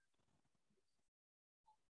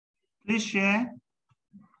 Please share.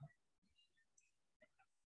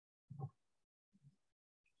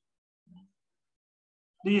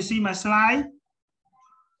 Do you see my slide?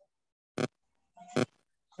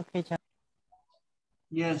 Okay, sir.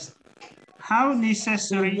 Yes. How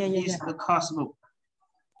necessary is the course book?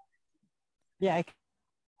 Yeah, I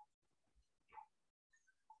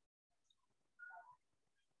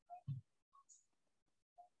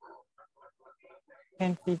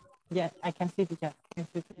can see. Yeah, I can see, teacher.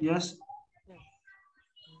 Yes.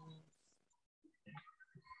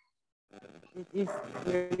 It is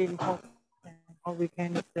very important, or we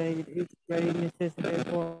can say it is very necessary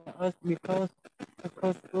for us because the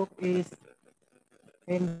course book is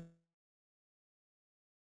in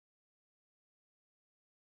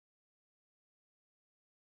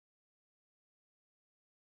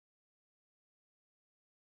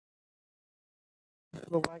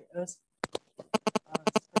provide us.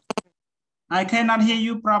 I cannot hear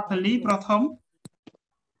you properly, Prathom.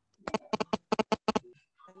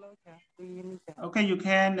 Okay, you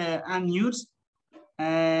can unmute.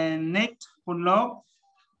 And next, Punlok.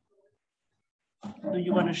 Do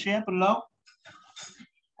you want to share, Punlok?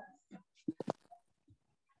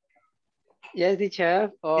 Yes,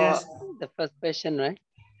 teacher, for Yes. the first question, right?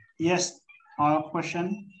 Yes, all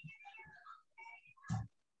question.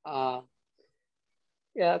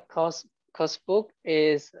 Yeah, course book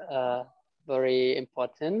is very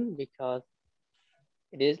important because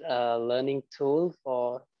it is a learning tool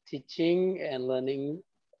for teaching and learning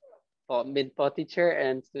for teacher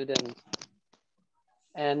and students.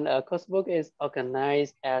 And course book is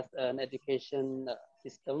organized as an education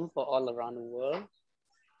system for all around the world.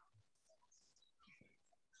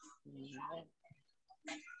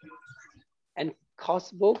 And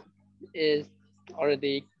course book is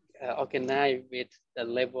already organized with the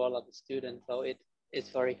level of the student, so it is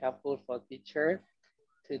very helpful for teacher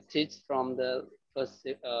to teach from the first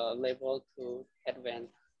level to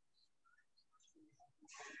advanced.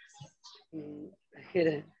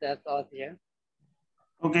 That's all here.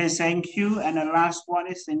 Okay, thank you. And the last one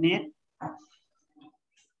is the need.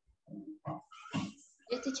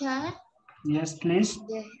 Yes, teacher. Yes, please.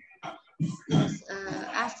 Yeah. Yes,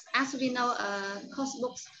 as we know, course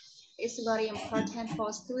books is very important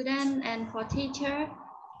for student and for teacher.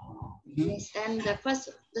 Yes, and the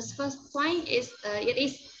first point is it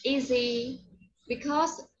is easy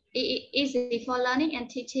because it is easy for learning and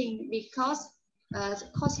teaching because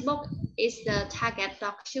course book is the target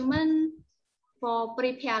document for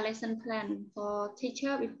prepare lesson plan for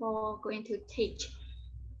teacher before going to teach,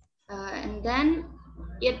 and then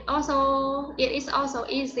it is also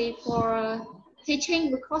easy for teaching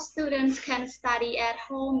because students can study at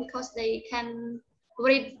home because they can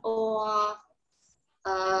read or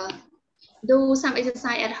do some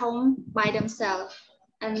exercise at home by themselves,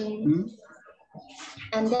 and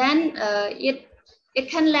then it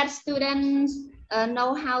can let students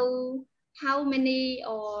know how many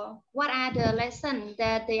or what are the lessons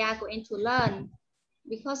that they are going to learn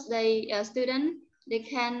because student they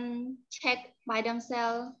can check by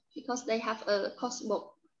themselves because they have a course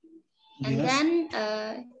book. And Yes. then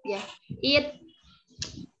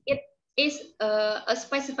it is a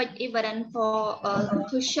specific evidence for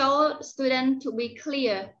to show student to be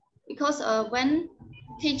clear because when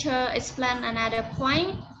teacher explain another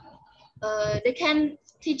point,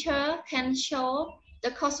 teacher can show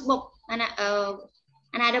the course book and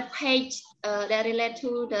another page that relate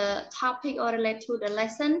to the topic or relate to the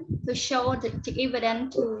lesson to show the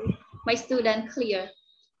evidence to my student clear.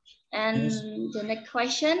 And Yes. the next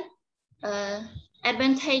question,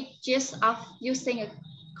 advantages of using a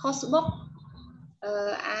course book.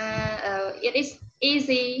 It is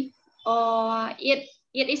easy or it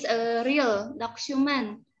is a real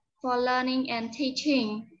document for learning and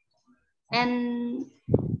teaching, and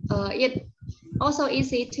it also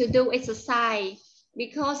easy to do exercise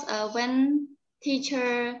because when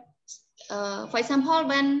teacher, for example,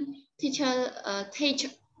 when teacher teach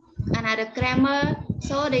another grammar,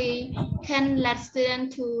 so they can let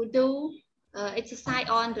student to do exercise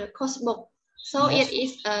on the course book. So Yes. it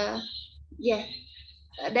is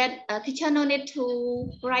that teacher no need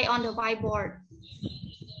to write on the whiteboard.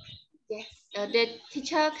 Yes, the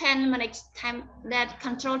teacher can manage time, that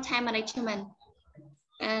control time management.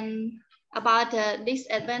 And about the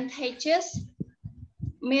disadvantages,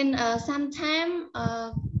 mean sometimes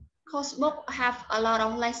course book have a lot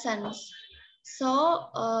of lessons. So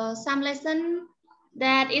some lesson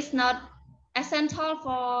that is not essential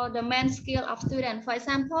for the main skill of student. For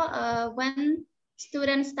example, when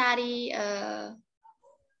students study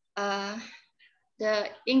the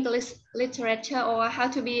English literature or how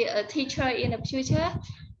to be a teacher in the future,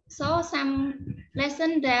 so some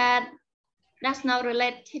lesson that does not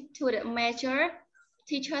relate to the major,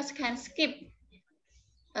 teachers can skip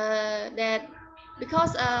that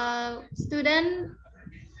because student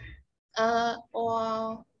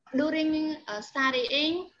or during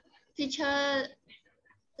studying, teacher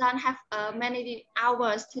don't have many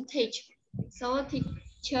hours to teach, so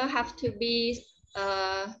teacher have to be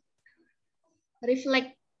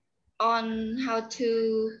reflect on how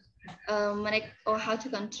to manage or how to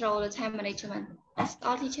control the time management. That's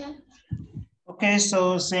all, teacher. Okay,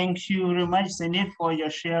 so thank you very much, Zenith, for your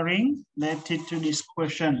sharing related to this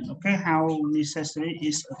question. Okay, how necessary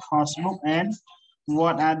is a course book and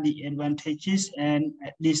what are the advantages and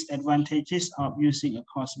disadvantages of using a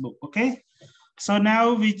course book? Okay, so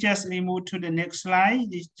now we just move to the next slide.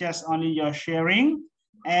 This is just only your sharing.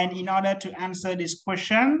 And in order to answer this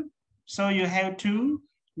question, so you have to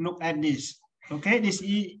look at this. Okay, this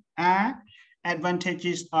is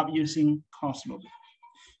advantages of using course book.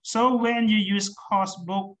 So when you use course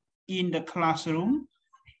book in the classroom,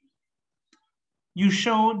 you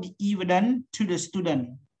show the evidence to the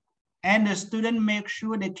student, and the student make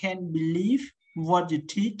sure they can believe what you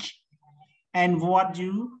teach and what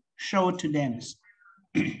you show to them.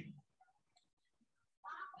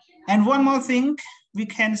 And one more thing, we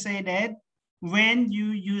can say that when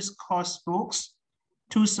you use course books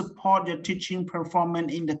to support your teaching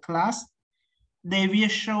performance in the class, they will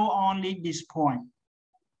show only this point.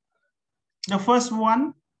 The first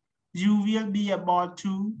one, you will be able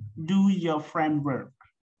to do your framework.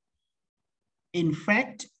 In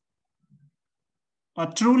fact, or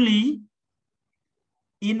truly,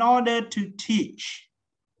 in order to teach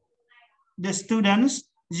the students,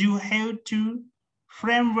 you have to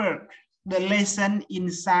framework the lesson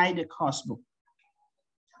inside the course book.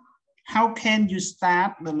 How can you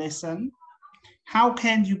start the lesson? How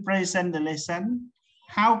can you present the lesson?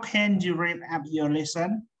 How can you wrap up your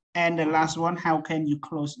lesson? And the last one, how can you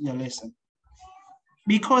close your lesson?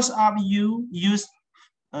 Because of you use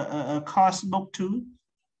a course book to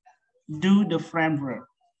do the framework.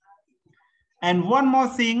 And one more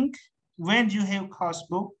thing, when you have course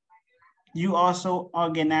book, you also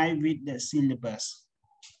organize with the syllabus.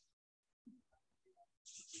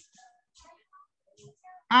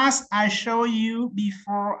 As I show you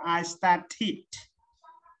before I started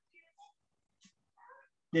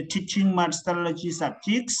the teaching methodology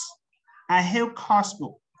subjects, I have course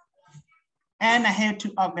book and I have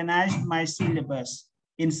to organize my syllabus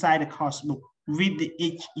inside the course book with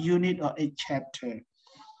each unit or each chapter.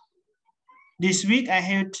 This week I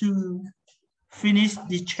have to finish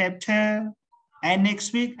the chapter, and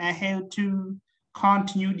next week I have to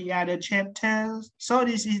continue the other chapters. So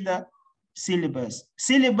this is the syllabus.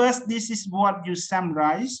 Syllabus, this is what you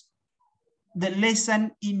summarize the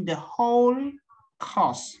lesson in the whole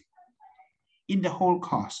course. In the whole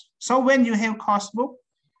course. So when you have course book,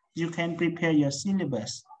 you can prepare your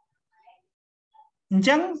syllabus.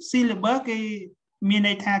 Chẳng syllabus cái miền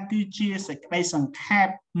này tha cứ chia sẻ đây sang khép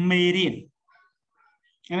mê riêng.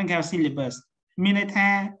 Anh em syllabus. Miền này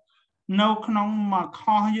tha nấu không mà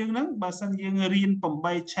kho dương lắm, bà sân dương riêng bẩm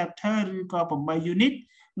bay chapter rồi có bẩm bay unit.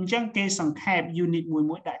 Chẳng cái sang khép unit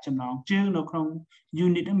mỗi đại chấm nó chương nấu không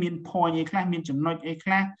unit nó miền point ấy class miền chấm nói ấy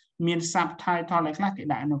class miền subtitle ấy class cái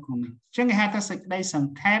đại nấu không. Chẳng cái hai ta sạch đây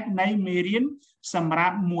sang khép này mê riêng sầm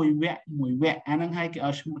ráp mùi vẹn anh em hai cái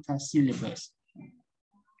ở trong một syllabus.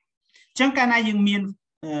 Chẳng cái này dương miền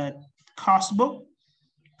course book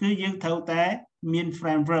cứ dương thấu tế miền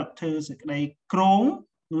framework thư sẽ đây krong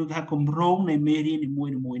rồi ta cùng rong này mê riêng để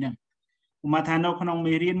mùi nè mà thà đâu không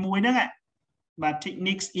mê riêng mùi nữa ạ và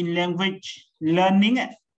techniques in language learning ạ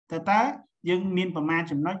ta dương miềnประมาณ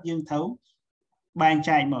chấm nói dương thấu bàn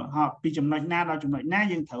chạy mở họ vì chấm nói na đó chấm nói na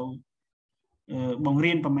dương thấu bằng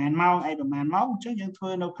riêng ประมาณ mau ai ประมาณ mau chứ dương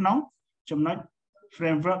thưa đâu không chấm nói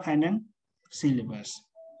framework hay nâng syllabus.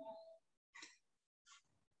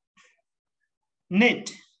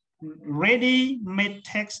 Next, ready made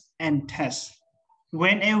text and test.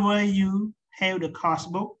 Whenever you have the course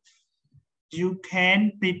book, you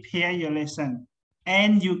can prepare your lesson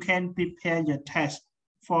and you can prepare your test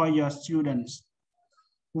for your students.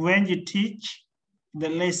 When you teach the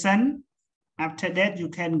lesson, after that you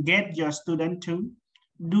can get your student to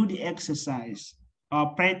do the exercise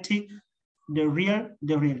or practice the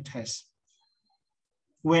real test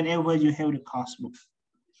whenever you have the course book.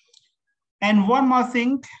 And one more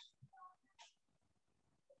thing,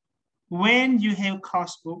 when you have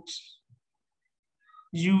course books,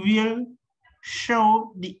 you will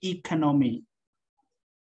show the economy.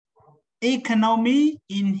 Economy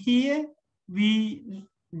in here, we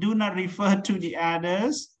do not refer to the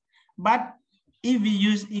others, but if we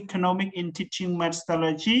use economic in teaching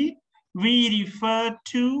methodology, we refer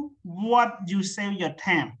to what you save your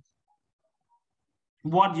time.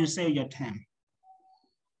 What you save your time.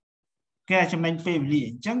 Cái trong ngành về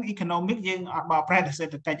lý chẳng economic nhưng bảo practice sẽ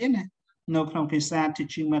được cái này nó không phải xa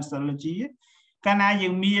teaching methodology cái này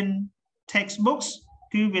dương miền textbooks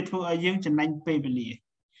cứ việc thu ở dương trong ngành về lý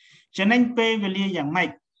cho nên về lý dạng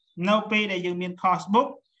mạch nó về để dương miền course book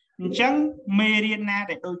chẳng mê riêng na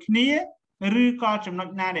để đôi khía rư co trong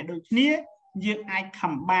ngành na để đôi khía dương ai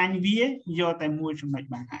khẩm ban vía do tại mua trong ngành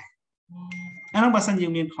bàn này nó bà sân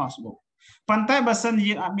dương miền course book phần tay bà sân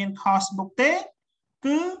dương ở miền course book tế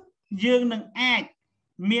cứ dương nâng ai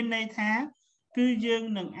miền này thá cứ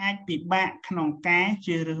dương nâng ai bị bạn khổng cá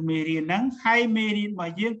chưa được mê riêng nâng hay mê riêng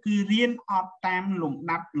bởi dương cứ riêng ọt tam lùng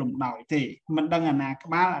đắp lùng đòi thế mình đang ở nà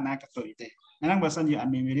ba là nà cả tuổi thế nó đang bảo sân dự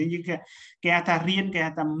ảnh mê riêng như kẻ ta riêng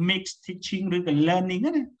kẻ ta mix teaching rồi cái learning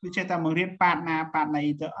á cứ chơi ta bằng riêng bạn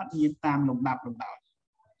này ta ọt nhiên tam lùng đắp lùng đòi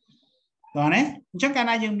đó đấy chắc cả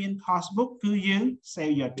này dương miền course book cứ dương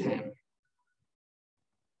save your time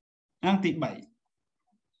đang tỷ 7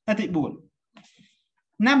 Thị 4.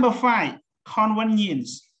 Number 5,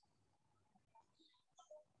 convenience.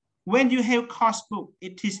 When you have course book,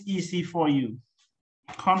 it is easy for you.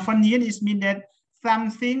 Convenient is mean that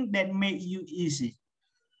something that make you easy.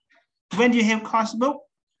 When you have course book,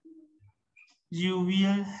 you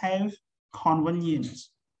will have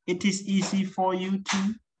convenience. It is easy for you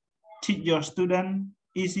to teach your student,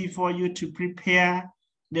 easy for you to prepare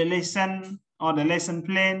the lesson or the lesson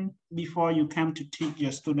plan before you come to teach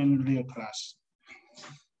your student in real class.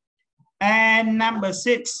 And number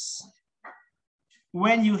 6,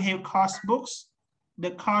 when you have course books,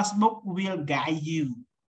 the course book will guide you,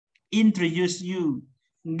 introduce you,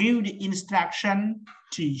 give the instruction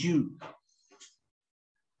to you.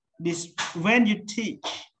 This, when you teach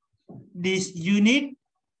this unit,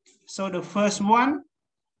 so the first one,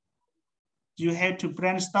 you have to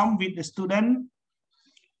brainstorm with the student.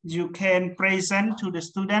 You can present to the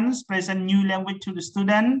students, present new language to the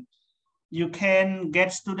student. You can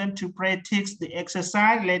get students to practice the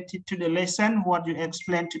exercise related to the lesson, what you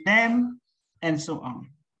explain to them, and so on.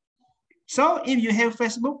 So if you have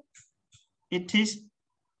Facebook, it is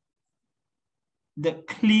the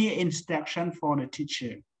clear instruction for the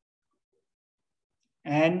teacher.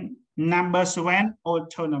 And number 7,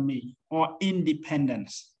 autonomy or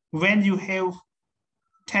independence. When you have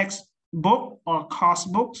textbook or course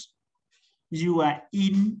books, you are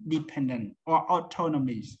independent or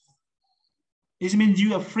autonomy. It means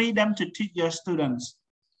you have freedom to teach your students.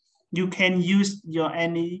 You can use your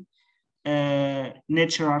any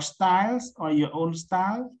natural styles or your own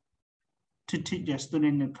style to teach your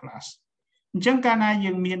student in class. Chẳng cả na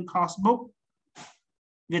dương miền course book,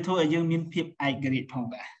 việc thôi ở dương miền phiệp ai grade phong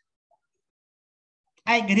đã.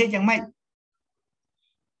 Ai grade chẳng mấy.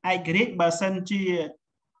 Ai grade bà sân chi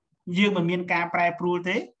dương mà miền ca prai pru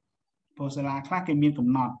thế, bố sẽ là khác cái miền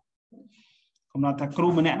cầm nọt. Cầm nọt ta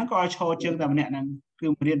kru mà nè nó có cho chương ta mà nè năng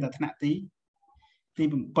kru miền ta thna tí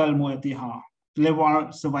bầm mùi tí họ level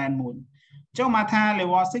 7 mùi. Trong mà tha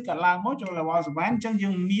level 6 cả lang mốt trong level 7 trong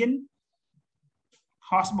dương miền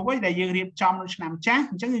course book ấy là dương riêng trong năm chắc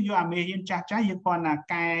chẳng như à mình dương chắc dương còn là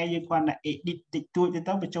cài dương còn là edit tịch tuổi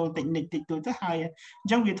tới bị trôi tịch tuổi tới hai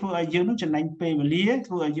trong việc thua ở dương nó trở thành p và lía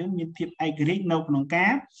thua ở dương miền phiệp agric nâu nông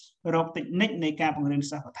cá rồi tịch nick này cả bằng riêng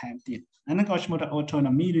sao thèm tiền nó có một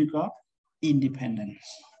autonomy rồi có independence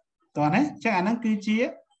toàn đấy chắc là nó cứ chia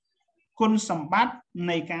quân sầm bát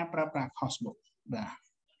này cả pra course book đã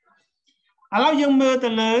allow dương mơ từ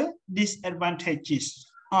lứa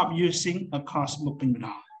disadvantages of using a course book in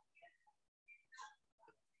law.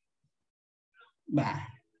 Bà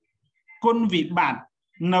con vị bạn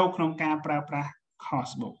nâuក្នុងការប្រើប្រាស់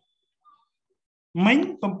course book មិញ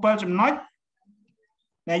7ចំណុច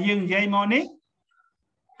ដែលយើងនិយាយមកនេះ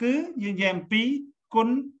គឺយើងនិយាយអំពីគុណ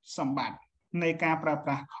សម្បត្តិនៃការប្រើប្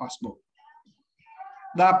រាស់ course book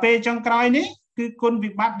ដល់ពេលចុងក្រោយនេះគឺគុណ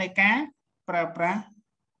វិបត្តិនៃការប្រើប្រាស់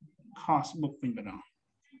course book វិញម្ដង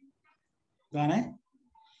បាទណា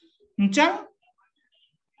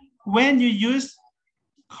when you use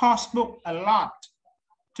course book a lot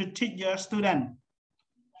to teach your student,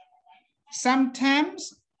 sometimes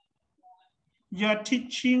your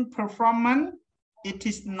teaching performance it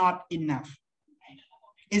is not enough.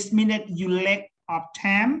 It means that you lack of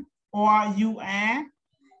time or you are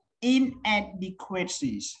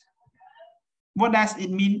inadequacies. What does it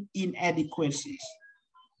mean, inadequacies?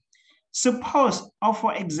 Suppose, or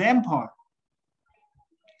for example,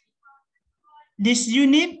 this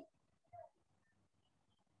unit,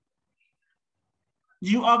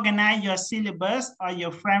 you organize your syllabus or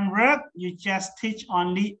your framework, you just teach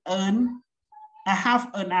only a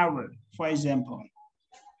half an hour, for example.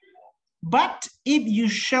 But if you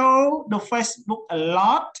show the first book a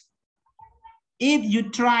lot, if you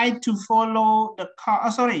try to follow the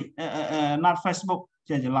not first book,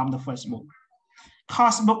 the first book,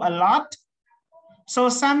 course book a lot, so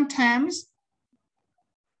sometimes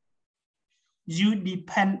you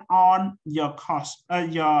depend on your course,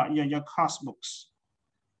 your course books.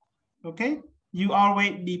 Okay, you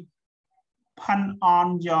always depend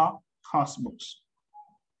on your course books.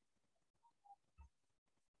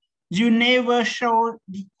 You never show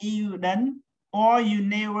the evidence or you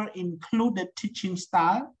never include the teaching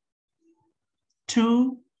style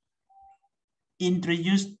to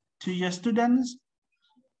introduce to your students,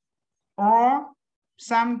 or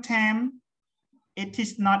sometimes it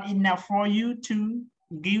is not enough for you to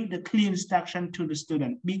give the clear instruction to the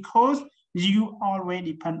student because you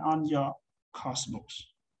already depend on your course books.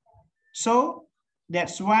 So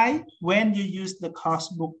that's why when you use the course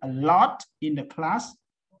book a lot in the class,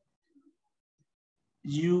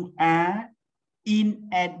 you are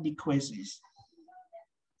inadequacies.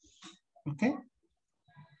 Okay.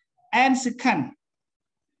 And second,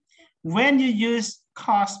 when you use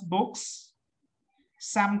course books,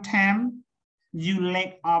 sometimes you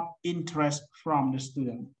lack of interest from the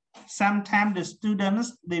student. Sometimes the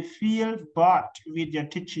students, they feel bored with your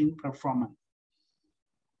teaching performance.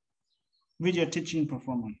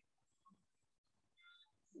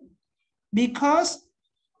 Because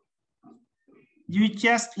you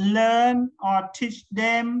just learn or teach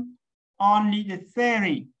them only the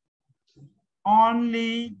theory,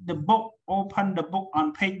 only the book, open the book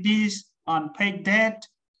on page this, on page that.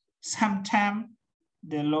 Sometimes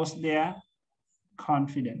they lose their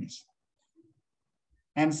confidence.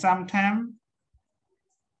 And sometimes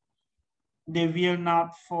they will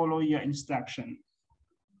not follow your instruction.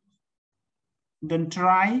 Don't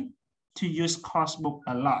try to use course book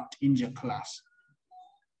a lot in your class.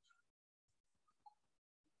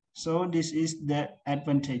 So this is the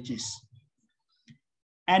advantages.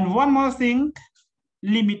 And one more thing,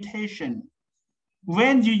 limitation.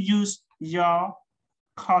 When you use your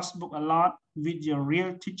course book a lot with your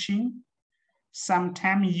real teaching,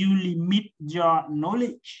 sometimes you limit your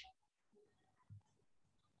knowledge.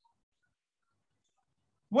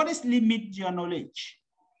 What is limit your knowledge?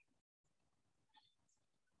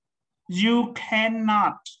 You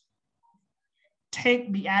cannot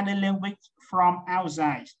take the other language from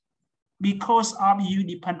outside because of you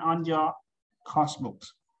depend on your course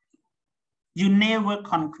books. You never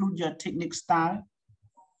conclude your technique style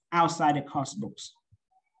outside the course books.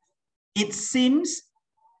 It seems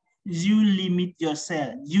you limit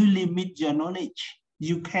yourself, you limit your knowledge.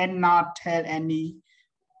 You cannot tell any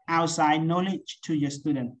outside knowledge to your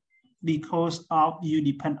student because of you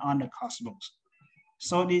depend on the course books.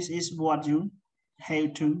 So this is what you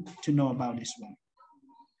have to know about this one.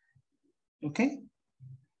 Okay?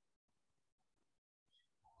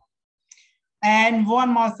 And one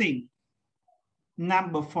more thing,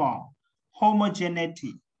 number 4,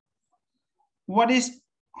 homogeneity. What is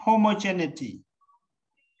homogeneity?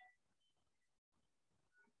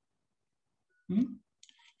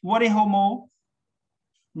 What is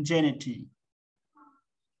homogeneity?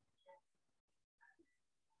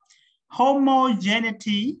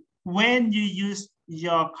 Homogeneity, when you use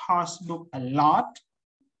your course book a lot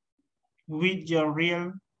with your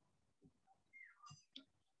real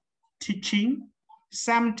teaching,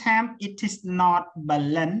 sometimes it is not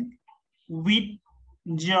balanced with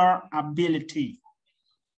your ability.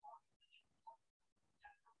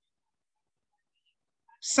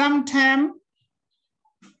 Sometimes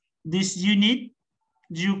this unit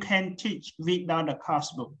you can teach without a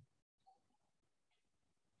course book.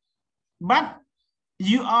 But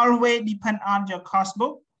you always depend on your course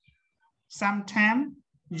book. Sometimes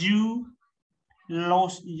you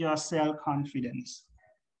lose your self-confidence.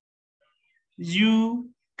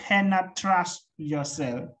 You cannot trust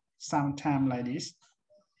yourself sometimes like this.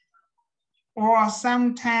 Or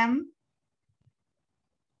sometimes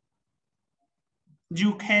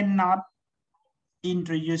you cannot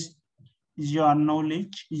introduce your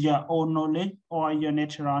knowledge, your own knowledge or your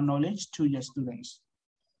natural knowledge to your students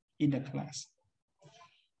in the class.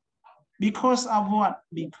 Because of what?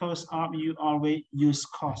 Because of you always use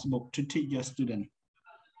course book to teach your student.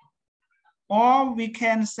 Or we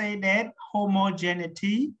can say that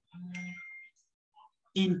homogeneity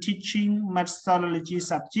in teaching methodology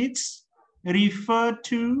subjects refer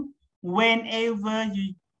to whenever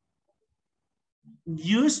you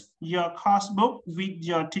use your course book with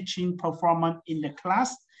your teaching performance in the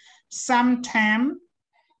class, sometimes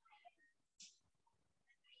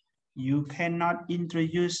you cannot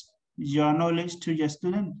introduce your knowledge to your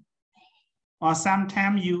student, or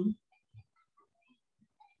sometimes you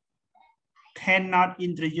cannot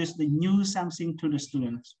introduce the new something to the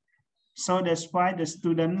students. So that's why the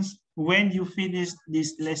students, when you finish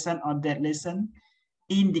this lesson or that lesson,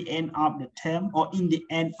 in the end of the term or in the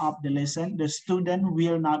end of the lesson, the student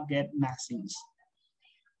will not get nothing.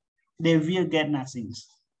 They will get nothing.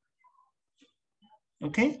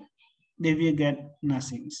 Okay? They will get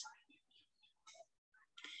nothing.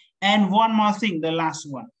 And one more thing, the last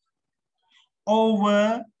one.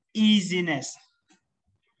 Over easiness.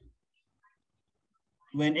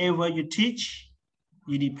 Whenever you teach,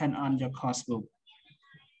 you depend on your course book.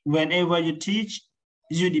 Whenever you teach,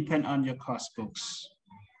 you depend on your course books.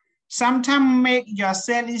 Sometimes make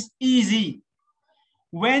yourself is easy.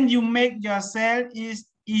 When you make yourself is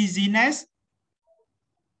easiness,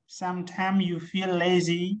 sometimes you feel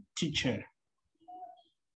lazy teacher.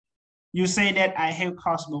 You say that I have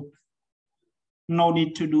course book. No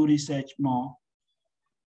need to do research more.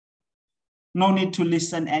 No need to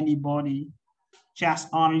listen anybody. Just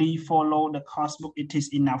only follow the course book. It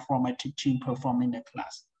is enough for my teaching performance in the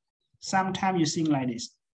class. Sometimes you think like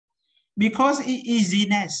this. Because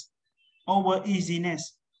easiness over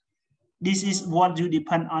easiness, this is what you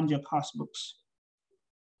depend on your course books.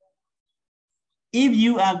 If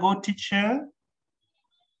you are a good teacher,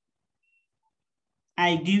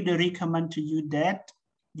 I give the recommend to you that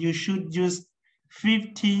you should use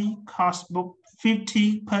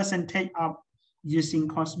 50% of using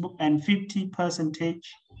course book and 50%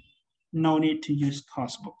 no need to use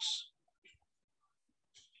course books.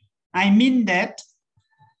 I mean that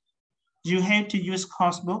you have to use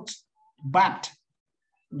course books, but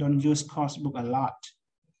don't use course book a lot.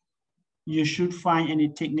 You should find any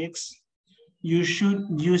techniques. You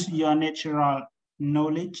should use your natural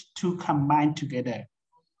knowledge to combine together.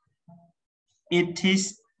 It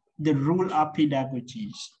is the rule of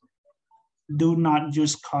pedagogy. Do not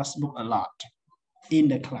use course book a lot in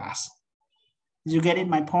the class. You get it,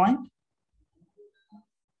 my point?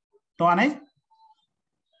 Tuan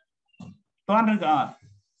regard.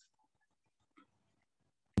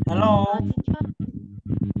 Hello.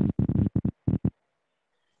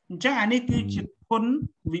 Chắc anh ấy cứ chụp phun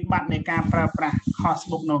vì bạn này cam pra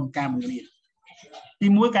course book nôm cam người thì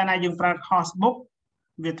mỗi cái này dùng pra course book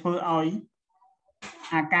việc thôi ơi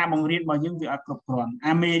ca bằng riêng bao nhiêu việc cập còn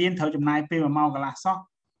American thời chừng này pe mà mau cả là so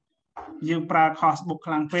dùng pra course book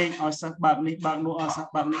lang pe ở sắc bạc này bạc nô ở sắc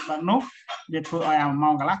bạc này bạc nô việc thôi ơi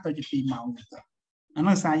mau cả là tôi chỉ tìm màu anh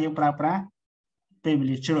nói sao dùng pra pe về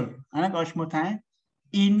lịch sử anh nói có một thái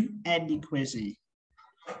inadequacy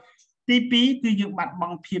TP គឺយើងបាត់ប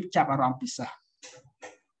ង់ភាពចាប់អារម្មណ៍ពិសេស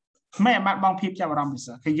មិនបាត់បង់ភាពចាប់អារម្មណ៍ពិ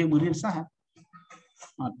សេសគឺយើងបង្រៀនសិស្ស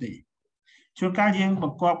អត់ទេជួនកាលយើងប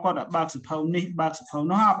ង្គាប់គាត់ឲ្យបើកសភៅនេះបើកសភៅ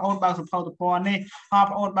នោះបងប្អូនបើកសភៅតពណ៌នេះបង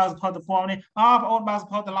ប្អូនបើកសភៅតពណ៌នេះបងប្អូនបើកស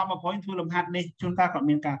ភៅត្រឡប់មកព្រោះធ្វើលំហាត់នេះជួនកាលគាត់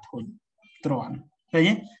មានការធុញទ្រាំឃើញ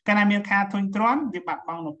ទេកាលណាមានការធុញទ្រាំយើងបាត់ប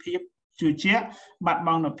ង់នូវភាពជឿជាក់បាត់ប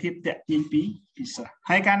ង់នូវភាពតាក់ទាញពីពិសេស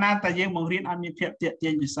ហើយកាលណាតែយើងបង្រៀនឲ្យមានភាពតាក់ទា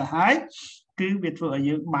ញពិសេសហើយគឺវាធ្វើឲ្យ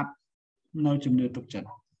យើងបាត់នៅជំនឿទុកចិត្ត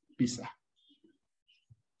ពិសេស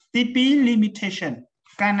ទី2 limitation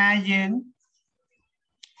កាលណាយើង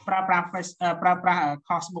ប្រើប្រាស់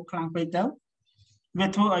course book ខ្លាំងពេកទៅវា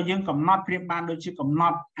ធ្វើឲ្យយើងកំណត់ព្រៀបបានដូចជាកំណ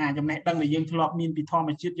ត់ចំណេះដឹងដែលយើងធ្លាប់មានពីធម្ម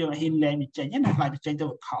ជាតិយើងឲ្យហ៊ានលែងបញ្ចេញណាខ្លាចបញ្ចេញទៅ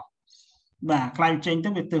ខុសបាទខ្លាចបញ្ចេញទៅ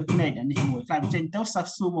វាទៅភ្នែកអានេះមួយខ្លាចបញ្ចេញទៅសិស្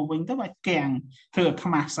សសួរមកវិញទៅវាកាំងធ្វើឲ្យខ្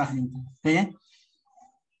មាស់សិស្សហ្នឹងឃើញទេ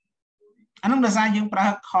អានោះដោយសារយើងប្រើ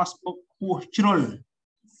course book ហួសជ្រុល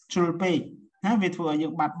ពេកណាវាធ្វើឲ្យយើ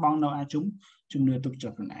ងបាត់បង់នៅអាជំនឿទុកចិ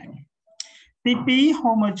ត្តខ្លួនឯងទី2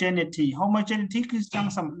 homogeneity គឺច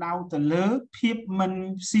ង់សំដៅទៅលើភាពមិន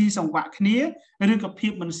ស៊ីសង្វាក់គ្នាឬក៏ភា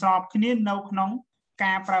ពមិនស្របគ្នានៅក្នុង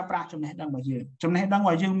ការប្រើប្រាស់ចំណេះដឹងរបស់យើងចំណេះដឹងរប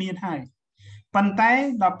ស់យើងមានហើយប៉ុន្តែ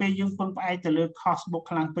ដល់ពេលយើងពឹងផ្អែកទៅលើ course book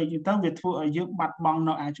ខ្លាំងពេកទៅវាធ្វើឲ្យយើងបាត់បង់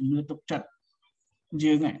នៅអាជំនឿទុកចិត្ត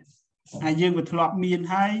យើងហើយយើងវាធ្លាប់មាន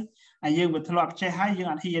ហើយហើយយើងវាធ្លាប់ចេះហើយយើង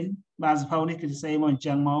អត់ហ៊ានបាទសភៅនេះគឺសរសេរមកអញ្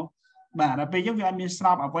ចឹងមកបាទដល់ពេលយើងវាអត់មានស្រ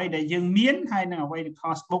បអ្វីដែលយើងមានហើយនឹងអ្វីដែល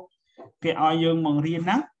course book គេឲ្យយើងមករៀន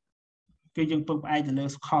ណាគឺយើងពឹងផ្អែកទៅលើ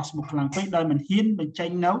course book ខ្លាំងពេកដោយមិនហ៊ានបញ្ចេញ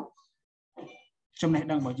នៅចំណេះ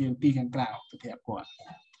ដឹងរបស់យើងពីខាងក្រៅទៅប្រាប់គាត់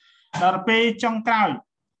ដល់ពេលចុងក្រោយ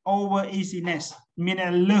over easiness មាន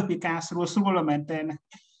លើសពីការស្រួលមែនតើណា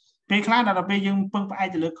ពេលខ្លះដល់ពេលយើងពឹងផ្អែក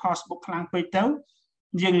ទៅលើ course book ខ្លាំងពេកទៅ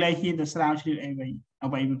យើងលែងហ៊ានទៅស្រាវជ្រាវ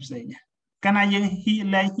អ្វីមួយផ្សេងកាលណាយើង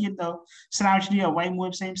លែងហ៊ានទៅស្រាវជ្រាវអ្វីមួយ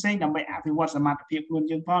ផ្សេងដើម្បីអភិវឌ្ឍសមត្ថភាពខ្លួន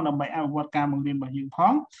យើងផងដើម្បីអភិវឌ្ឍការបង្រៀនរបស់យើងផ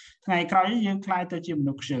ងថ្ងៃក្រោយយើងខ្លាយទៅជាម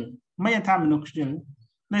នុស្សខ្ជិលមិនថាមនុស្សខ្ជិល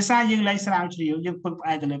ដោយសារយើងលែងស្រាវជ្រាវយើងពឹងផ្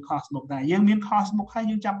អែកទៅលើ course book ដែរយើងមាន course book ហើយ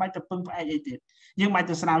យើងចាំបាច់ទៅពឹងផ្អែកអីទៀតយើងបាច់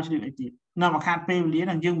ទៅស្រាវជ្រាវអីទៀតនៅមួយខាតពេលវេលាហ្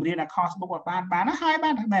នឹងយើងរៀនតែ course book អត់បានហើយបា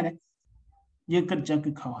នតែមែនទេយើងគិតអញ្ចឹង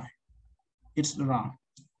គឺខុសហើយ it's wrong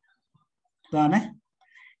តើណា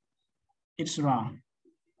it's wrong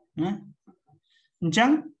ណាអញ្ចឹង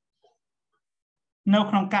នៅ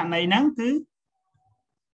ក្នុងករណីហ្នឹងគឺ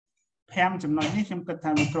5ចំណុចនេះខ្ញុំគិតថា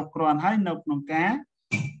វាគ្រប់គ្រាន់ហើយនៅក្នុងការ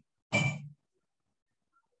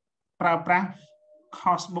ប្រើប្រាស់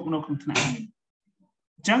course book នៅក្នុងថ្នាក់នេះ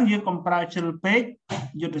អញ្ចឹងយើងកុំប្រើជ្រុលពេក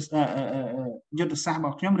យុទ្ធសាស្ត្ររប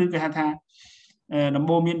ស់ខ្ញុំឬគេហៅថាដំ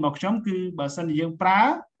បូន្មានរបស់ខ្ញុំគឺបើសិនជាយើងប្រើ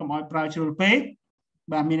កុំឲ្យប្រើជ្រុលពេក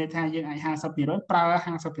បាទមានន័យថាយើងអាច 50% ប្រើ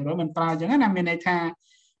 50% មិនប្រើអញ្ចឹងណាមានន័យថា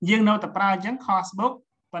យើងនៅតែប្រើអញ្ចឹង course book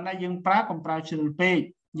ប៉ុន្តែយើងប្រើកុំប្រើជ្រុលពេក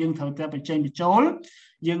យើងត្រូវតែបញ្ចេញបញ្ចូល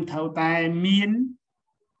យើងត្រូវតែមាន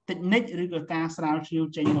technique ឬក៏ការស្រាវជ្រាវ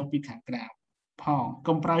ចេញមកពីខាងក្រៅផង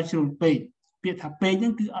កុំប្រើជ្រុលពេកពាក្យថាពេកហ្នឹ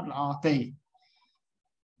ងគឺអត់ល្អទេ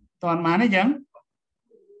តើបានទេអញ្ចឹង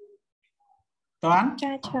តើ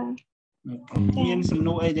ចាមានសំ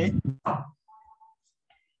ណួរអីទេ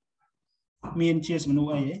មានជាសំណួរ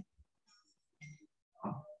អីទេ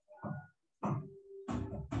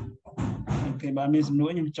Okay, but Miss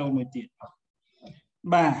Nui nhưng châu mới tiệt.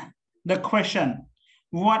 Ba, the question,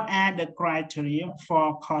 what are the criteria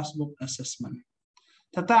for course book assessment?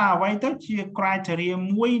 Thật ta vậy tới chia criteria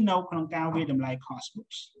muối nâu trong cao về đầm lại course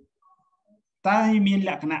books. Ta miền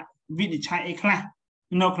lạc nè, vì để chạy ấy khác,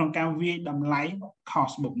 nâu trong cao về đầm lại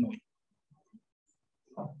course book muối.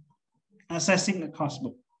 Assessing the course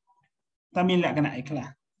book. Ta miền lạc nè ấy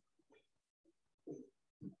khác.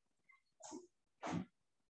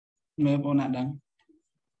 Nơi bộ nạn đắng.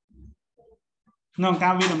 Nông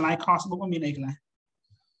cao vì đầm lại course book có miền ấy khác.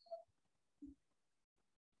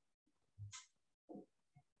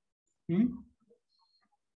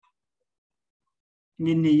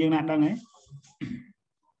 Nhìn gì dương nạn đắng ấy.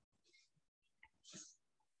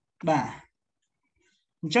 Bà.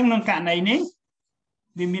 Chắc nông cạn này ní.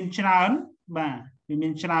 Vì miền trán. Bà. Vì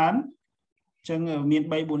miền trán. Chẳng ở miền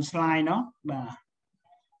 3-4 slide nó. Bà.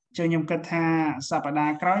 Cho nhầm kết tha sạp ở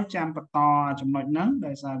đá khói chăm bật to trong nội nắng.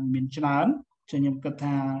 Tại sao miền trán. Cho nhầm kết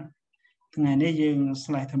tha ngày này dương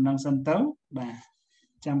slide thầm năng sân tấu. Bà.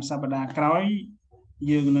 Chăm sạp ở đá khói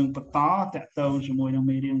dương nâng bật to tại tàu cho mùi nông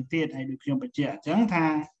mê riêng tiết hay được trong bật trẻ chẳng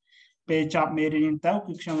tha bê chọc mê riêng tấu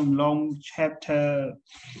cực trong lòng chapter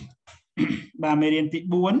bà mê riêng tị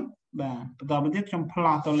 4 bà bật to bên tiếp trong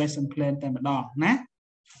plot to lesson plan tại mặt đỏ ná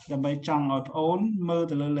và bây trong ở ốn mơ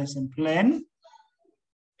từ lesson plan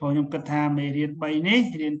rồi trong cực tha mê riêng bay ní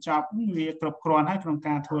riêng chọc việc tập kron hay trong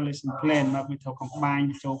ca thua lesson plan mà bị thầu cộng bài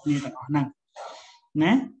cho khi là có năng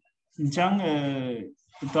ná chẳng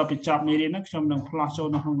ตัวไปจับมีเรียนนักชมดังพลาโช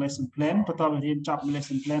ว์ในห้อง lesson plan ตัวไปเรียนจับ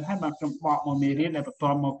lesson plan ให้บางคำบอกมามีเรียนในตั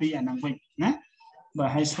วมาปีอันนั้นวิ่งนะแบบ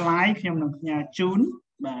ให้สไลด์เพียงหนึ่งยาจูน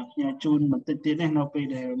แบบยาจูนมันติดๆในเราไป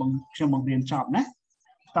เดี๋ยวบางช่วงบางเรียนจับนะ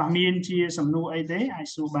ต่อมีนที่สำนูไอเดียไอ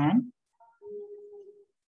ซูบาน